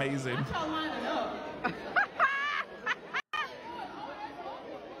 That's amazing. Alright,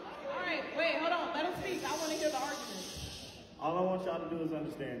 wait, hold on. Let him speak. I want to hear the argument. All I want y'all to do is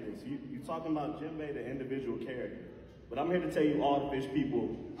understand this. You talking about Jinbei, the individual character. But I'm here to tell you all the fish people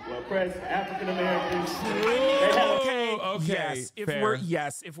were oppressed, African Americans. Okay.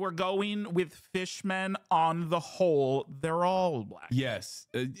 Yes, if we're going with fishmen on the whole, they're all black. Yes,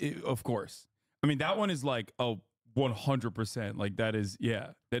 of course. I mean, that one is like 100%. Like that is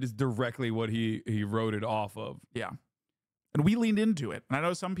directly what he wrote it off of. Yeah. And we leaned into it. And I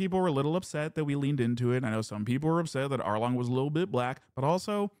know some people were a little upset that we leaned into it. I know some people were upset that Arlong was a little bit black, but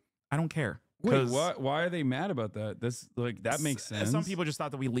also I don't care. Wait, why are they mad about that? That's like that makes sense. Some people just thought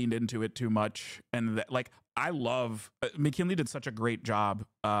that we leaned into it too much, and that, like, I love McKinley did such a great job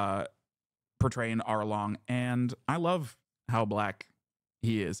portraying Arlong, and I love how black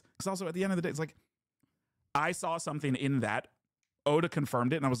he is. Because also at the end of the day, it's like I saw something in that. Oda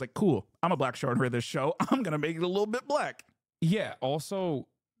confirmed it, and I was like, cool. I'm a black showrunner of this show. I'm gonna make it a little bit black. Yeah. Also,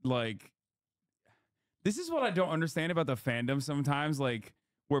 like, this is what I don't understand about the fandom sometimes. Like,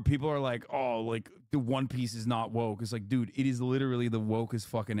 where people are like, oh, like the One Piece is not woke. It's like, dude, it is literally the wokest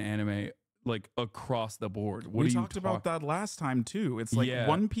fucking anime, like across the board. What We talked about that last time too. It's like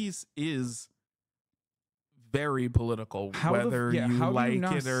One Piece is very political, whether you like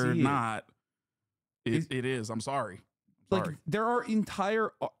it or not. It is. I'm sorry. Like there are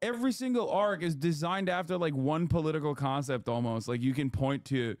every single arc is designed after like one political concept almost. Like you can point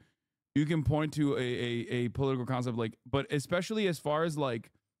to a political concept, like, but especially as far as like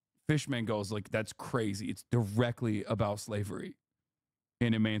Fishman goes, like that's crazy. It's directly about slavery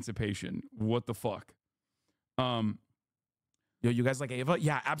and emancipation. What the fuck? Yo, you guys like Ava?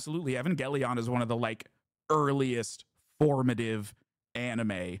 Yeah, absolutely. Evangelion is one of the like earliest formative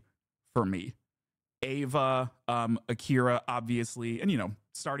anime for me. Ava, Akira, obviously, and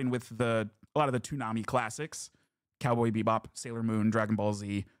starting with a lot of the Toonami classics, Cowboy Bebop, Sailor Moon, Dragon Ball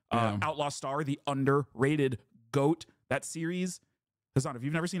Z, Outlaw Star, the underrated GOAT. That series, Hasan, if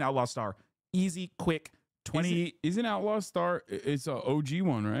you've never seen Outlaw Star, easy, quick, 20. Isn't Outlaw Star? It's a OG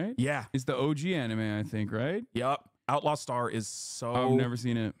one, right? Yeah, it's the OG anime, I think, right? Yep. Outlaw Star is so. I've never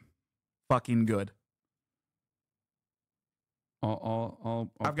seen it. Fucking good.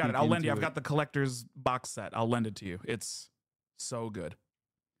 I've got it. I'll lend you. I've got the collector's box set. I'll lend it to you. It's so good.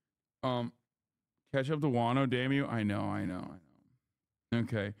 Catch up to Wano, damn you. I know.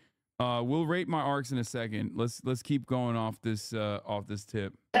 Okay. We'll rate my arcs in a second. Let's keep going off this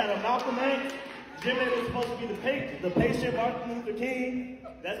tip. Had a Malcolm X. Jinbei was supposed to be the patient Martin Luther King.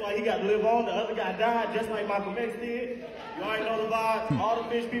 That's why he got to live on. The other guy died just like Malcolm X did. You already know the vibes. All the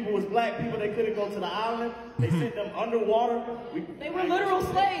fish people was black people. They couldn't go to the island. They sent them underwater. They were literal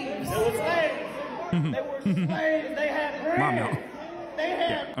slaves. They were slaves. They were slaves. They had bread. They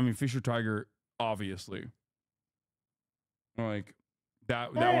had. I mean, Fisher Tiger, obviously. Like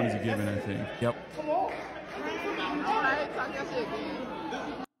that one is a given, I think. Yep. Come on. All right, talk your shit,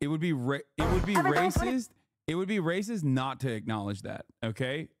 man. It would be racist. It would be racist not to acknowledge that.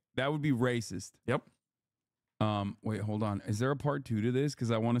 Okay, that would be racist. Yep. Wait, hold on. Is there a part 2 to this?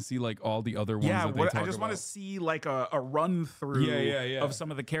 Because I want to see like all the other ones. Yeah, that they talk I just want to see like a run through. of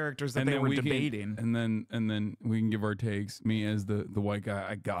some of the characters that they were debating, and then we can give our takes. Me as the white guy,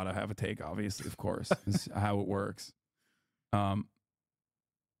 I gotta have a take, obviously, of course. It's how it works.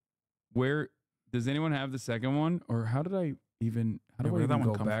 Where does anyone have the second one, or how do I even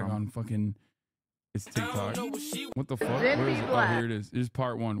go back on fucking It's TikTok. What the fuck? Then Where be is it? Oh, black. here it is. Here's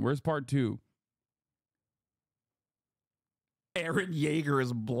part 1. Where's part 2? Aaron Yeager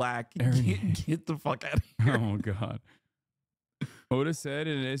is black. Aaron Get the fuck out of here. Oh god. Oda said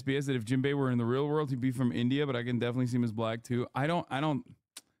in an SBS that if Jinbei were in the real world, he'd be from India, but I can definitely see him as black too. No,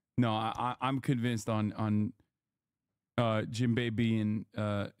 I'm convinced on Jinbei being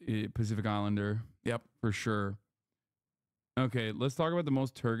a Pacific Islander. Yep, for sure. Okay, let's talk about the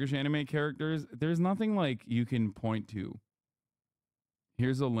most Turkish anime characters. There's nothing like you can point to.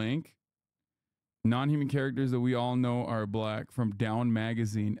 Here's a link. Non-human characters that we all know are black from Down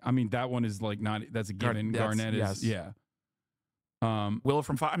magazine. I mean, that one is like not. That's a given. Garnett is yes. yeah. Wilt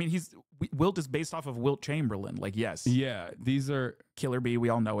from I mean, Wilt is based off of Wilt Chamberlain. Like, yes. Yeah, these are Killer Bee. We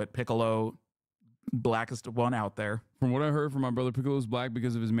all know it. Piccolo, blackest one out there. From what I heard from my brother, Piccolo's black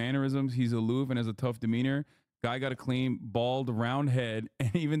because of his mannerisms. He's aloof and has a tough demeanor. Guy got a clean, bald, round head,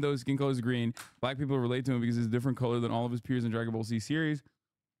 and even though his skin color is green, black people relate to him because he's a different color than all of his peers in Dragon Ball Z series.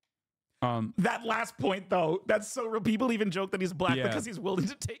 That last point, though, that's so real. People even joke that he's black Yeah. because he's willing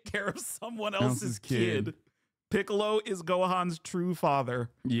to take care of someone else's kid. Piccolo is Gohan's true father.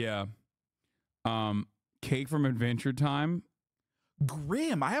 Yeah. Cake from Adventure Time.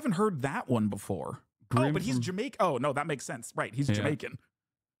 Grim. I haven't heard that one before. Grim but he's from- Jamaican. Oh, no, that makes sense. Right. He's Yeah. Jamaican.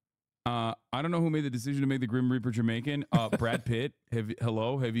 I don't know who made the decision to make the Grim Reaper Jamaican. Brad Pitt.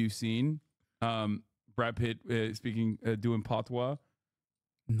 Have you seen Brad Pitt doing patois?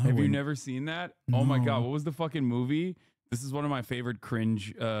 No, Have you never seen that? Oh my god, what was the fucking movie? This is one of my favorite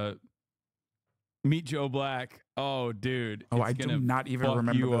cringe. Meet Joe Black. Oh, dude. Oh, it's I do gonna not even fuck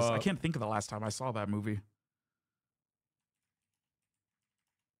remember you this. up. I can't think of the last time I saw that movie.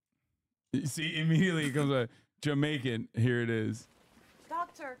 See, immediately it comes a Jamaican. Here it is.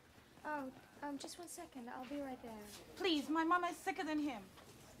 Doctor. Oh, just 1 second. I'll be right there. Please, my mama is sicker than him.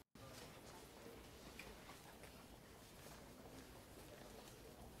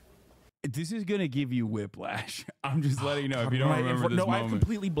 This is gonna give you whiplash. I'm just letting you know if you don't Right, remember this no, I've moment.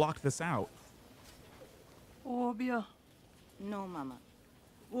 completely blocked this out. Obia. No, Mama.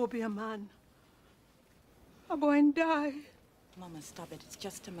 Obia, man. I'm going to die. Mama, stop it. It's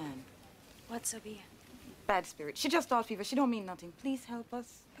just a man. What's Obia? Bad spirit. She just thought fever. She don't mean nothing. Please help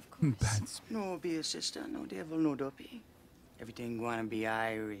us. Of course. No, be a sister. No devil, no dopey. Everything gonna be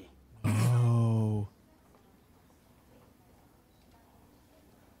irie. Oh.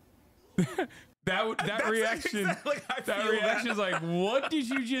 That reaction, that reaction is like, what did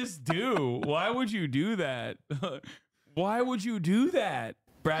you just do? Why would you do that? Why would you do that,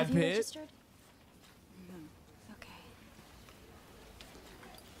 Brad Have you Pitt? registered? Okay.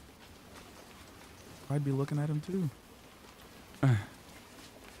 I'd be looking at him too.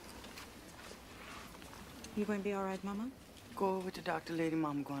 You going to be all right, Mama? Go with the doctor, lady.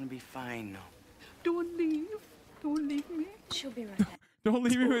 Mom gonna be fine now. Don't leave. Don't leave me. She'll be right back. Don't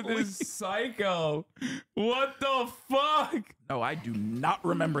leave me with this psycho. What the fuck? No, I do not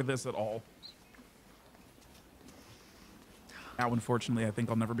remember this at all. Now, unfortunately, I think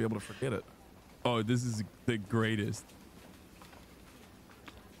I'll never be able to forget it. Oh, this is the greatest.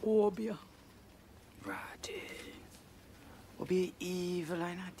 Obia. Right. Will be evil,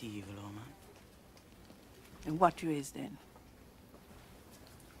 I not evil, oh man. And what you is then?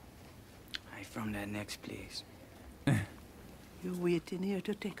 I from that next place. You waiting here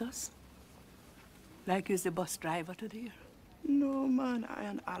to take us? Like you's the bus driver to there? No, man, I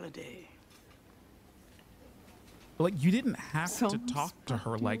on holiday. Like, you didn't have to talk to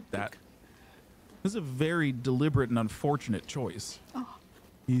her like that. This is a very deliberate and unfortunate choice.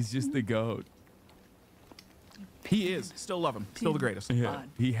 He's just the goat. He is. Still love him. Still the greatest. Yeah,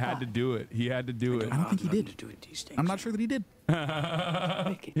 he had to do it. He had to do it. I don't think he did. I'm not sure that he did.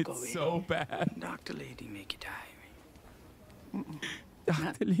 It's so bad. Doctor lady, make it irie.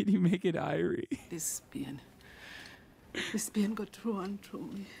 Doctor lady, make it irie. This pain go through and through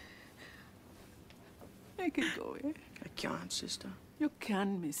me. Make it go away. I can't, sister. You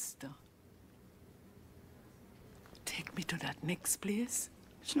can, mister. Take me to that next place.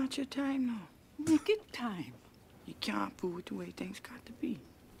 It's not your time now. Make it time. You can't prove it the way things got to be.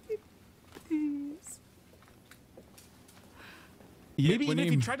 Please. Maybe even if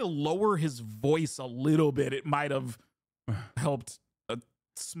he tried to lower his voice a little bit, it might have helped a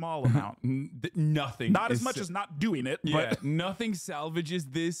small amount. Nothing. Not as is much sa- as not doing it. Yeah, But nothing salvages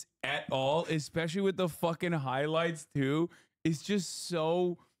this at all, especially with the fucking highlights too. It's just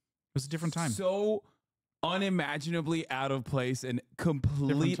so. It was a different time. So unimaginably out of place and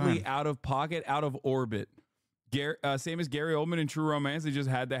completely time. out of pocket, out of orbit. Same as Gary Oldman in True Romance. It just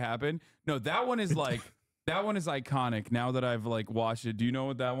had to happen. No, that one is like That one is iconic. Now that I've like watched it, do you know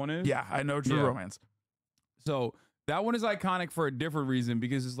what that one is? Yeah, I know True Romance. So that one is iconic for a different reason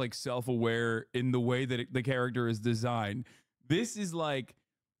because it's like self-aware in the way that the character is designed. This is like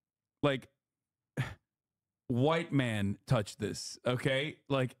white man touched this, okay?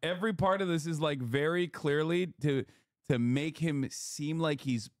 Like every part of this is like very clearly to make him seem like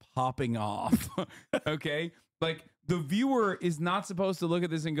he's popping off, okay? Like the viewer is not supposed to look at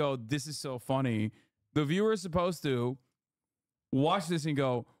this and go, this is so funny. The viewer is supposed to watch this and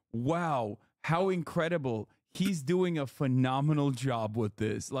go, wow, how incredible. He's doing a phenomenal job with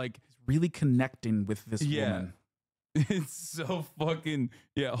this. Like really connecting with this woman. It's so fucking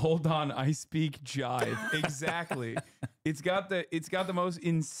hold on, I speak jive. Exactly. It's got the most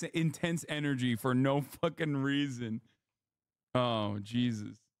intense energy for no fucking reason. Oh,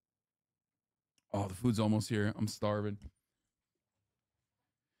 Jesus. Oh, the food's almost here. I'm starving.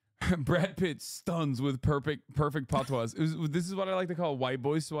 Brad Pitt stuns with perfect patois. This is what I like to call white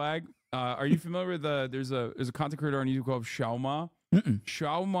boy swag. Are you familiar with there's a content creator on YouTube called Xiaoma?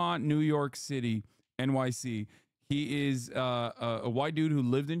 Xiaoma, New York City, NYC. He is a white dude who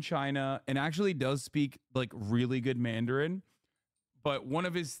lived in China and actually does speak like really good Mandarin. But one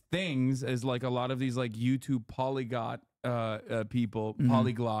of his things is like a lot of these like YouTube polyglot people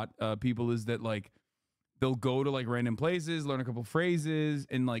is that like they'll go to like random places, learn a couple phrases,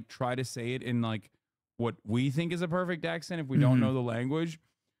 and like try to say it in like what we think is a perfect accent if we don't know the language.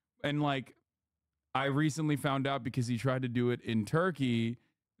 And like I recently found out because he tried to do it in Turkey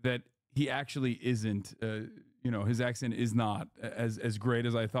that he actually isn't. His accent is not as great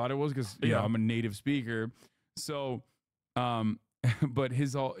as I thought it was because you know I'm a native speaker. So, but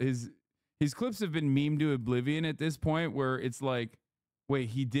his clips have been memed to oblivion at this point, where it's like, wait,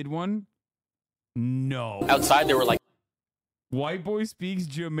 he did one? No. Outside, they were like, white boy speaks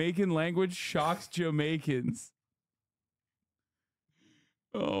Jamaican language, shocks Jamaicans.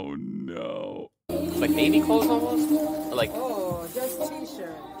 Oh no. Like navy clothes almost? Or like just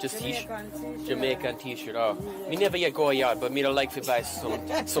t-shirt. Just t-shirt. Jamaican t-shirt. Oh, me never yet go yard, but me don't like to buy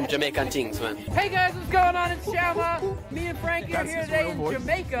some Jamaican things, man. Hey guys, what's going on? It's Shama. Me and Frankie are here today in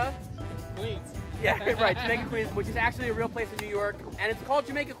Jamaica. Queens. Yeah, right, Jamaica Queens, which is actually a real place in New York, and it's called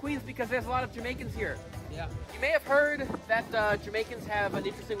Jamaica Queens because there's a lot of Jamaicans here. Yeah. You may have heard that Jamaicans have an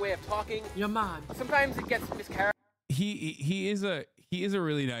interesting way of talking. Your man. Sometimes it gets mischaracterized. He is a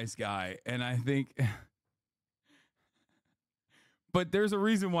really nice guy, and I think. But there's a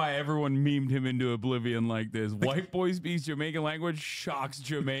reason why everyone memed him into oblivion like this. White boy speaks Jamaican language, shocks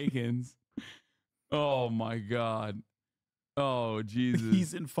Jamaicans. Oh my God. Oh Jesus.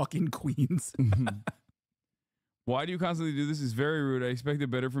 He's in fucking Queens. Why do you constantly do this? It's very rude. I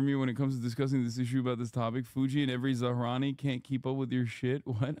expected better from you when it comes to discussing this issue about this topic. Fuji and every Zahrani can't keep up with your shit.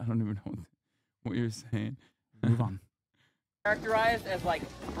 What? I don't even know what you're saying. Move on. Characterized as like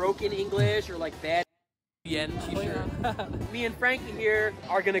broken English or like bad t-shirt. Me and Frankie here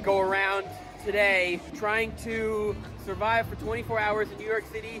are gonna go around today trying to survive for 24 hours in New York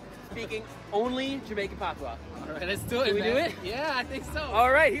City speaking only Jamaican patois. All right, let's do it. Can we do it? Yeah, I think so.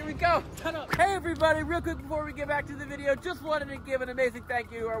 All right, here we go. Hey everybody, real quick before we get back to the video, just wanted to give an amazing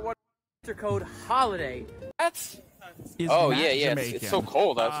thank you to our one code HOLIDAY. That's Is oh Matt yeah, Jamaican? it's so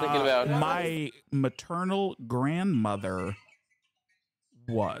cold. I was thinking about my maternal grandmother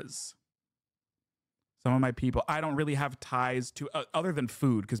was. Some of my people, I don't really have ties to other than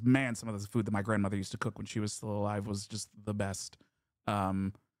food, because man, some of the food that my grandmother used to cook when she was still alive was just the best.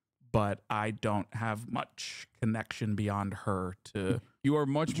 But I don't have much connection beyond her to. You are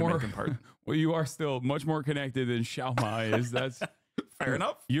much more. Part. Well, you are still much more connected than Xiaoma is. That's fair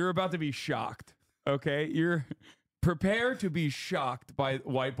enough. You're about to be shocked. Okay, you're prepare to be shocked by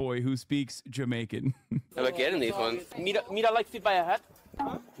white boy who speaks Jamaican. I'm not getting these ones. Me don't like fit by a hat.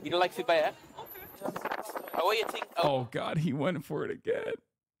 You don't like fit by a hat. How are you think? Oh God, he went for it again.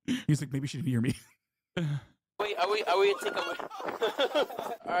 He's like, maybe she didn't hear me. Wait, are we think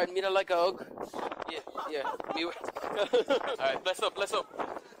all right, me don't like a hug. Yeah. Me. All right, bless up.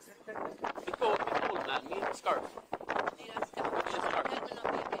 Be cold, man. Me a scarf.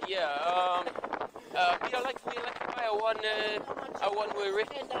 Yeah. Me don't like to buy a one with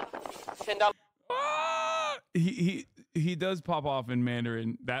 $10. He does pop off in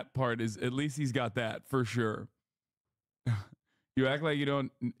Mandarin. That part is, at least he's got that for sure. You act like you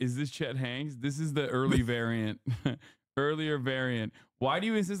don't. Is this Chet Hanks? This is the early variant. Earlier variant. Why do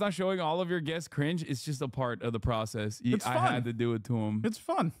you insist on showing all of your guests cringe? It's just a part of the process. It's I fun. had to do it to him. It's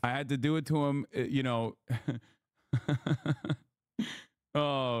fun. I had to do it to him. You know.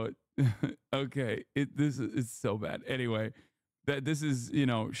 Oh, okay. This is so bad. Anyway, this is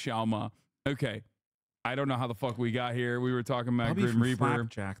Xiaoma. Okay. I don't know how the fuck we got here. We were talking about Bubby Grim from Reaper.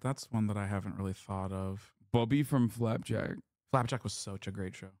 Flapjack. That's one that I haven't really thought of. Bubby from Flapjack. Flapjack was such a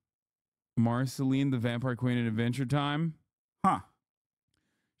great show. Marceline, the Vampire Queen in Adventure Time. Huh.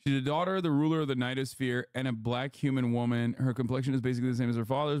 She's the daughter of the ruler of the Nightosphere and a black human woman. Her complexion is basically the same as her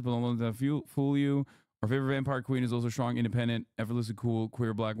father's, but don't let that fool you. Our favorite vampire queen is also strong, independent, effortlessly cool,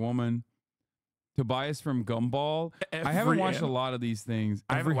 queer black woman. Tobias from Gumball. I haven't watched a lot of these things.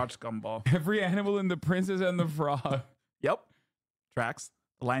 I haven't watched Gumball. Every animal in The Princess and the Frog. Yep. Tracks.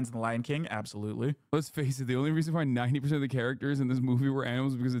 The Lions and the Lion King. Absolutely. Let's face it. The only reason why 90% of the characters in this movie were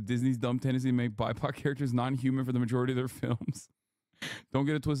animals is because of Disney's dumb tendency to make BIPOC characters non-human for the majority of their films. Don't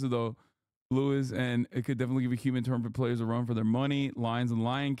get it twisted though, Lewis, and it could definitely give a human term for players a run for their money. Lions and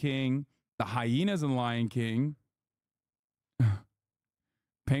Lion King. The hyenas in Lion King.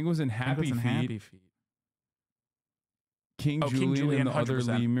 Penguins and Happy Feet. King Julian and the other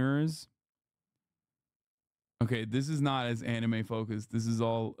 100%. lemurs. Okay, this is not as anime focused. This is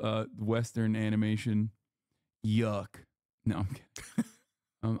all Western animation. Yuck. No, I'm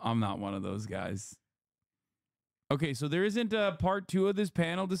kidding. I'm not one of those guys. Okay, so there isn't a part 2 of this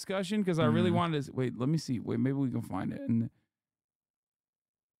panel discussion because I really wanted to. Wait, let me see. Wait, maybe we can find it. And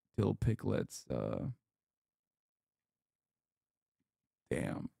Dill Picklets.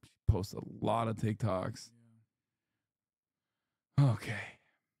 Damn, she posts a lot of TikToks. Okay.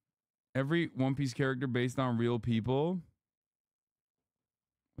 Every One Piece character based on real people.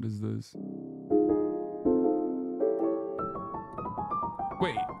 What is this?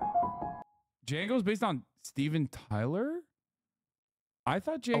 Wait. Django's based on Steven Tyler? I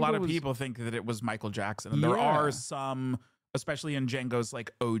thought Django A lot of people think that it was Michael Jackson. And there are some, especially in Django's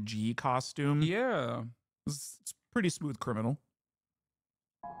like OG costume. Yeah. It's pretty Smooth Criminal.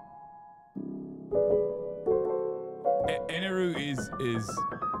 Eneru is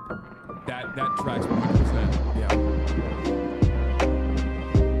that tracks 100%. Yeah.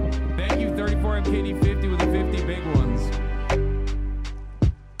 Thank you, 34MKD50 with the 50 big ones.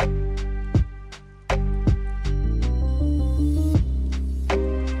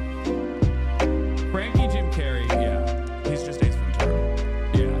 Frankie Jim Carrey, yeah. He's just Ace Ventura.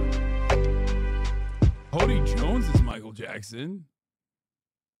 Yeah. Cody Jones is Michael Jackson.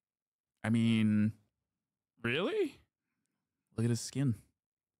 I mean, really? Look at his skin.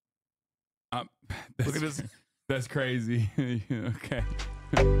 Look at this. That's crazy. Okay.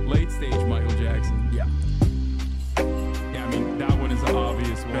 Late stage Michael Jackson. Yeah. Yeah, I mean, that one is the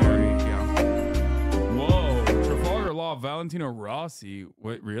obvious one. Yeah. Whoa. Trafalgar Law, Valentino Rossi.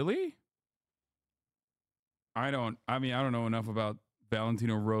 Wait, really? I don't know enough about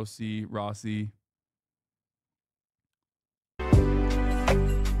Valentino Rossi.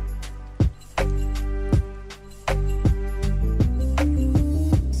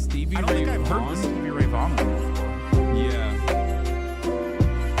 I don't think I've heard the Stevie Ray Vaughan one before. Yeah.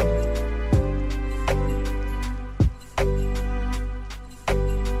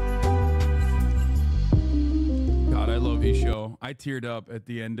 God, I love Isho. I teared up at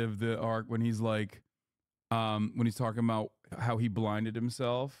the end of the arc when he's like, when he's talking about how he blinded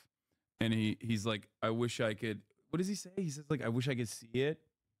himself, and he's like, I wish I could. What does he say? He says like, I wish I could see it.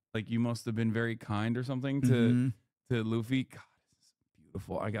 Like you must have been very kind or something to Luffy. God, this is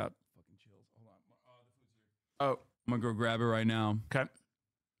beautiful. I got fucking chills. Hold on. Oh, I'm gonna go grab it right now. Okay.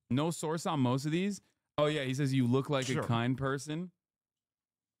 No source on most of these. Oh yeah, he says you look like a Sure. kind person.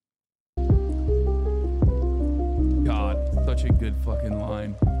 God, such a good fucking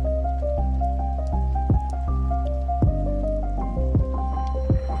line.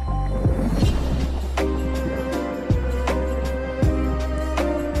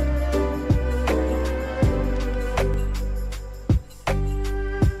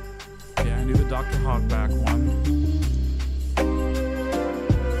 Yeah, I knew the Dr. Hogback one.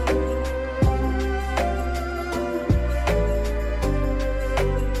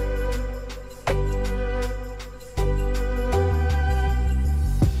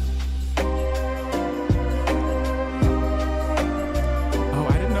 Oh,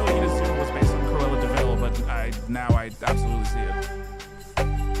 I didn't know Inazuma was based on Cruella de Vil, but now I absolutely see it.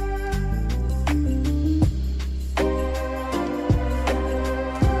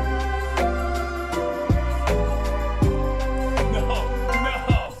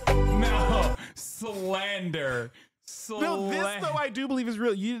 No. Slander. No, this though I do believe is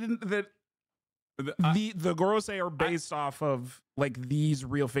real. You didn't that the Gorosei are based off of like these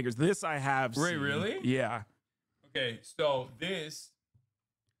real figures. This I have Wait, seen. really? Yeah. Okay, so this.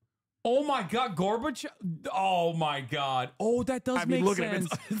 Oh my God, Gorbachev! Oh my God! Oh, that does I mean, make look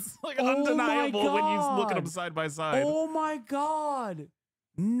sense. at him. It's like Oh my undeniable when you look at them God. side by side. Oh my God!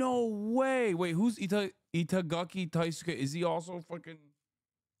 No way. Wait, who's Itagaki Taisuke? Is he also fucking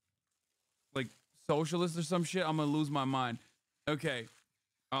like socialist or some shit? I'm gonna lose my mind. Okay.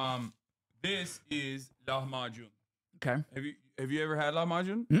 This is lahmacun. Okay. Have you ever had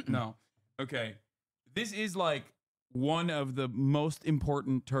lahmacun? No. Okay. This is like one of the most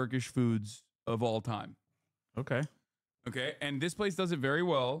important Turkish foods of all time. Okay. Okay. And this place does it very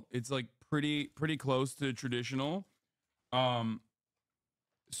well. It's like pretty close to traditional.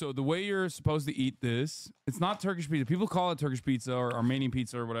 So the way you're supposed to eat this, it's not Turkish pizza. People call it Turkish pizza or Armenian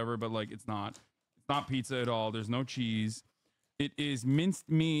pizza or whatever, but like it's not. It's not pizza at all. There's no cheese. It is minced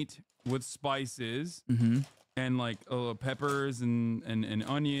meat with spices and like peppers and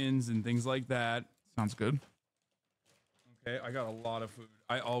onions and things like that. Sounds good. Okay, I got a lot of food.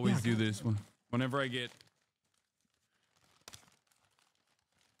 I always do this whenever I get.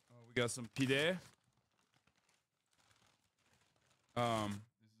 We got some pide. This is a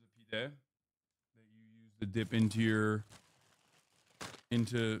pide that you use to dip into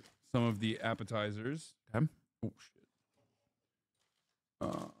some of the appetizers. Okay. Oh shit. Put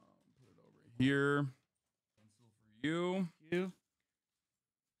it over here. Pencil for you.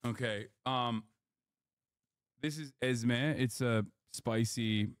 Okay. This is ezme. It's a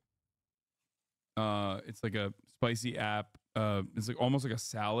spicy. It's like a spicy app. It's like almost like a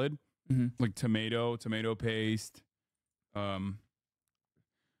salad, like tomato paste. But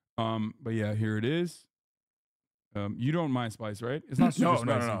yeah, here it is. You don't mind spice, right? It's not super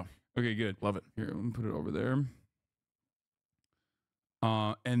spicy. No. Okay, good. Love it. Here, I'm gonna put it over there.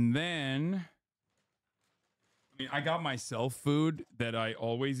 And then, I mean, I got myself food that I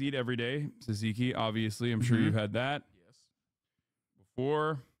always eat every day. Tzatziki, obviously. I'm sure you've had that. Yes.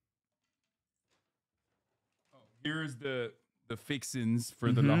 Before. Oh, here's the fixins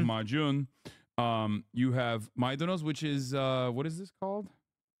for the lahmacun. You have maydanoz, which is what is this called?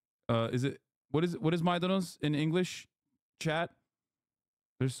 What is maydanoz in English? Chat.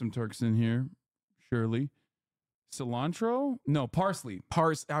 There's some Turks in here, surely. Cilantro? No, parsley.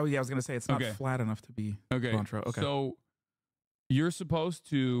 Oh yeah, I was gonna say it's not flat enough to be cilantro. Okay. So you're supposed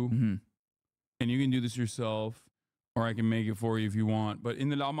to, and you can do this yourself, or I can make it for you if you want. But in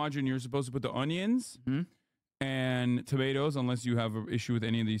the lahmacun, you're supposed to put the onions and tomatoes, unless you have an issue with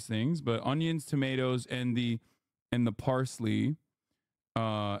any of these things. But onions, tomatoes, and the parsley,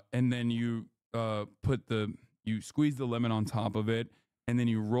 and then you you squeeze the lemon on top of it, and then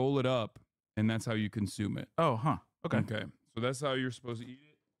you roll it up. And that's how you consume it. Oh, huh. Okay. Okay. So that's how you're supposed to eat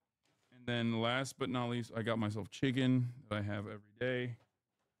it. And then last but not least, I got myself chicken that I have every day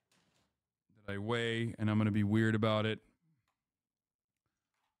that I weigh, and I'm going to be weird about it.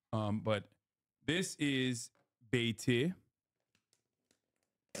 But this is beyti.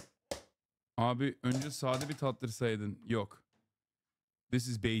 Abi önce sade bir tattırsaydın. Yok. This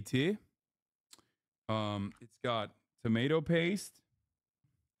is beyti. It's got tomato paste.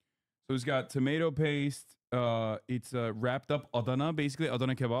 So it's got tomato paste. It's wrapped up Adana, basically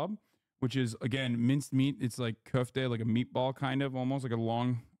Adana kebab, which is, again, minced meat. It's like köfte, like a meatball kind of, almost like a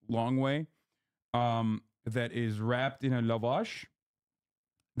long way. That is wrapped in a lavash.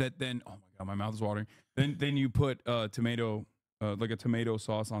 That then, oh my God, my mouth is watering. Then you put tomato, like a tomato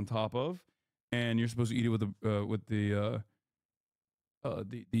sauce on top of, and you're supposed to eat it with the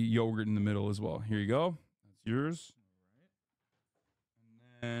yogurt in the middle as well. Here you go. That's yours.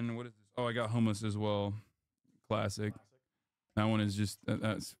 And what is this? Oh, I got hummus as well. Classic. That one is just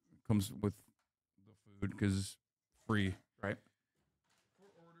that comes with the food because it's free, right? For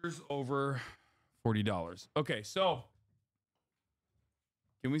orders over $40. Okay, so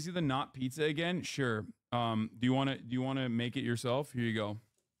can we see the not pizza again? Sure. Do you want to make it yourself? Here you go.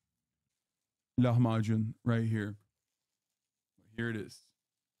 Lahmacun right here. Here it is.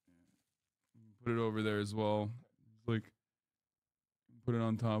 Put it over there as well. It's like. Put it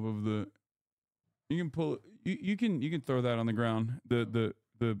on top of the. You can pull. You can throw that on the ground. The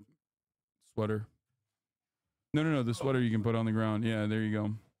sweater. No. The sweater you can put on the ground. Yeah, there you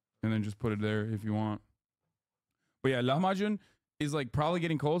go. And then just put it there if you want. But yeah, lahmacun is like probably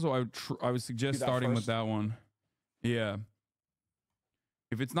getting cold, so I would suggest starting with that one. Yeah.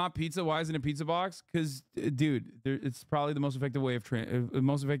 If it's not pizza, why isn't it pizza box? Because, dude, it's probably the most effective way of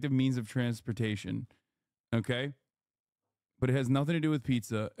most effective means of transportation. Okay. But it has nothing to do with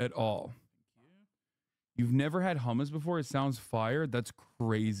pizza at all. You've never had hummus before? It sounds fire. That's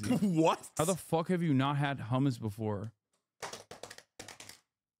crazy. What? How the fuck have you not had hummus before?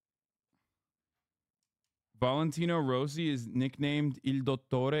 Valentino Rossi is nicknamed Il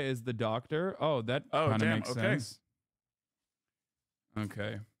Dottore as the doctor. Oh, that kind of makes sense.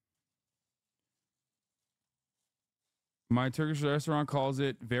 Okay. My Turkish restaurant calls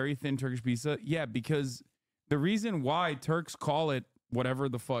it very thin Turkish pizza. Yeah, because the reason why Turks call it whatever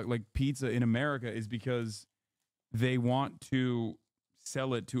the fuck, like pizza in America, is because they want to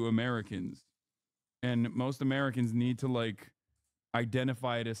sell it to Americans. And most Americans need to like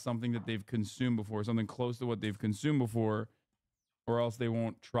identify it as something that they've consumed before, something close to what they've consumed before, or else they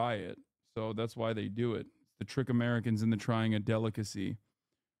won't try it. So that's why they do it. To trick Americans into trying a delicacy.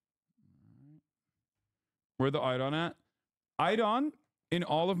 Where the Idon at? Idon, in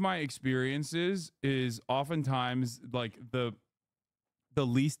all of my experiences, is oftentimes like the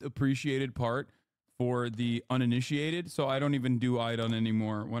least appreciated part for the uninitiated. So I don't even do Idon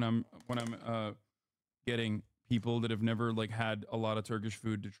anymore when I'm getting people that have never like had a lot of Turkish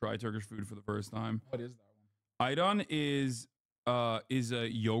food to try Turkish food for the first time. What is that one? Idon is a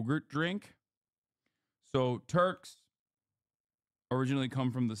yogurt drink. So Turks originally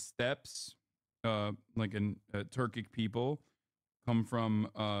come from the steppes, like in Turkic people come from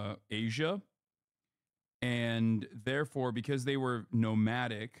Asia, and therefore because they were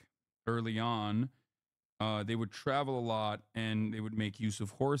nomadic early on, they would travel a lot and they would make use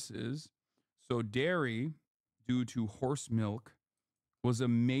of horses. So dairy, due to horse milk, was a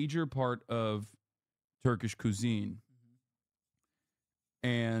major part of Turkish cuisine.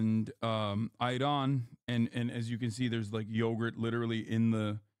 And Ayran, and as you can see, there's like yogurt literally in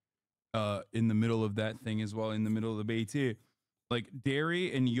the middle of that thing as well, in the middle of the beyti. Like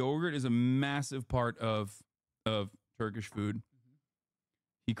dairy and yogurt is a massive part of Turkish food.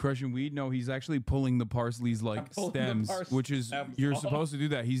 He crushing weed? No, he's actually pulling the parsley's like stems, which is you're supposed to do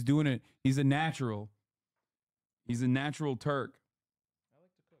that. He's doing it. He's a natural. He's a natural Turk. I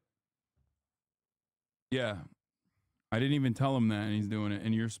like to cook. Yeah. I didn't even tell him that, and he's doing it.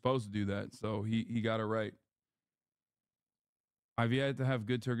 And you're supposed to do that, so he got it right. I've yet to have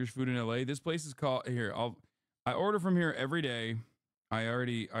good Turkish food in LA. This place is called here. I order from here every day. I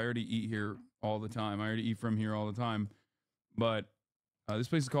already eat here all the time. I already eat from here all the time. But this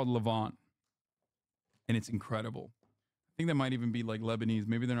place is called Levant, and it's incredible. I think that might even be like Lebanese.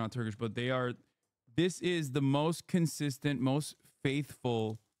 Maybe they're not Turkish, but they are. This is the most consistent, most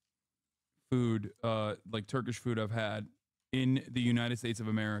faithful food, like Turkish food I've had in the United States of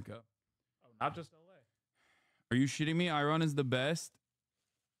America. Oh, not just LA. Are you shitting me? Ayran is the best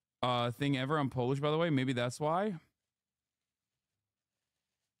thing ever. I'm Polish, by the way. Maybe that's why.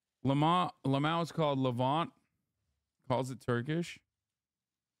 Lamau is called Levant. Calls it Turkish.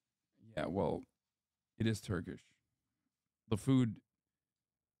 Yeah, well, it is Turkish. The food,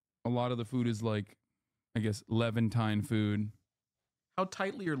 a lot of the food is like, I guess, Levantine food. How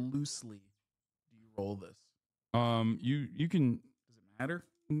tightly or loosely do you roll this? You can. Does it matter?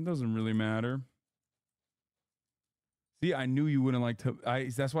 It doesn't really matter. See, I knew you wouldn't like to.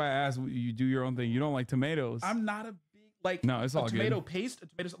 That's why I asked you do your own thing. You don't like tomatoes. I'm not a big like. No, it's all good. Tomato paste, a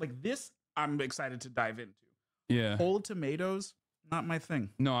tomato like this. I'm excited to dive into. Yeah, whole tomatoes, not my thing.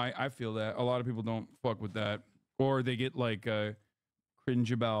 No, I feel that a lot of people don't fuck with that, or they get like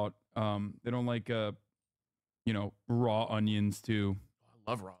cringe about. They don't like raw onions too.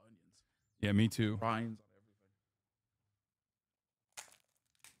 I love raw onions. Yeah, me too. Raw onions on everything.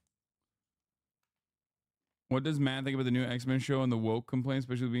 What does Matt think about the new X-Men show and the woke complaints,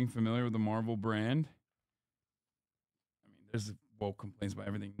 especially being familiar with the Marvel brand? I mean, there's woke complaints about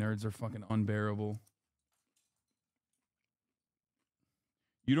everything. Nerds are fucking unbearable.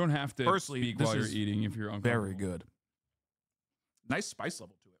 You don't have to speak while you're eating if you're uncomfortable. Very good. Nice spice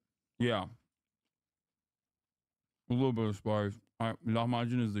level to it. Yeah. A little bit of spice.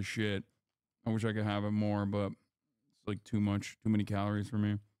 Lahmacun is the shit. I wish I could have it more, but it's like too many calories for me.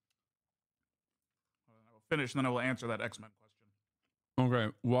 I will finish, and then I will answer that X-Men question.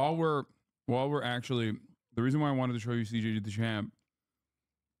 Okay. While we're actually, the reason why I wanted to show you CJ the Champ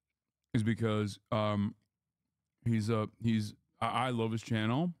is because I love his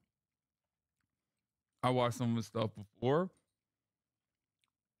channel. I watched some of his stuff before.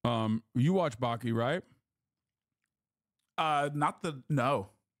 You watch Baki, right? No.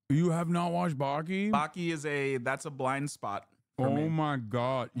 You have not watched Baki? Baki that's a blind spot for me. Oh my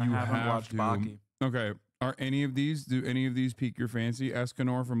god, you haven't watched Baki. Okay. Do any of these pique your fancy?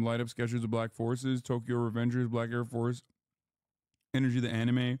 Escanor from Light Up Sketchers of Black Forces, Tokyo Revengers, Black Air Force, Energy the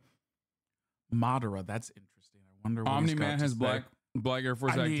Anime. Madara, that's interesting. I wonder what Omni-Man has Black Air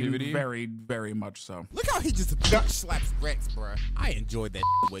Force Activity. Very, very much so. Look how he just duck slaps Rex, bro. I enjoyed that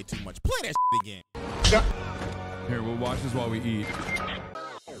way too much. Play that again. Here, we'll watch this while we eat.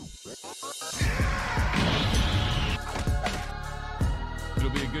 It'll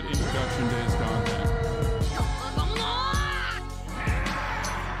be a good introduction to his content.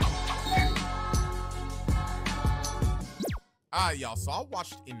 lie to y'all, so I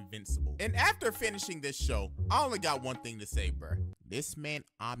watched Invincible. And after finishing this show, I only got one thing to say, bruh. This man,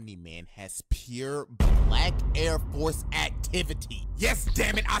 Omni-Man, has pure Black Air Force activity. Yes,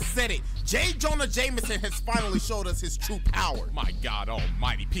 damn it, I said it. J. Jonah Jameson has finally showed us his true power. My God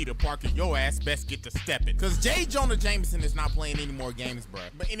almighty, Peter Parker, your ass best get to stepping. Cause J. Jonah Jameson is not playing any more games, bruh.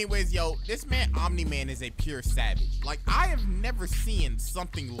 But anyways, yo, this man, Omni-Man, is a pure savage. Like, I have never seen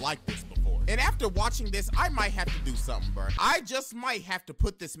something like this before. And after watching this, I might have to do something, bruh. I just might have to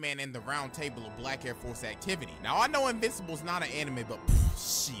put this man in the round table of Black Air Force activity. Now, I know Invincible's not an anime, but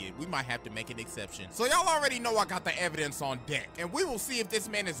shit, we might have to make an exception. So y'all already know I got the evidence on deck, and we will see if this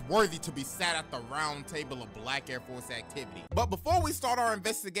man is worthy to be sat at the round table of Black Air Force activity. But before we start our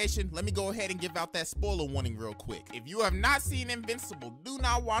investigation, let me go ahead and give out that spoiler warning real quick. If you have not seen Invincible, do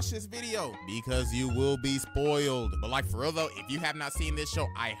not watch this video because you will be spoiled. But like for real though, if you have not seen this show,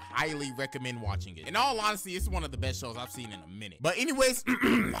 I highly recommend watching it. In all honesty, it's one of the best shows I've seen in a minute. But anyways,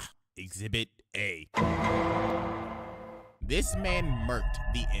 Exhibit A. This man murked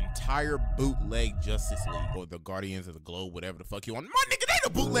the entire bootleg Justice League, or the Guardians of the Globe, whatever the fuck you want. My nigga, they the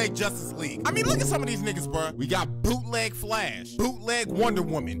bootleg Justice League. I mean, look at some of these niggas, bro. We got bootleg Flash, bootleg Wonder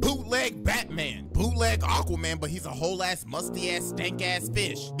Woman, bootleg Batman, bootleg Aquaman, but he's a whole ass, musty ass, stank ass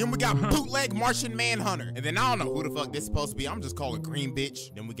fish. Then we got bootleg Martian Manhunter. And then I don't know who the fuck this supposed to be. I'm just calling Green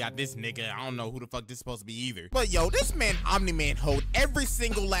Bitch. Then we got this nigga. I don't know who the fuck this supposed to be either. But yo, this man Omni-Man hold every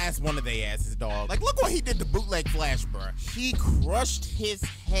single last one of they asses, dog. Like, look what he did to bootleg Flash, bro. He crushed his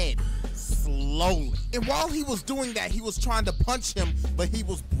head slowly. And while he was doing that, he was trying to punch him, but he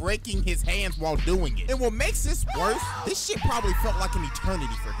was breaking his hands while doing it. And what makes this worse, this shit probably felt like an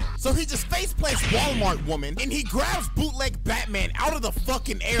eternity for him. So he just face plants Walmart woman, and he grabs bootleg Batman out of the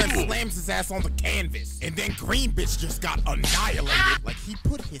fucking air and slams his ass on the canvas. And then Green Bitch just got annihilated. Like, he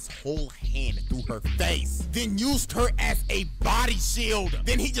put his whole hand through her face, then used her as a body shield.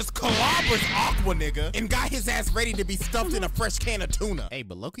 Then he just clobbers Aqua nigga and got his ass ready to be stuffed in a fresh can of tuna. Hey,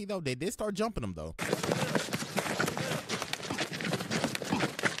 but Loki though, they did start jumping him though.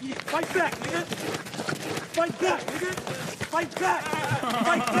 Fight back, nigga! Fight back, nigga! Fight back!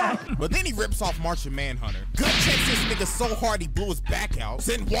 Fight back! But then he rips off Martian Manhunter. Good checks this nigga so hard he blew his back out.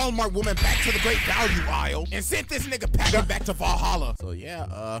 Sent Walmart woman back to the great value aisle. And sent this nigga packing back to Valhalla. So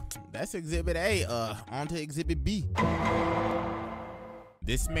yeah, that's Exhibit A. On to Exhibit B.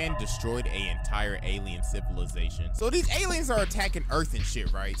 This man destroyed an entire alien civilization. So these aliens are attacking Earth and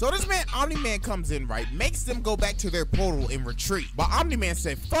shit, right? So this man, Omni-Man, comes in, right? Makes them go back to their portal and retreat. But Omni-Man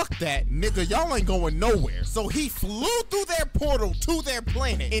said, fuck that, nigga, y'all ain't going nowhere. So he flew through their portal to their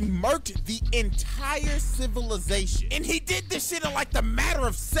planet and murked the entire civilization. And he did this shit in like the matter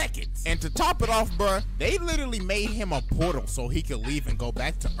of seconds. And to top it off, bruh, they literally made him a portal so he could leave and go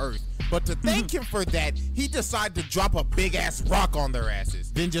back to Earth. But to thank him for that, he decided to drop a big ass rock on their asses,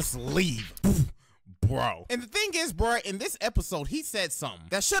 then just leave. Bro. And the thing is, bro, in this episode, he said something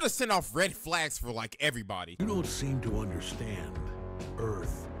that should have sent off red flags for like everybody. You don't seem to understand.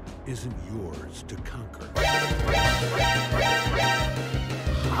 Earth isn't yours to conquer.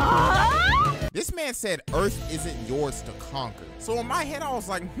 This man said Earth isn't yours to conquer. So in my head, I was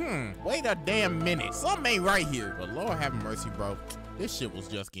like, wait a damn minute. Something ain't right here. But Lord have mercy, bro. This shit was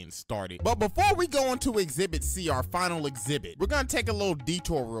just getting started. But before we go into Exhibit C, our final exhibit, we're gonna take a little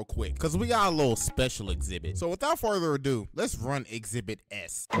detour real quick because we got a little special exhibit. So without further ado, let's run Exhibit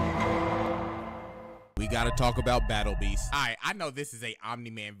S. We gotta talk about Battle Beast. Alright, I know this is a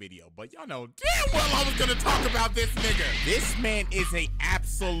Omni-Man video, but y'all know damn well I was gonna talk about this nigga. This man is a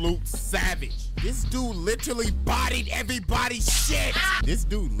absolute savage. This dude literally bodied everybody's shit. This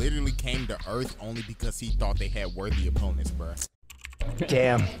dude literally came to Earth only because he thought they had worthy opponents, bruh.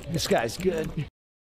 Damn, this guy's good.